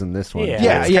of does in this one.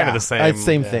 Yeah, it's kind of the same. It's the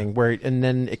same thing. And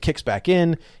then it kicks back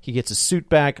in. He gets his suit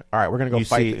back. All right, we're gonna go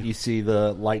fight. You see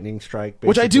the lightning strike,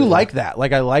 which I do like that.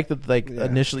 Like I like that. Like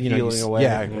initially, healing away.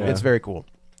 It's very cool.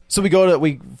 So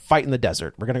we fight in the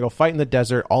desert. We're gonna go fight in the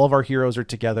desert. All of our heroes are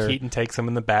together. Keaton takes him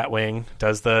in the Batwing,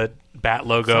 does the Bat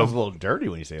logo. Sounds a little dirty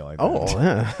when you say it like that. Oh,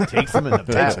 yeah. Takes him in the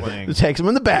Batwing. Takes him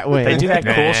in the Batwing. They do that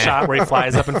cool shot where he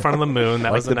flies up in front of the moon.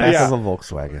 That was the nice. back of a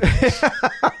Volkswagen.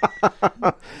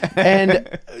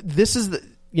 And this is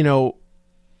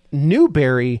New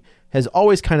Barry has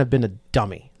always kind of been a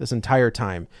dummy this entire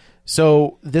time.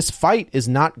 So this fight is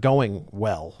not going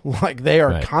well. Like they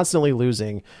are constantly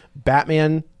losing.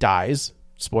 Batman dies.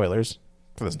 Spoilers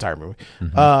for this entire movie.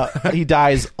 He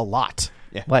dies a lot.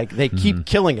 Yeah. Like they keep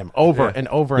killing him over and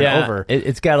over and over.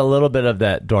 It's got a little bit of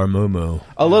that Dormammu.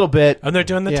 A little bit. And they're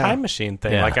doing the time machine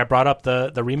thing. Yeah. Like I brought up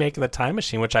the remake of the time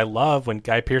machine, which I love when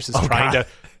Guy Pearce is trying to...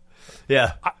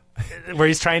 Yeah. Where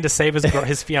he's trying to save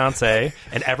his fiance,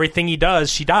 and everything he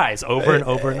does, she dies over and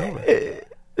over and over.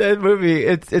 That movie,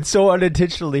 it's so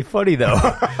unintentionally funny though,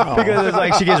 because it's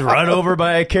like she gets run over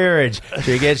by a carriage,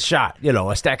 she gets shot,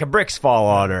 a stack of bricks fall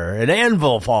on her, an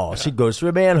anvil falls, she goes through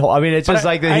a manhole. I mean, it's just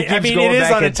like that. He keeps going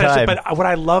back in time. But what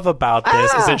I love about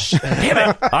this is it. Damn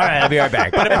it! All right, I'll be right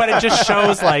back. But it just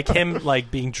shows like him like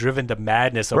being driven to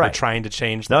madness over trying to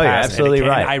change the past. You're absolutely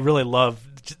right. And I really love.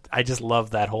 I just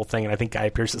love that whole thing, and I think Guy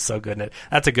Pearce is so good in it.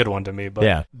 That's a good one to me.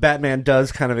 But Batman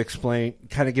does kind of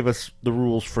give us the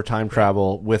rules for time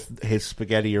travel with his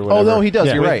spaghetti or whatever. Oh no, he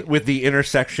does. You're right. With the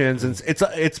intersections, and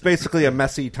it's basically a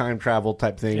messy time travel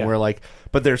type thing where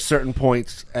but there's certain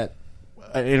points at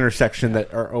an intersection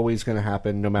that are always going to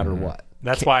happen no matter what.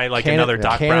 That's why, another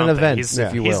Doc Brown events, thing.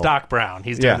 if you will. He's Doc Brown.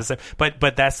 He's doing the same.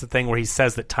 But that's the thing where he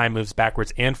says that time moves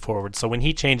backwards and forward. So when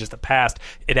he changes the past,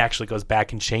 it actually goes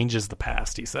back and changes the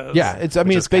past. He says, "Yeah, it's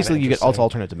basically you get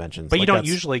alternate dimensions." But you don't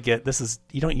usually get this.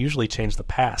 You don't usually change the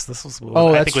past. This was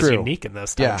I think true. was unique in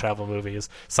this time travel movie. Is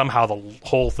somehow the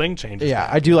whole thing changes. Yeah,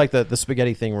 I do like the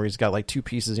spaghetti thing where he's got like two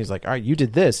pieces. And he's like, "All right, you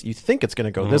did this. You think it's going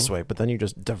to go this way, but then you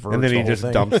just diverge." And then he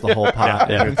just dumps the whole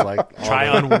pot. And it's like try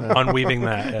unweaving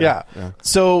that. Yeah.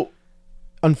 So.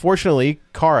 Unfortunately,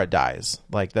 Kara dies.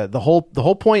 Like the whole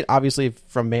point, obviously,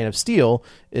 from Man of Steel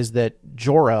is that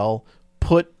Jor-El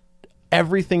put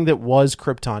everything that was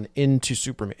Krypton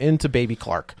into Baby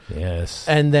Clark. Yes,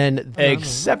 and then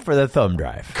except for the thumb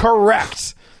drive.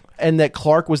 Correct. And that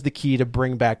Clark was the key to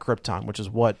bring back Krypton, which is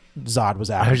what Zod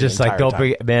was after. I was just like, don't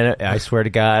bring, man, I swear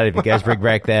to God, if you guys bring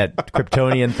back that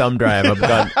Kryptonian thumb drive, I'm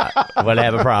going to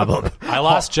have a problem. I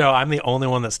lost Joe. I'm the only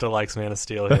one that still likes Man of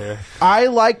Steel here. I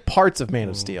like parts of Man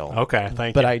of Steel. Okay,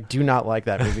 thank you. But I do not like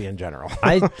that movie in general.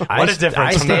 What a difference.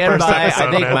 I stand by,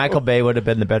 I think Michael Bay would have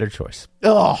been the better choice.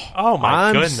 Oh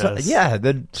my goodness.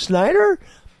 The Snyder?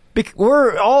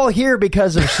 We're all here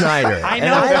because of Snyder. I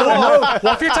know.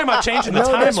 Well, if you're talking about changing the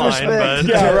timeline,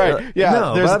 but right.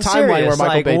 Yeah, there's a timeline where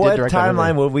Michael Bay did direct. What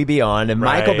timeline would we be on? And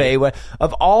Michael Bay,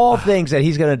 of all things that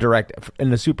he's going to direct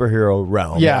in the superhero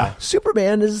realm,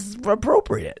 Superman is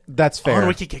appropriate. That's fair. Or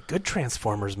we could get good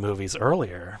Transformers movies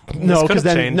earlier. No, because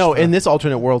then in this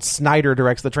alternate world, Snyder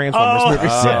directs the Transformers movies.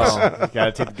 You got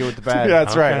to take the good with the bad. Yeah,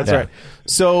 that's right.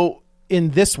 So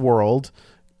in this world,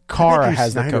 Kara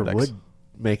has the codex.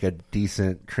 make a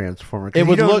decent Transformer. It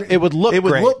would look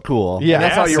great. look cool. Yeah,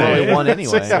 that's all you really want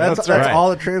anyway. That's right. all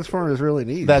the Transformers really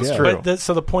need. That's true. But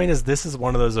so the point is, this is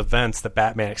one of those events that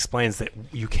Batman explains that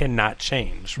you cannot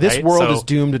change. This right? world is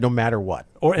doomed no matter what.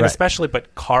 And especially,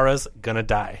 but Kara's gonna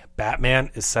die. Batman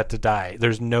is set to die.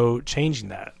 There's no changing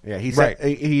that. Yeah, he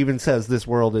even says this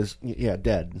world is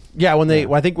dead. Yeah,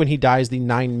 I think when he dies the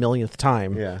 9 millionth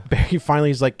time, Barry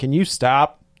finally is like, "Can you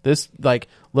stop this? Like,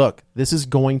 look, this is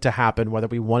going to happen whether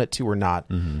we want it to or not."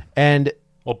 Mm-hmm. And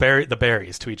the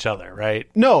berries to each other, right?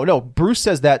 No. Bruce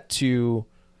says that to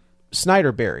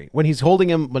Snyder Barry when he's holding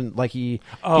him when like he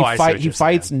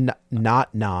fights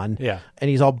not Non, and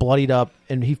he's all bloodied up,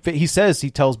 and he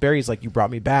tells Barry, he's like, "You brought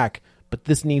me back, but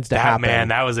this needs to happen." Man,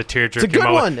 that was a tearjerker. It's a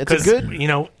good one. It's a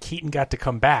good. Keaton got to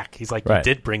come back. He's like, "You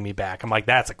did bring me back." I'm like,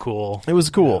 "That's a cool." It was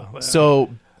cool. So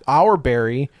our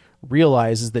Barry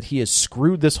realizes that he has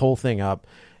screwed this whole thing up,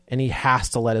 and he has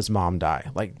to let his mom die.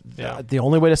 Like, the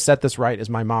only way to set this right is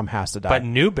my mom has to die. But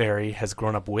Newberry has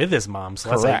grown up with his mom,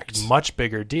 so Correct. that's a much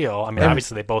bigger deal. I mean,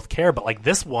 obviously they both care, but like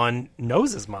this one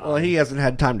knows his mom. Well, he hasn't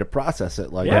had time to process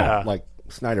it like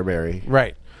Snyderberry.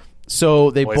 Right. So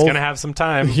he's going to have some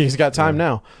time. He's got time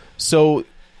now. So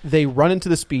they run into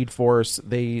the Speed Force.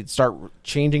 They start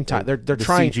changing time. They're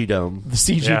trying CG dome. The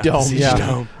CG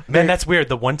dome. Man, that's weird.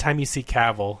 The one time you see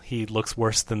Cavill, he looks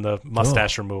worse than the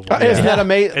mustache removal. Isn't that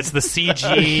amazing? It's the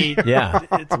CG. Yeah,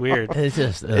 it's weird. It's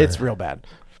just it's real bad.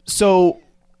 So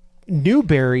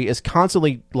Newberry is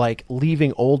constantly like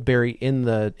leaving Old Barry in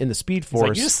the Speed Force. He's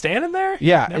like, you just standing there?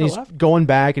 Yeah, Never and he's left? going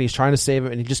back and he's trying to save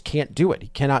him, and he just can't do it. He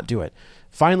cannot do it.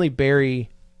 Finally,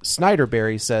 Snyder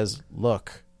Barry says,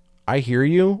 "Look, I hear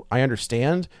you, I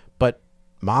understand, but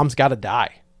Mom's got to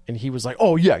die." And he was like,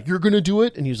 "Oh yeah, you're gonna do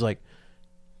it?" And he was like,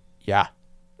 "Yeah."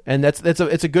 And it's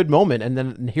a good moment. And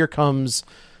then here comes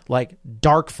like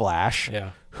Dark Flash,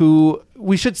 who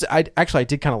we should say, I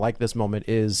did kind of like this moment.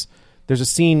 Is there's a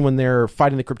scene when they're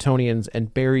fighting the Kryptonians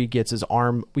and Barry gets his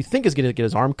arm, we think is going to get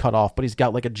his arm cut off, but he's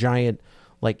got like a giant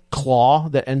like claw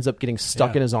that ends up getting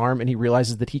stuck in his arm, and he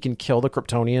realizes that he can kill the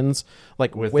Kryptonians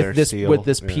like with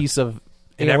this piece of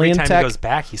and every alien time tech. he goes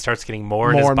back, he starts getting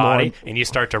more in his body, and you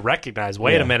start to recognize,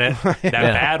 wait a minute, that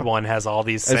bad one has all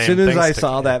these same things. As soon as I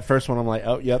saw that first one, I'm like,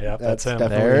 oh, yep that's him.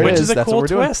 There Which it is a That's cool what we're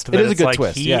doing. twist. It is a good like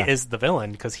twist. He is the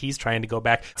villain because he's trying to go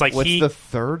back. It's like what's the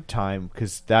third time?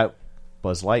 Because that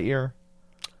Buzz Lightyear.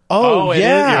 Oh, it is.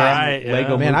 yeah. You're right, yeah.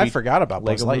 Lego Man, movie, I forgot about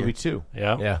Buzz Lego Lightyear. Movie 2.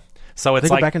 Yeah. So it's they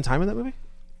go like back in time in that movie?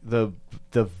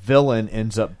 The villain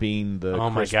ends up being the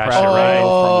Chris gosh, Pratt you're right.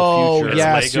 from the future.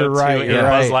 Yes, Lego you're right. too, You're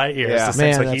Buzz right. Lightyear. Yeah. It's the same,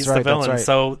 Man, so that's he's right, the villain. that's right.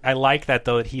 So I like that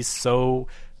though that he's so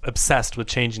obsessed with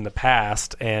changing the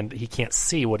past and he can't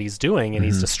see what he's doing and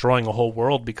he's destroying a whole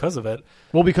world because of it.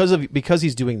 Well, because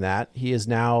he's doing that, he is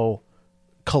now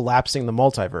collapsing the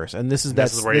multiverse, and this is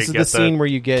the scene where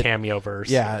you get cameo verse.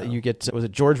 Yeah, you get was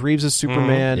it George Reeves as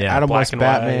Superman, Yeah. Adam Black West and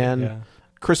Batman, white,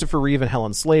 Christopher Reeve and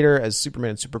Helen Slater as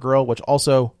Superman and Supergirl, which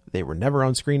also they were never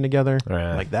on screen together.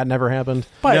 Right. Like that never happened.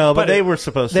 But they were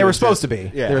supposed to. They were supposed to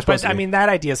be. Yeah. They were supposed But to I be. mean that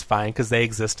idea is fine because they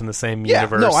exist in the same Yeah,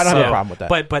 universe. no, I don't have a problem with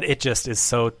that. But it just is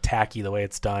so tacky the way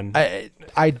it's done.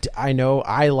 I know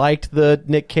I liked the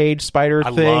Nick Cage spider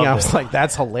thing. loved I was it. like,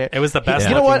 that's hilarious. It was the best.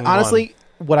 You know what? looking Honestly,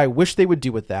 what I wish they would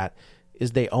do with that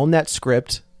is they own that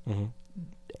script,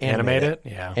 Animate it?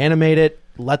 Yeah. Animate it.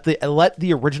 Let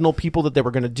the original people that they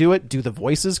were going to do it do the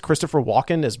voices. Christopher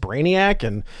Walken as Brainiac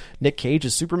and Nick Cage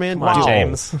as Superman. Come on, Wow.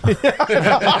 James.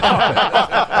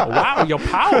 Wow, your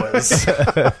powers.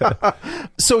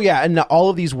 So yeah, and all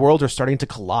of these worlds are starting to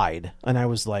collide, and I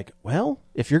was like, well,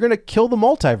 if you're going to kill the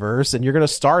multiverse and you're going to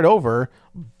start over,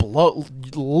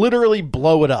 literally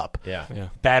blow it up. Yeah.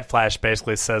 Bad Flash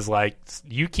basically says like,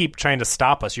 you keep trying to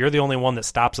stop us. You're the only one that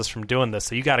stops us from doing this,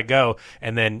 so you got to go.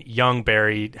 And then young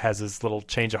Barry has his little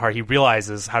change of heart. He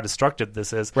realizes how destructive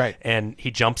this is, right? And he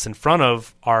jumps in front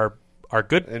of our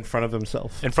good in front of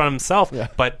himself. Yeah.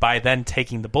 But by then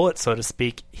taking the bullet, so to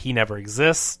speak, he never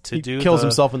exists He kills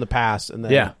himself in the past, and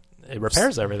then it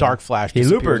repairs everything. Dark Flash. He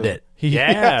loopered it.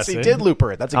 Yes, he did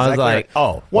looper it. That's exactly I was like,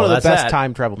 right. One of the best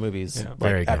time travel movies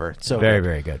ever. So very,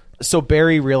 very good. So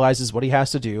Barry realizes what he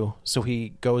has to do, so he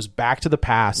goes back to the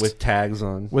past with tags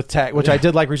on. Which I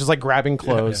did like. Where he's just like grabbing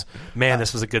clothes. Yeah. Man,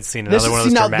 this was a good scene. Another one of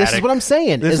those dramatic. This is what I'm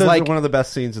saying. This is like one of the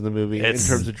best scenes in the movie in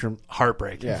terms of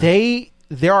heartbreak. Yeah.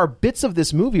 There are bits of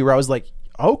this movie where I was like,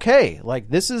 okay, like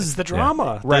this is the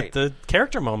drama. Right. The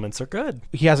character moments are good.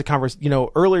 He has a conversation.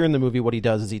 Earlier in the movie, what he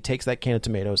does is he takes that can of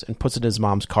tomatoes and puts it in his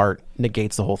mom's cart,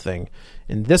 negates the whole thing.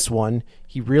 In this one,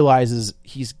 he realizes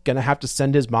he's going to have to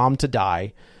send his mom to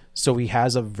die. So he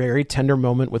has a very tender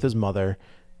moment with his mother.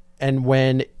 And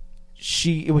when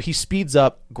he speeds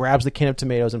up, grabs the can of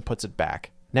tomatoes, and puts it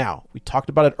back. Now, we talked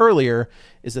about it earlier,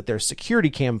 is that there's security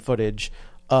cam footage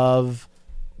of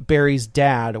Barry's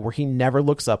dad where he never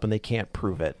looks up and they can't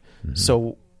prove it. Mm-hmm.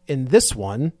 So in this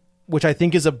one, which I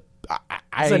think is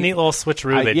it's a neat little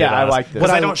switcheroo they did. I like this. Because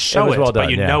I don't show it, well done,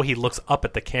 but you know he looks up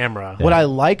at the camera. What I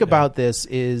like about this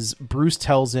is Bruce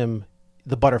tells him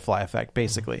the butterfly effect,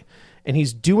 basically. And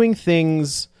he's doing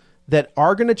things that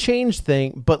are going to change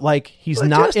things, but like he's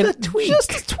not just a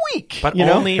tweak. But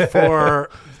only for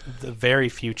the very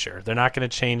future. They're not going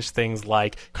to change things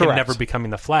like him never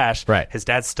becoming the Flash. Right. His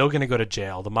dad's still going to go to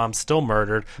jail. The mom's still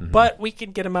murdered, but we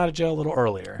can get him out of jail a little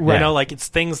earlier. Right. You know, like it's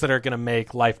things that are going to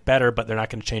make life better, but they're not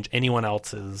going to change anyone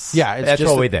else's. Yeah, it's that's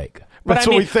just what we think. That's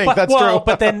what we think. That's true.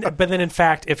 But then, in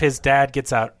fact, if his dad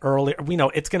gets out earlier, we know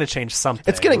it's going to change something.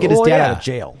 It's going to get his dad out of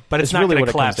jail. But it's not really going what to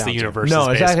it collapse comes the down to. universe. No,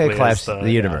 it's not going to basically collapse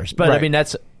the universe. But Right. I mean,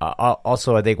 that's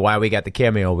also, I think, why we got the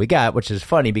cameo we got, which is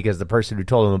funny because the person who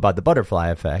told him about the butterfly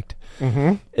effect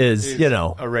is,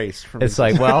 erased from it's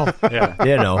like, well,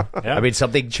 Yeah. I mean,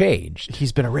 something changed.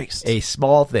 He's been erased. A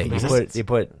small thing. He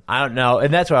put, I don't know.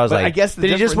 And that's why I was But like, I guess the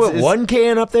did he just difference put is- one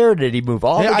can up there or did he move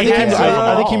all Yeah, the I think, cans?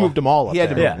 I think he moved them all up He had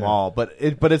to there. move them all, but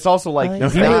it's also like No,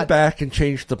 he went back and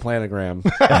changed the planogram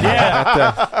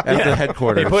at the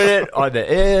headquarters. He put it on the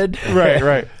end.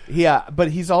 Right. Yeah, but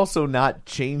he's also not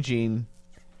changing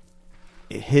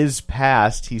his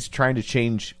past. He's trying to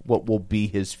change what will be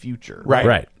his future.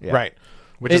 Right. Yeah. Right.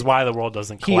 Which is why the world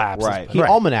doesn't collapse. He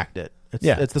almanacked it. It's,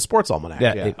 Yeah. it's the sports almanac.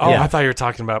 Yeah. I thought you were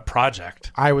talking about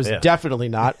Project. I was definitely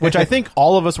not, which I think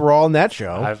all of us were all in that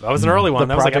show. I was an early one. The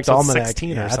That was like Project episode Almanac.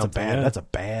 16 or That's something. That's a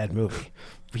bad movie.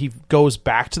 He goes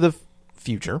back to the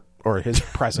future or his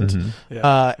present,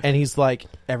 and he's like,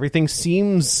 everything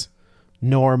seems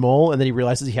normal, and then he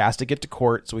realizes he has to get to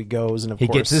court, so he goes, and of He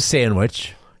course gets his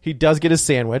sandwich. he does get his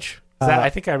sandwich. I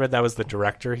think I read that was the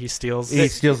director he steals. He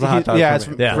steals the hot dog. Yeah,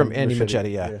 from it's it. from Andy Machete.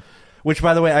 Yeah. Which,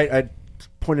 by the way, I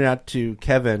pointed out to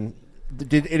Kevin.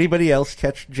 Did anybody else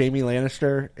catch Jamie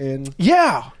Lannister in?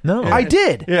 Yeah, No. I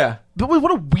did. Yeah. But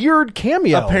what a weird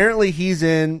cameo. Apparently, he's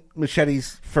in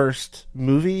Machete's first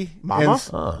movie. Mama?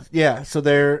 And yeah, so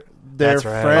they're That's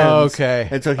right. friends. Okay.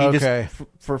 And so he just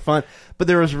for fun. But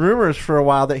there was rumors for a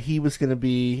while that he was going to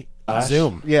be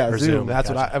Zoom. Yeah, Or Zoom. Zoom. That's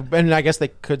what and I guess they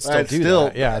could still do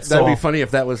that. Yeah, it's that'd still, be funny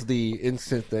if that was the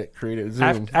instant that created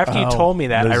Zoom. After you told me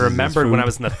that, I this is remembered his when food. I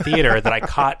was in the theater that I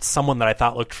caught someone that I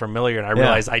thought looked familiar, and I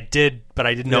realized I did, but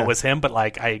I didn't know it was him. But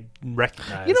like I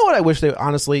recognized. You know what I wish they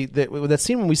honestly that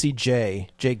scene when we see Jay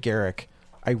Garrick.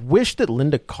 I wish that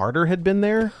Linda Carter had been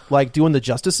there, like doing the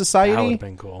Justice Society. That would have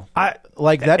been cool.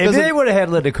 Like that. If doesn't, they would have had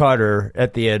Linda Carter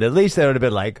at the end, at least they would have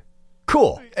been like,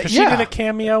 cool. She did a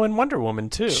cameo in Wonder Woman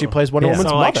too. She plays Wonder Woman's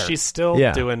so mother. like she's still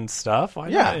doing stuff. Why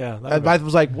not? Yeah. That'd I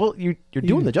was like, well, you're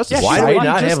doing the Justice Why Society. do we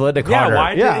not have Linda Carter? Yeah,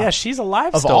 why? Yeah, she's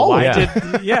alive Of still. all Why of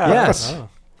them. did? Yes.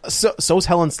 So's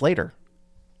Helen Slater.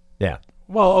 Yeah.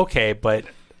 Well, okay, but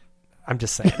I'm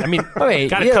just saying. I mean, Okay,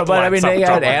 gotta you know, cut the but I line mean, they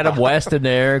something. had Adam West in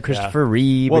there, Christopher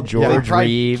Reeve, and they George probably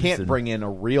Reeves. can't and- bring in a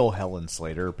real Helen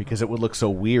Slater because it would look so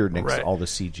weird next to all the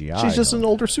CGI. She's just an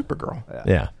older Supergirl.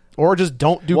 Yeah. Or just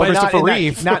don't do Well, Christopher not in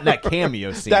Reeve. not in that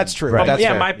cameo scene. That's true. Right. That's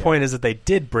Yeah, fair. my point is that they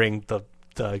did bring the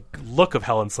look of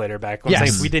Helen Slater back. I'm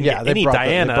Yes. saying we didn't Yeah, get they any brought the- they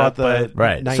Diana, brought the- but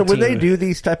Right. So when they 19. do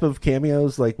these type of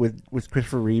cameos, like with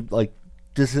Christopher Reeve, like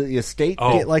does the estate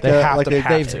get like they a have like to- a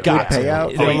they've good got to.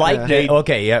 payout? The Like, likeness.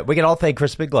 Okay, yeah, we can all thank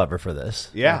Crispin Glover for this.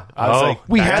 Yeah, I was like,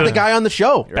 we Back had to- the guy on the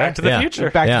show. Back to the Yeah. Future.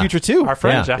 Back to the Future too. Our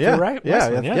friend Yeah. Jeffrey yeah. Wright. Yeah,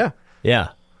 Westman, yeah. Yeah.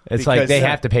 It's like Because, they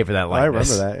have to pay for that I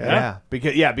likeness. remember that.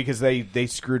 Yeah. because they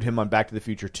screwed him on Back to the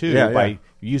Future too by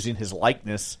using his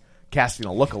likeness, casting a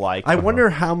lookalike. I wonder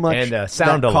how much And,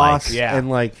 sound that alike. costs, Yeah. and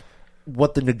like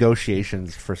what the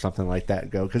negotiations for something like that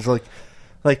go, because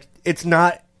like it's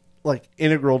not like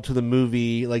integral to the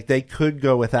movie. Like they could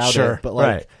go without Sure. it, but like,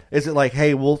 Right. is it like,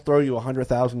 hey, we'll throw you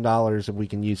 $100,000 and we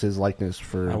can use his likeness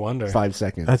for I wonder. 5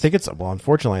 seconds? I think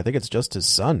unfortunately, I think it's just his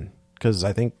son because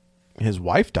I think his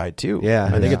wife died too. Yeah,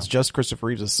 I think yeah. it's just Christopher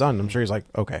Reeve's son. I'm sure he's like,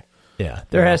 okay. Yeah,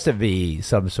 there has to be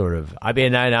some sort of. I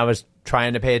mean, I was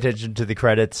trying to pay attention to the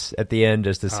credits at the end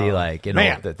just to see, like, you know,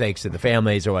 man. the thanks to the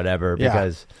families or whatever. Yeah.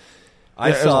 Because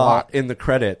I There's a saw lot. in the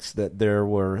credits that there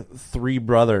were 3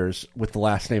 brothers with the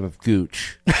last name of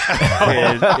Gooch in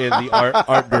the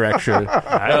art direction.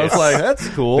 I was like, that's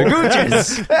cool. the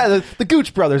Gooches. Yeah, the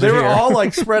Gooch brothers. They are were here. all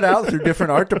like spread out through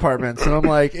different art departments, and I'm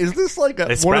like, is this like They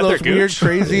one of spread those their weird, gooch?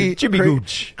 crazy, Jimmy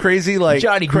Gooch. crazy like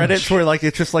Johnny credits Gooch. where like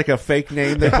it's just like a fake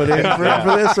name they put in for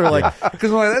this, or like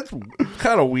because like that's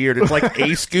kind of weird. It's like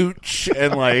Ace Gooch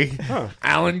and like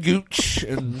Alan Gooch,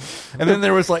 and then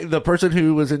there was like the person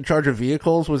who was in charge of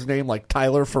vehicles was named like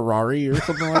Tyler Ferrari or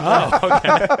something like that. Oh, okay.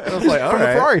 I was like, all From the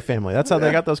right. Ferrari family. That's how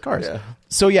they got those cars.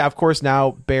 So yeah, of course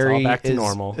now Barry It's all back to is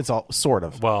normal. It's all sort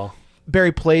of. Well,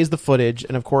 Barry plays the footage,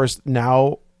 and of course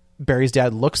now Barry's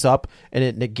dad looks up, and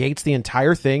it negates the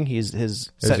entire thing. His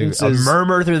sentence a is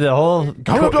murmur through the whole.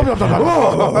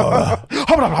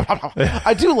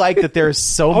 I do like that there's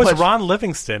so it's much. Ron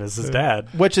Livingston is his dad.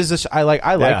 Which is I like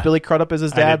Yeah. Billy Crudup as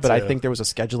his I dad, did but I too. think there was a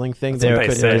scheduling thing That's what that they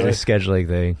could say. There's a scheduling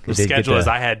thing. The schedule is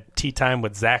I had tea time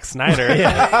with Zack Snyder.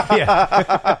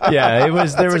 Yeah, it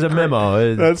was. There was a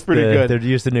memo. That's pretty good. They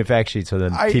used the new fact sheets for the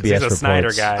TBS he's a reports.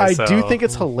 Snyder guy. I so. do think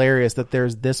it's hilarious that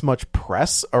there's this much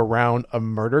press around a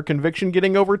murder conviction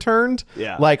getting overturned.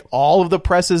 Yeah. Like all of the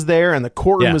press is there and the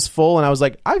courtroom Yeah. is full. And I was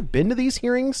like, I've been to these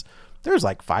hearings. There's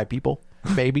like 5 people,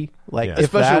 maybe. Like, Yeah. if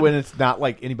Especially that- when it's not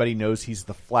like anybody knows he's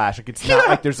the Flash. Like it's not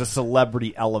like there's a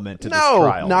celebrity element to this no,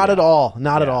 trial. not Yeah. at all.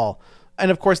 Not at Yeah. all.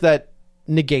 And of course, that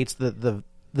negates the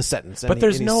sentence. But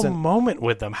there's and no he's moment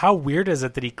with them. How weird is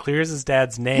it that he clears his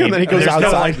dad's name And then he goes there's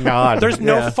outside. No, Nod. there's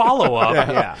no Yeah. follow-up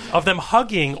Yeah. of them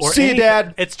hugging or See you, anything.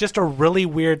 Dad. It's just a really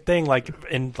weird thing, like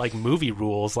in like movie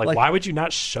rules. Like why would you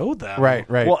not show them? Right.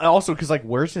 Well, also because like,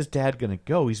 where's his dad going to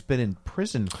go? He's been in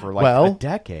prison for like Well, a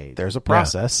decade. There's a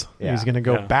process. Yeah. He's going to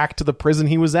go Yeah. back to the prison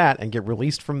he was at and get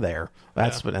released from there.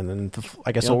 That's what, and then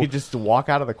I guess You don't we'll- get just to walk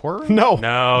out of the courtroom. no,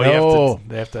 No,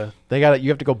 they have to You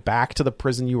have to go back to the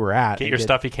prison you were at. get and your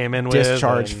stuff you came in with.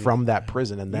 discharged and- from that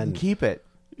prison, and You then can keep it.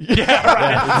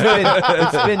 Yeah,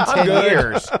 It's been 10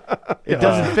 years. It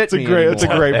doesn't fit me anymore. It's a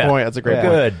great point. That's a great point.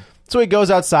 Good. So he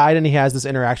goes outside and he has this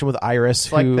interaction with Iris,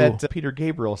 It's like who that Peter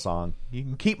Gabriel song. You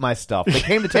can keep my stuff. They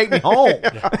came to take me home.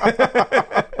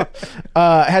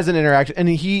 has an interaction, and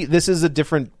this is a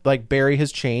different. Like Barry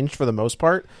has changed for the most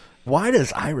part. Why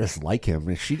does Iris like him?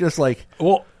 Is she just like...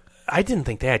 Well, I didn't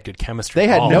think they had good chemistry. They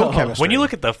had at all. no chemistry. When you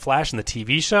look at the Flash in the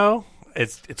TV show,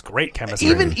 it's great chemistry.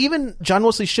 Even John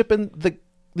Wesley shipping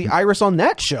the Iris on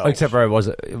that show. Except for I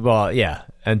wasn't. Well, yeah.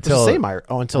 It's Until the same Iris.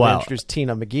 Oh, until they introduced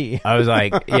Tina McGee. I was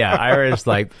like, yeah, Iris,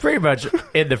 like pretty much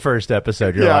in the first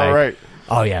episode. You're Yeah, like, right.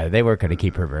 Oh yeah, they weren't going to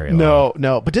keep her very long.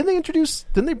 No. But didn't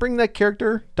they bring that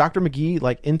character, Dr. McGee,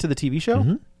 like into the TV show?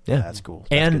 Mm-hmm. Yeah, that's cool. That's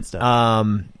good And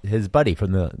stuff. his buddy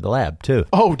from the lab too.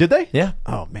 Oh, did they? Yeah.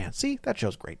 Oh man, see, that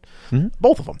show's great. Mm-hmm.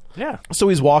 Both of them. Yeah. So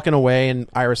he's walking away, and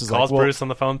Iris is calls like, well, Bruce on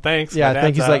the phone. Thanks. yeah, my I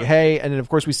think dad's he's like, out. hey, and then of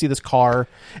course we see this car,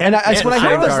 and when I heard Same this,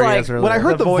 car he like, has earlier. when I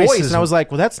heard the The voice voice, is- and I was like,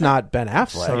 well, that's not Ben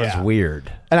Affleck. So it's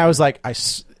weird. And I was like, I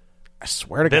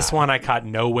swear to This God, one I caught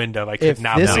no wind of. I could if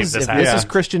not this believe is this if happened. this is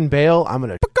Christian Bale, I'm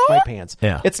gonna my pants.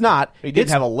 Yeah. It's not. He did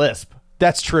It's- have a lisp.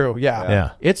 That's true. Yeah. Yeah.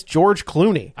 It's George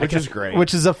Clooney, Which is great.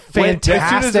 which is a As soon as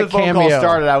fantastic the phone cameo. call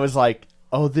started, I was like,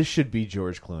 "Oh, this should be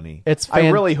George Clooney." I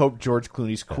really hope George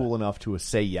Clooney's cool enough to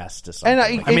say yes to something.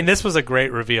 And I mean, this was a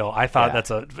great reveal. I thought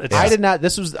Yeah. I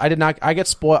did not. I get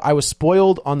spoiled. I was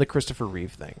spoiled on the Christopher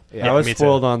Reeve thing. I was me too.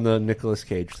 spoiled on the Nicolas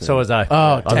Cage thing. So was I. Oh,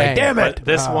 I was dang. like, damn it! But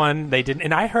this one they didn't.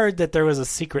 And I heard that there was a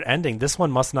secret ending. This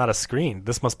one must not have screened.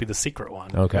 This must be the secret one.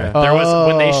 Okay. There was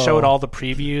when they Oh. showed all the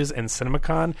previews in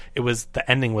CinemaCon. It was the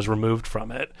ending was removed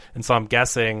from it, and so I'm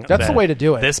guessing That's the that way to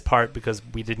do it. This part because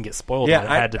we didn't get spoiled. yeah, on it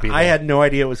had to be. I there. had no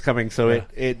idea it was coming, so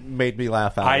it made me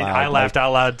laugh out loud. I laughed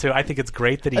out loud too. I think it's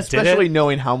great that he especially did it.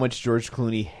 knowing how much George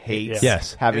Clooney hates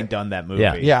Yes. having done that movie.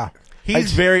 Yeah. Yeah.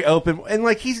 He's very open, and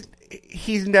like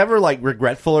he's never like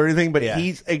regretful or anything, but Yeah.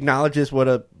 he acknowledges what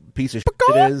a piece of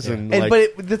shit it is, and like,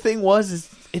 But the thing is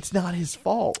it's not his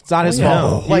fault. It's not his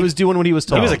fault. He was doing what he was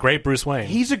told. He was a great Bruce Wayne.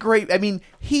 He's a great. I mean,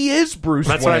 he is Bruce.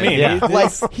 That's Wayne. what I mean. Yeah.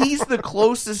 Like he's the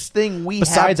closest thing we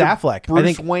Besides have to Affleck. I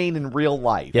Bruce think- Wayne in real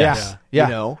life. Yeah. Yeah.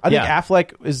 You know? I think Yeah.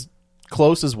 Affleck is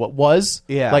close as what was.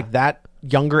 Yeah. Like that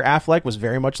younger Affleck was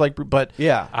very much like, but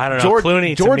Yeah. I don't know. George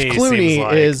Clooney to George me Clooney seems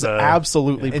like is the-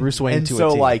 absolutely Bruce Wayne and to so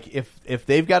a T. like if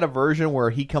they've got a version where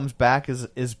he comes back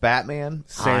as Batman,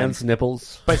 sans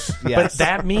nipples. But yes.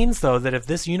 that means though that if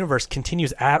this universe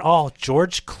continues at all,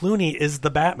 George Clooney is the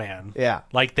Batman. Yeah.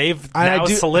 like they've And I now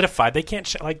do- solidified. They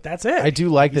can't like that's it. I do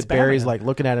like He's that Barry's Batman. like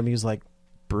looking at him. He's like,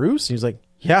 Bruce. He's like,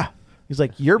 yeah. He's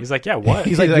like, you're. He's like, yeah, what?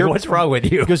 He's like, He's like, you're, what's wrong with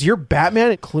you? He goes, you're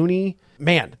Batman. Clooney.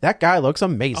 Man, that guy looks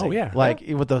amazing. Oh, yeah. like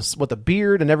with the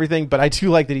beard and everything. But I do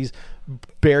like that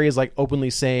Barry is like openly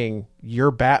saying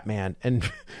you're Batman, and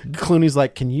Clooney's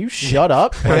like, can you shut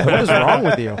up? Like, what is wrong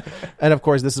with you? And of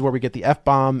course, this is where we get the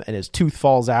F-bomb, and his tooth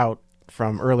falls out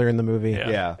from earlier in the movie.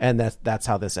 Yeah. and that's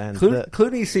how this ends.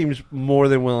 Clooney seems more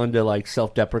than willing to like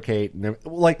self-deprecate and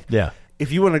like Yeah.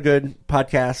 If you want a good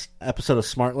podcast episode of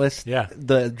Smart List, Yeah.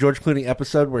 the George Clooney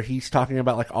episode where he's talking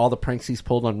about like all the pranks he's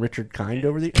pulled on Richard Kind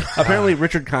over the apparently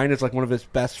Richard Kind is like one of his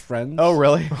best friends. Oh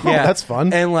really? Yeah, that's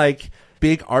fun. And like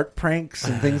big art pranks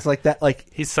and things like that. Like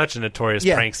he's such a notorious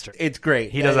prankster. It's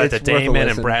great. He does that to Damon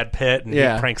and Brad Pitt, and he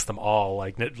pranks them all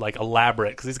like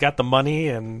elaborate because he's got the money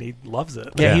and he loves it.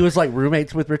 Yeah, he was like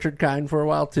roommates with Richard Kind for a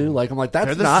while too. Like I'm like, that's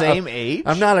they're the not same age.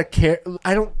 I'm not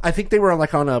I think they were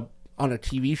like on a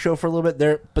TV show for a little bit.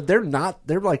 They're not.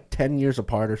 They're like 10 years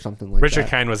apart or something like Richard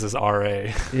that. Kind was his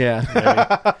RA.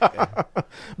 Yeah.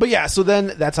 But yeah, so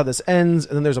then that's how this ends,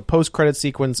 and then there's a post-credit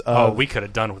sequence of... we could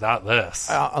have done without this.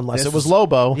 Unless it was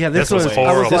Lobo. Yeah, this was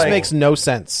horrible. This makes no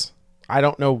sense. I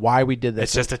don't know why we did this.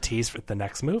 It's just a tease for the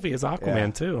next movie is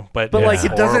Aquaman too. But like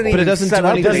it doesn't even set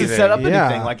up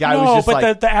anything. Like I was just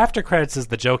like... the after credits is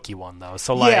the jokey one though.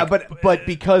 So like... Yeah, but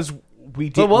because we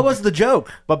didn't... But what was the joke?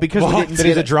 But because we didn't get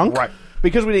he's a drunk? Right.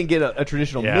 Because we didn't get a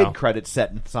traditional mid-credit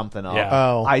setting something up,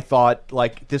 I thought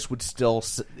like this would still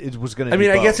it was going to. I mean,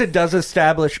 both. I guess it does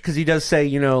establish because he does say,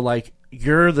 like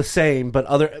you're the same,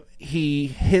 but he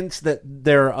hints that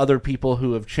there are other people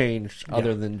who have changed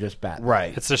other than just Batman.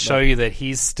 Right. It's to show you that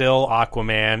he's still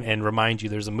Aquaman and remind you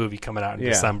there's a movie coming out in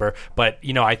December. But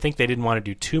I think they didn't want to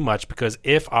do too much because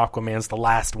if Aquaman's the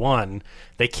last one,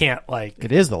 they can't like.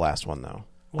 It is the last one though.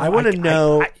 Well, I want to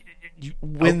know.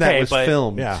 When that was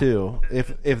filmed too,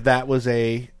 if that was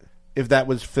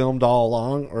filmed all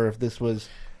along, or if this was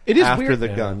after weird. The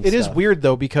gun. It is weird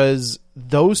though because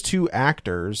those two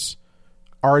actors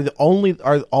are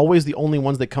always the only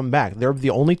ones that come back. They're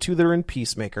the only two that are in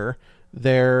Peacemaker.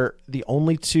 They're the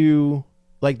only two.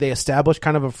 Like they establish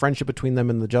kind of a friendship between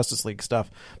them in the Justice League stuff.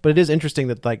 But it is interesting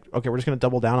that we're just going to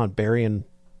double down on Barry and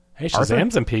hey,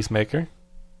 Shazam's in Peacemaker,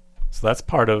 so that's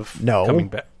part of coming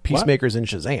back. Peacemaker's in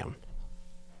Shazam.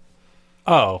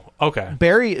 Oh, okay.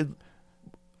 Barry,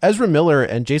 Ezra Miller,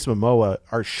 and Jason Momoa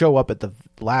show up at the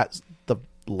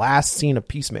last scene of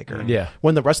Peacemaker. Yeah,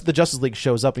 when the rest of the Justice League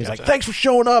shows up, and he's like, "Thanks for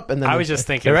showing up." And then I was just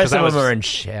thinking the rest of them are in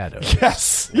shadows.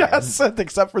 Yes,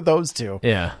 except for those two.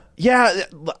 Yeah.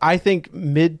 I think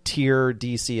mid-tier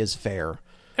DC is fair.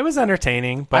 It was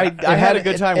entertaining, but I had a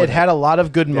good time with it. It had a lot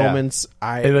of good moments.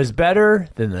 It was better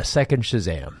than the second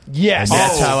Shazam. Yes. And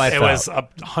that's how I felt. It was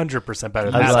 100%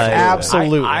 better than that. Like,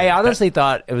 absolutely. I honestly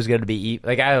thought it was going to be...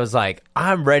 Like, I was like,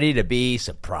 I'm ready to be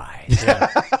surprised.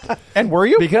 Yeah. And were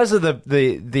you? Because of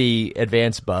the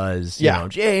advanced buzz. You know,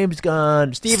 James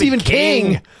Gunn, Stephen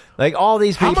King. Like, all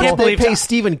these people... How much did they pay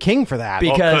Stephen King for that?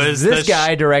 Because this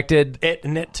guy directed... It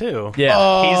and it, too.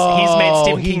 Yeah. He's made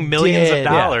Stephen King millions of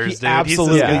dollars, dude. He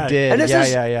absolutely did. And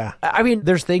Yeah. I mean,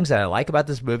 there's things that I like about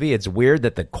this movie. It's weird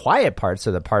that the quiet parts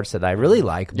are the parts that I really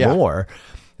like more.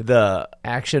 The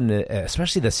action,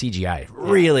 especially the CGI,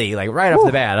 really, like, right off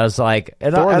the bat, I was like...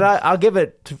 And I'll give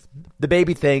it... To, the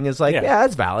baby thing is like,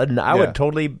 that's valid, and I would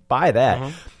totally buy that.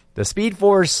 Mm-hmm. The Speed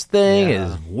Force thing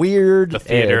is weird. The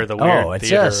theater, the weird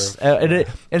theater. Just... and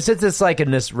since it's like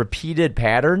in this repeated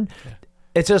pattern...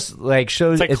 It just like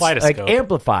shows it's like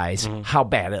amplifies how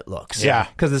bad it looks. Yeah,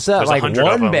 because it's not like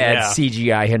one bad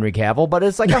CGI Henry Cavill, but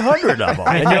it's like 100 of them.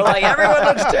 And you're like, everyone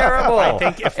looks terrible. I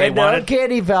think if they wanted, the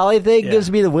Uncanny Valley thing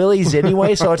gives me the willies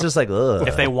anyway, so it's just like, ugh.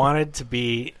 If they wanted to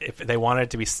be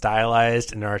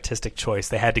stylized and an artistic choice,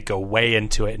 they had to go way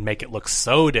into it and make it look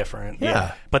so different.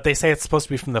 Yeah. But they say it's supposed to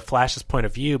be from the Flash's point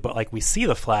of view, but like we see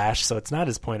the Flash, so it's not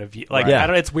his point of view. Like I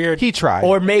don't. It's weird. He tried,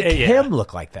 or make him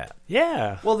look like that.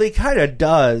 Yeah. Well, they kind of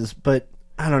does, but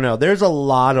I don't know. There's a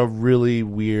lot of really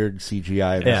weird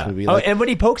CGI in this movie. Like, and when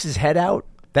he pokes his head out,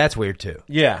 that's weird too.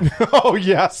 Yeah. Oh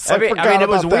yes. I mean, it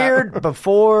was weird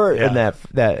before in that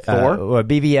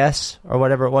BVS or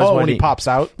whatever it was. Oh, when he pops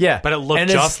out. Yeah, but it looked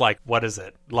just like what is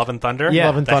it? Love and Thunder. Yeah,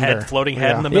 Love and Thunder. Floating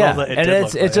head in the middle. Of and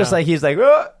it's just like he's like,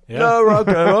 no,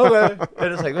 okay,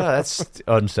 and it's like, oh, that's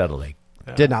unsettling.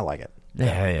 Did not like it.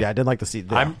 Yeah, I didn't like to see.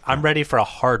 I'm ready for a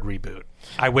hard reboot.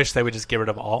 I wish they would just get rid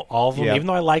of all of them, even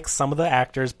though I like some of the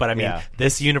actors. But I mean,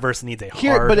 this universe needs a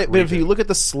hard reboot. But if you look at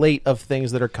the slate of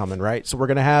things that are coming, right? So we're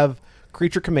going to have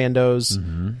Creature Commandos,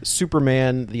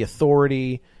 Superman, The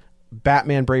Authority,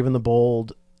 Batman: Brave and the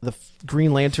Bold, the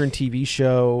Green Lantern TV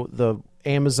show, the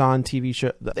Amazon's TV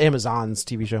show.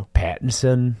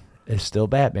 Pattinson is still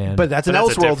Batman, but that's an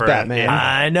Elseworlds Batman.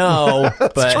 I know,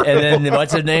 but and then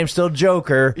what's his name? Still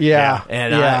Joker. Yeah,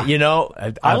 and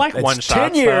I like one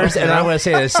shot. 10 years, and I'm going to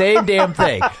say the same damn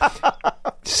thing.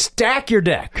 Stack your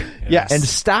deck, yes, and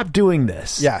stop doing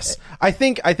this. Yes, I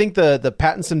think the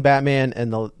Pattinson Batman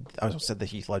and I said the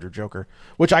Heath Ledger Joker,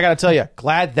 which I got to tell you,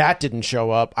 glad that didn't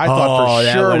show up. I thought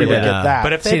for sure we would get that.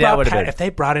 But if they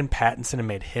brought in Pattinson and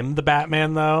made him the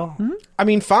Batman, though, I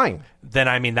mean, fine. Then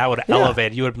that would have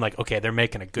elevated. You would have been like, okay, they're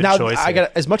making a good choice.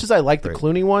 As much as I like the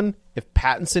Clooney one, if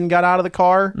Pattinson got out of the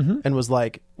car and was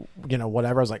like,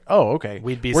 whatever, I was like, oh, okay,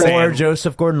 we'd be or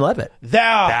Joseph Gordon-Levitt.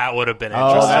 That would have been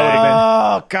interesting.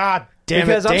 Oh, God damn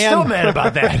because it, Dan. I'm still mad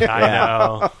about that. I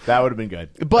know. That would have been good.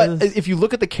 But if you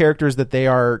look at the characters that they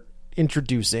are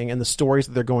introducing and the stories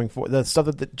that they're going for, the stuff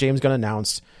that James Gunn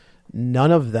announced,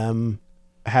 none of them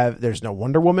there's no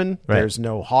Wonder Woman, there's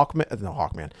no Hawkman,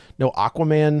 no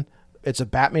Aquaman. It's a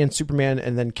Batman, Superman,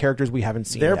 and then characters we haven't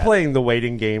seen They're yet. playing the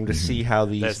waiting game to see how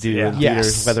these do in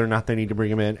theaters, whether or not they need to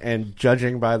bring them in. And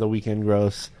judging by the weekend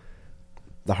gross,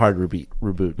 the hard reboot.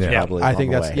 Probably I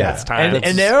think that's time.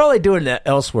 And they're only doing the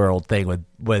Elseworld thing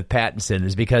with Pattinson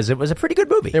is because it was a pretty good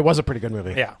movie. It was a pretty good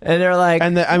movie. Yeah, and they're like,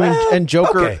 and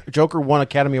Joker won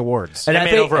Academy Awards, and I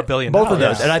made over $1 billion. Both of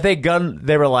those, and I think Gunn,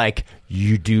 they were like,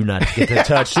 you do not get to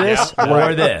touch this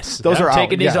or this. Those are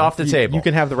taking these off the table. You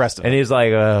can have the rest of it. And he's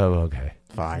like, oh, okay,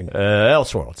 fine.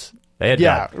 Elseworlds. I think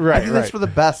that's for the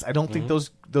best. I don't think those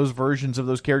versions of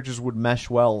those characters would mesh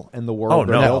well in the world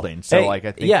they're building. So I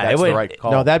think that's the right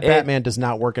call. No, that Batman does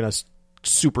not work in a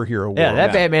superhero world. Yeah,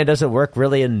 that Batman doesn't work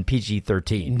really in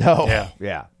PG-13. No.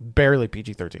 Yeah. Barely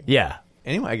PG-13. Yeah.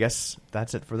 Anyway, I guess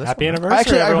that's it for this Happy one. anniversary,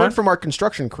 Actually, everyone. I heard from our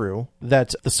construction crew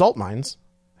that the salt mines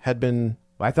had been...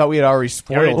 I thought we had already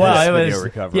spoiled this video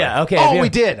recovery. Yeah, okay. Oh, we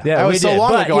did. Yeah, that was so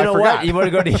long ago, you know I forgot. what? You want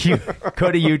to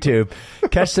go to YouTube,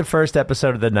 catch the first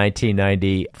episode of the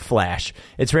 1990 Flash.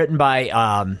 It's written by,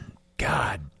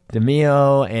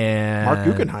 DeMeo and... Mark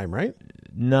Guggenheim, right?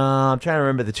 No, I'm trying to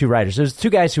remember the two writers. There's two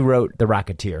guys who wrote The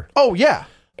Rocketeer. Oh, yeah.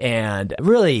 And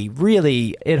really,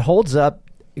 really, it holds up.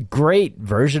 Great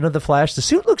version of the Flash. The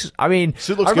suit looks. I remember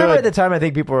good. at the time, I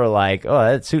think people were like, "Oh,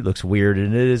 that suit looks weird,"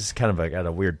 and it is kind of got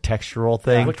a weird textural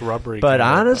thing. It looked rubbery. But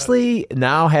honestly,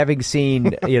 now having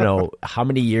seen, how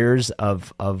many years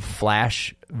of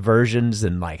Flash versions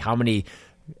and like how many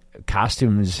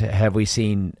costumes have we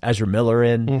seen Ezra Miller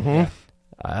in?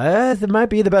 It might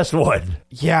be the best one.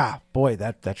 Yeah, boy,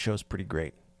 that show's pretty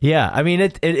great. Yeah, I mean,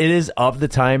 it is of the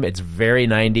time. It's very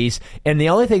 90s. And the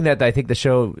only thing that I think the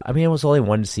show, it was only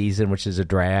one season, which is a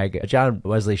drag. John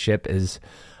Wesley Shipp is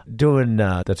doing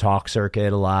the talk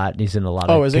circuit a lot. And he's in a lot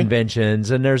of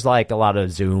conventions. And there's like a lot of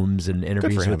Zooms and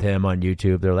interviews with him on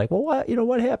YouTube. They're like, well,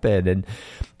 what happened? And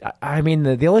I mean,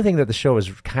 the only thing that the show was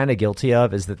kind of guilty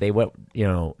of is that they went,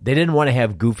 they didn't want to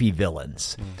have goofy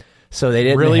villains. So they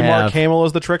didn't really have... Mark Hamill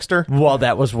as the trickster? Well,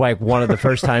 that was like one of the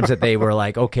first times that they were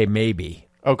like, okay, maybe.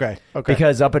 Okay.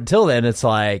 Because up until then, it's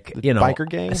like, biker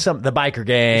gang? The biker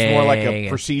gang. It's more like a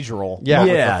procedural.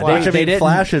 Yeah. They didn't...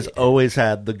 Flash has always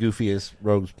had the goofiest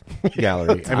rogues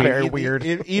gallery. Very weird.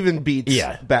 It even beats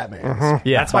Batman.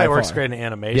 Yeah. That's why it works great in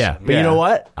animation. Yeah. But you know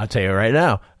what? I'll tell you right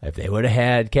now. If they would have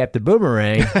had Captain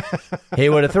Boomerang, he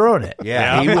would have thrown it.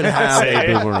 Yeah. He would have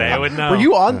a boomerang. They would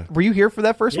know. Were you here for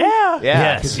that first one? Yeah.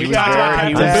 Yes. We talked about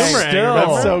Captain Boomerang.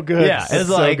 That's so good. Yeah. It's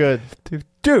so like, good.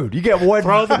 Dude, you get one.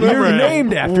 Throw the You're boomerang.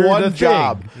 named after one the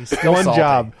job. thing. One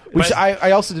job. Which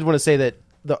I also did want to say that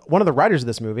one of the writers of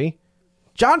this movie,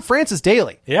 John Francis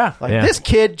Daly. Yeah. This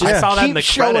kid just I saw that in the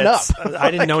keeps showing up. credits.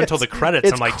 I didn't know until the credits.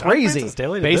 It's I'm like, crazy. John Francis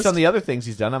Daly did Based this? on the other things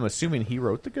he's done, I'm assuming he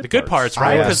wrote the good parts, I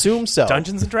right? would 'Cause assume so.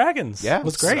 Dungeons and Dragons. Yeah.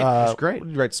 was great. It was great.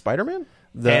 You write Spider-Man?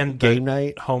 And Game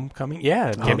Night. Homecoming.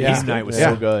 Yeah. Game Night was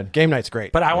so good. Game Night's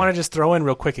great. But I want to just throw in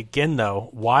real quick again, though.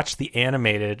 Watch the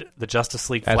animated, the Justice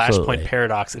League Absolutely. Flashpoint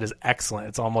Paradox. It is excellent.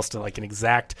 It's almost like an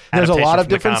exact. There's a lot adaptation of from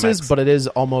the differences, comics. but it is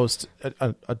almost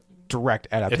a direct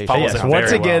adaptation. follows Yes. it Once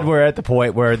very again, well. we're at the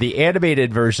point where the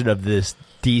animated version of this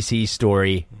DC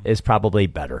story is probably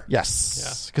better.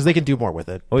 Yes. Because they can do more with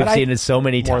it. We've But seen it so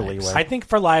many more times. leeway. I think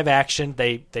for live action,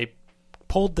 they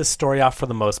pulled this story off for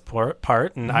the most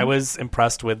part, and I was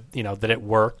impressed with that it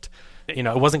worked. It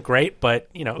wasn't great, but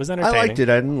it was I entertaining. liked it.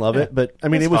 I didn't love it, but I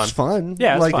mean, It's it was fun.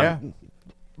 Yeah, it was like, fun.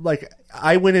 Like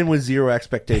I went in with zero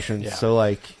expectations, Yeah. so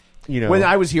like when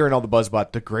I was hearing all the buzz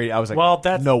about the great, I was like, Well,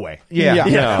 that's- no way. Yeah.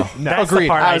 No. That's the Agreed.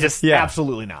 part I I was just- like,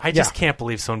 absolutely not. I just can't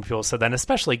believe so many people said that, and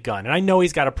especially Gunn. And I know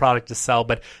he's got a product to sell,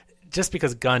 but just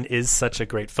because Gunn is such a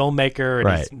great filmmaker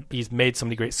and he's made so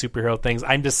many great superhero things,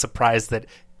 I'm just surprised that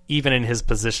even in his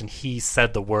position, he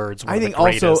said the words. I think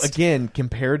also, again,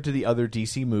 compared to the other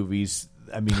DC movies,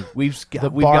 I mean, we've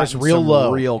bar's gotten real some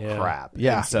low. real Yeah. crap.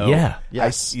 Yeah. And so Yeah. I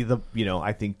see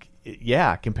I think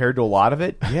Yeah, compared to a lot of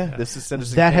it, this is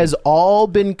Citizen That Kane. has all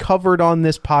been covered on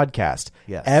this podcast.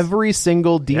 Yes. Every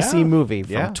single DC movie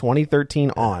from Yeah. 2013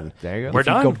 on. There you go. We're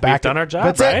done. We've done our job,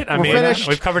 That's right? it. I We're mean, finished.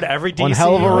 we've covered every DC. One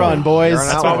hell of a run, boys.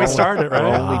 That's why we started, right?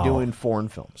 We're only doing foreign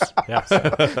films. Yes.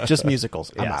 Just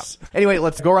musicals. I'm out. Anyway,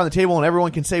 let's go around the table and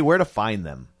everyone can say where to find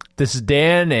them. This is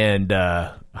Dan, and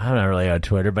I'm not really on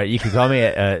Twitter, but you can call me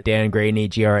at Dan Graney,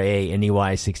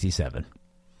 GRANEY 67.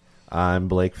 I'm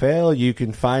Blake Fehl. You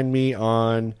can find me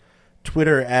on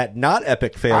Twitter at not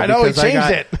Epic Fail. I know, he because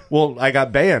changed it. Well, I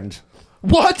got banned.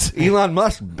 What? Elon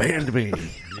Musk banned me.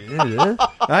 I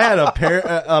had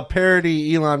a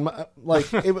parody Elon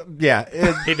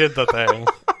he did the thing.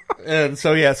 And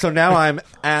so now I'm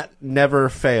at Never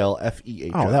Fail,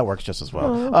 FEH. Oh, that works just as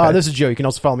well. This is Joe. You can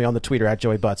also follow me on the Twitter at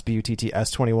Joey Butts,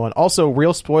 BUTTS21. Also,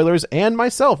 Real Spoilers and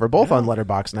myself are both on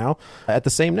Letterboxd now at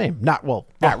the same name. Not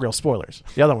Real Spoilers.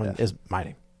 The other one is my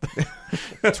name.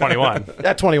 21.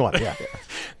 At 21, yeah.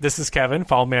 This is Kevin.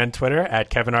 Follow me on Twitter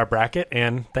at Kevin R. Brackett.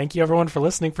 And thank you, everyone, for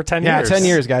listening for 10 years. Yeah, 10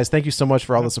 years, guys. Thank you so much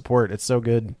for all the support. It's so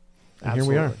good. And here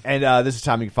we are. And this is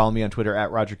Tom. You can follow me on Twitter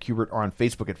at Roger Kubert or on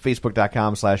Facebook at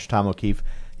facebook.com/Tom O'Keefe.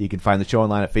 You can find the show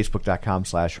online at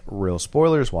facebook.com/Real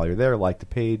Spoilers. While you're there, like the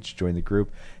page, join the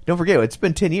group. Don't forget, it's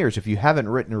been 10 years. If you haven't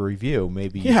written a review,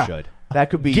 maybe you should. That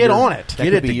could be Get on it.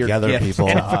 Get it together, people.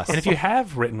 And if you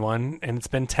have written one and it's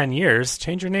been 10 years,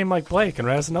 change your name like Blake and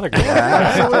write us another good one.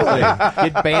 Absolutely.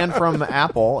 Get banned from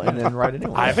Apple and then write a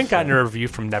new one. I haven't gotten a review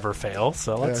from Never Fail,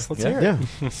 so let's hear it.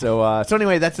 Yeah. So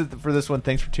anyway, that's it for this one.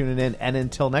 Thanks for tuning in. And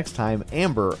until next time,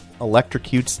 Amber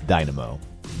electrocutes Dynamo.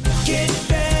 Get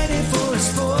ready for a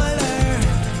spoiler.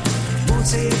 Won't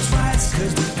say it twice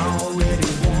because we already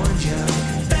warned you.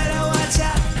 Better watch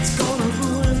out, it's gonna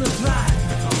ruin the plot.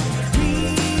 Real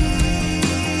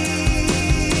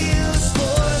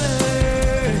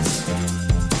spoilers.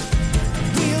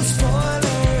 Real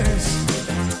spoilers.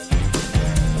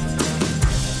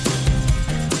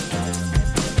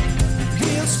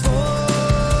 Real spoilers.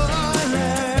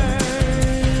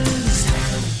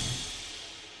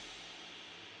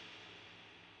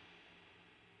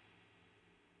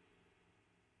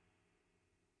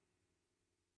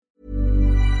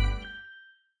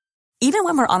 Even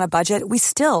when we're on a budget, we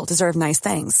still deserve nice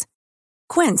things.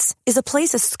 Quince is a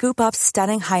place to scoop up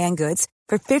stunning high-end goods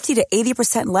for 50 to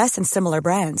 80% less than similar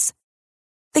brands.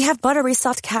 They have buttery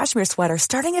soft cashmere sweaters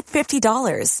starting at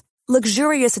 $50,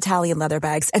 luxurious Italian leather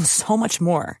bags, and so much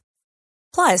more.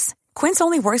 Plus, Quince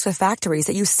only works with factories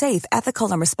that use safe,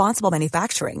 ethical, and responsible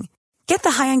manufacturing. Get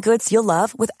the high-end goods you'll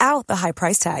love without the high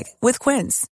price tag with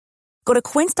Quince. Go to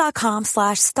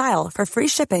quince.com/style for free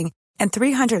shipping and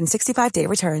 365-day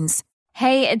returns.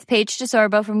 Hey, it's Paige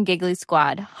DeSorbo from Giggly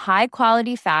Squad. High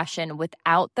quality fashion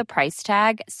without the price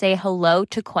tag. Say hello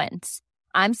to Quince.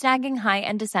 I'm snagging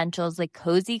high-end essentials like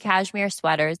cozy cashmere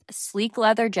sweaters, sleek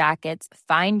leather jackets,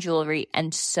 fine jewelry,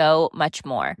 and so much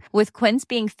more. With Quince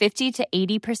being 50 to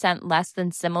 80% less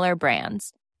than similar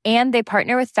brands. And they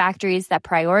partner with factories that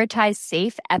prioritize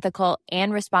safe, ethical,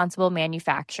 and responsible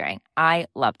manufacturing. I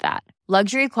love that.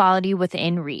 Luxury quality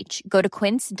within reach. Go to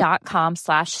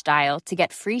quince.com/style to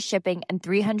get free shipping and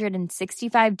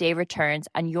 365-day returns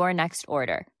on your next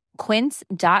order.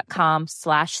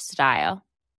 Quince.com/style.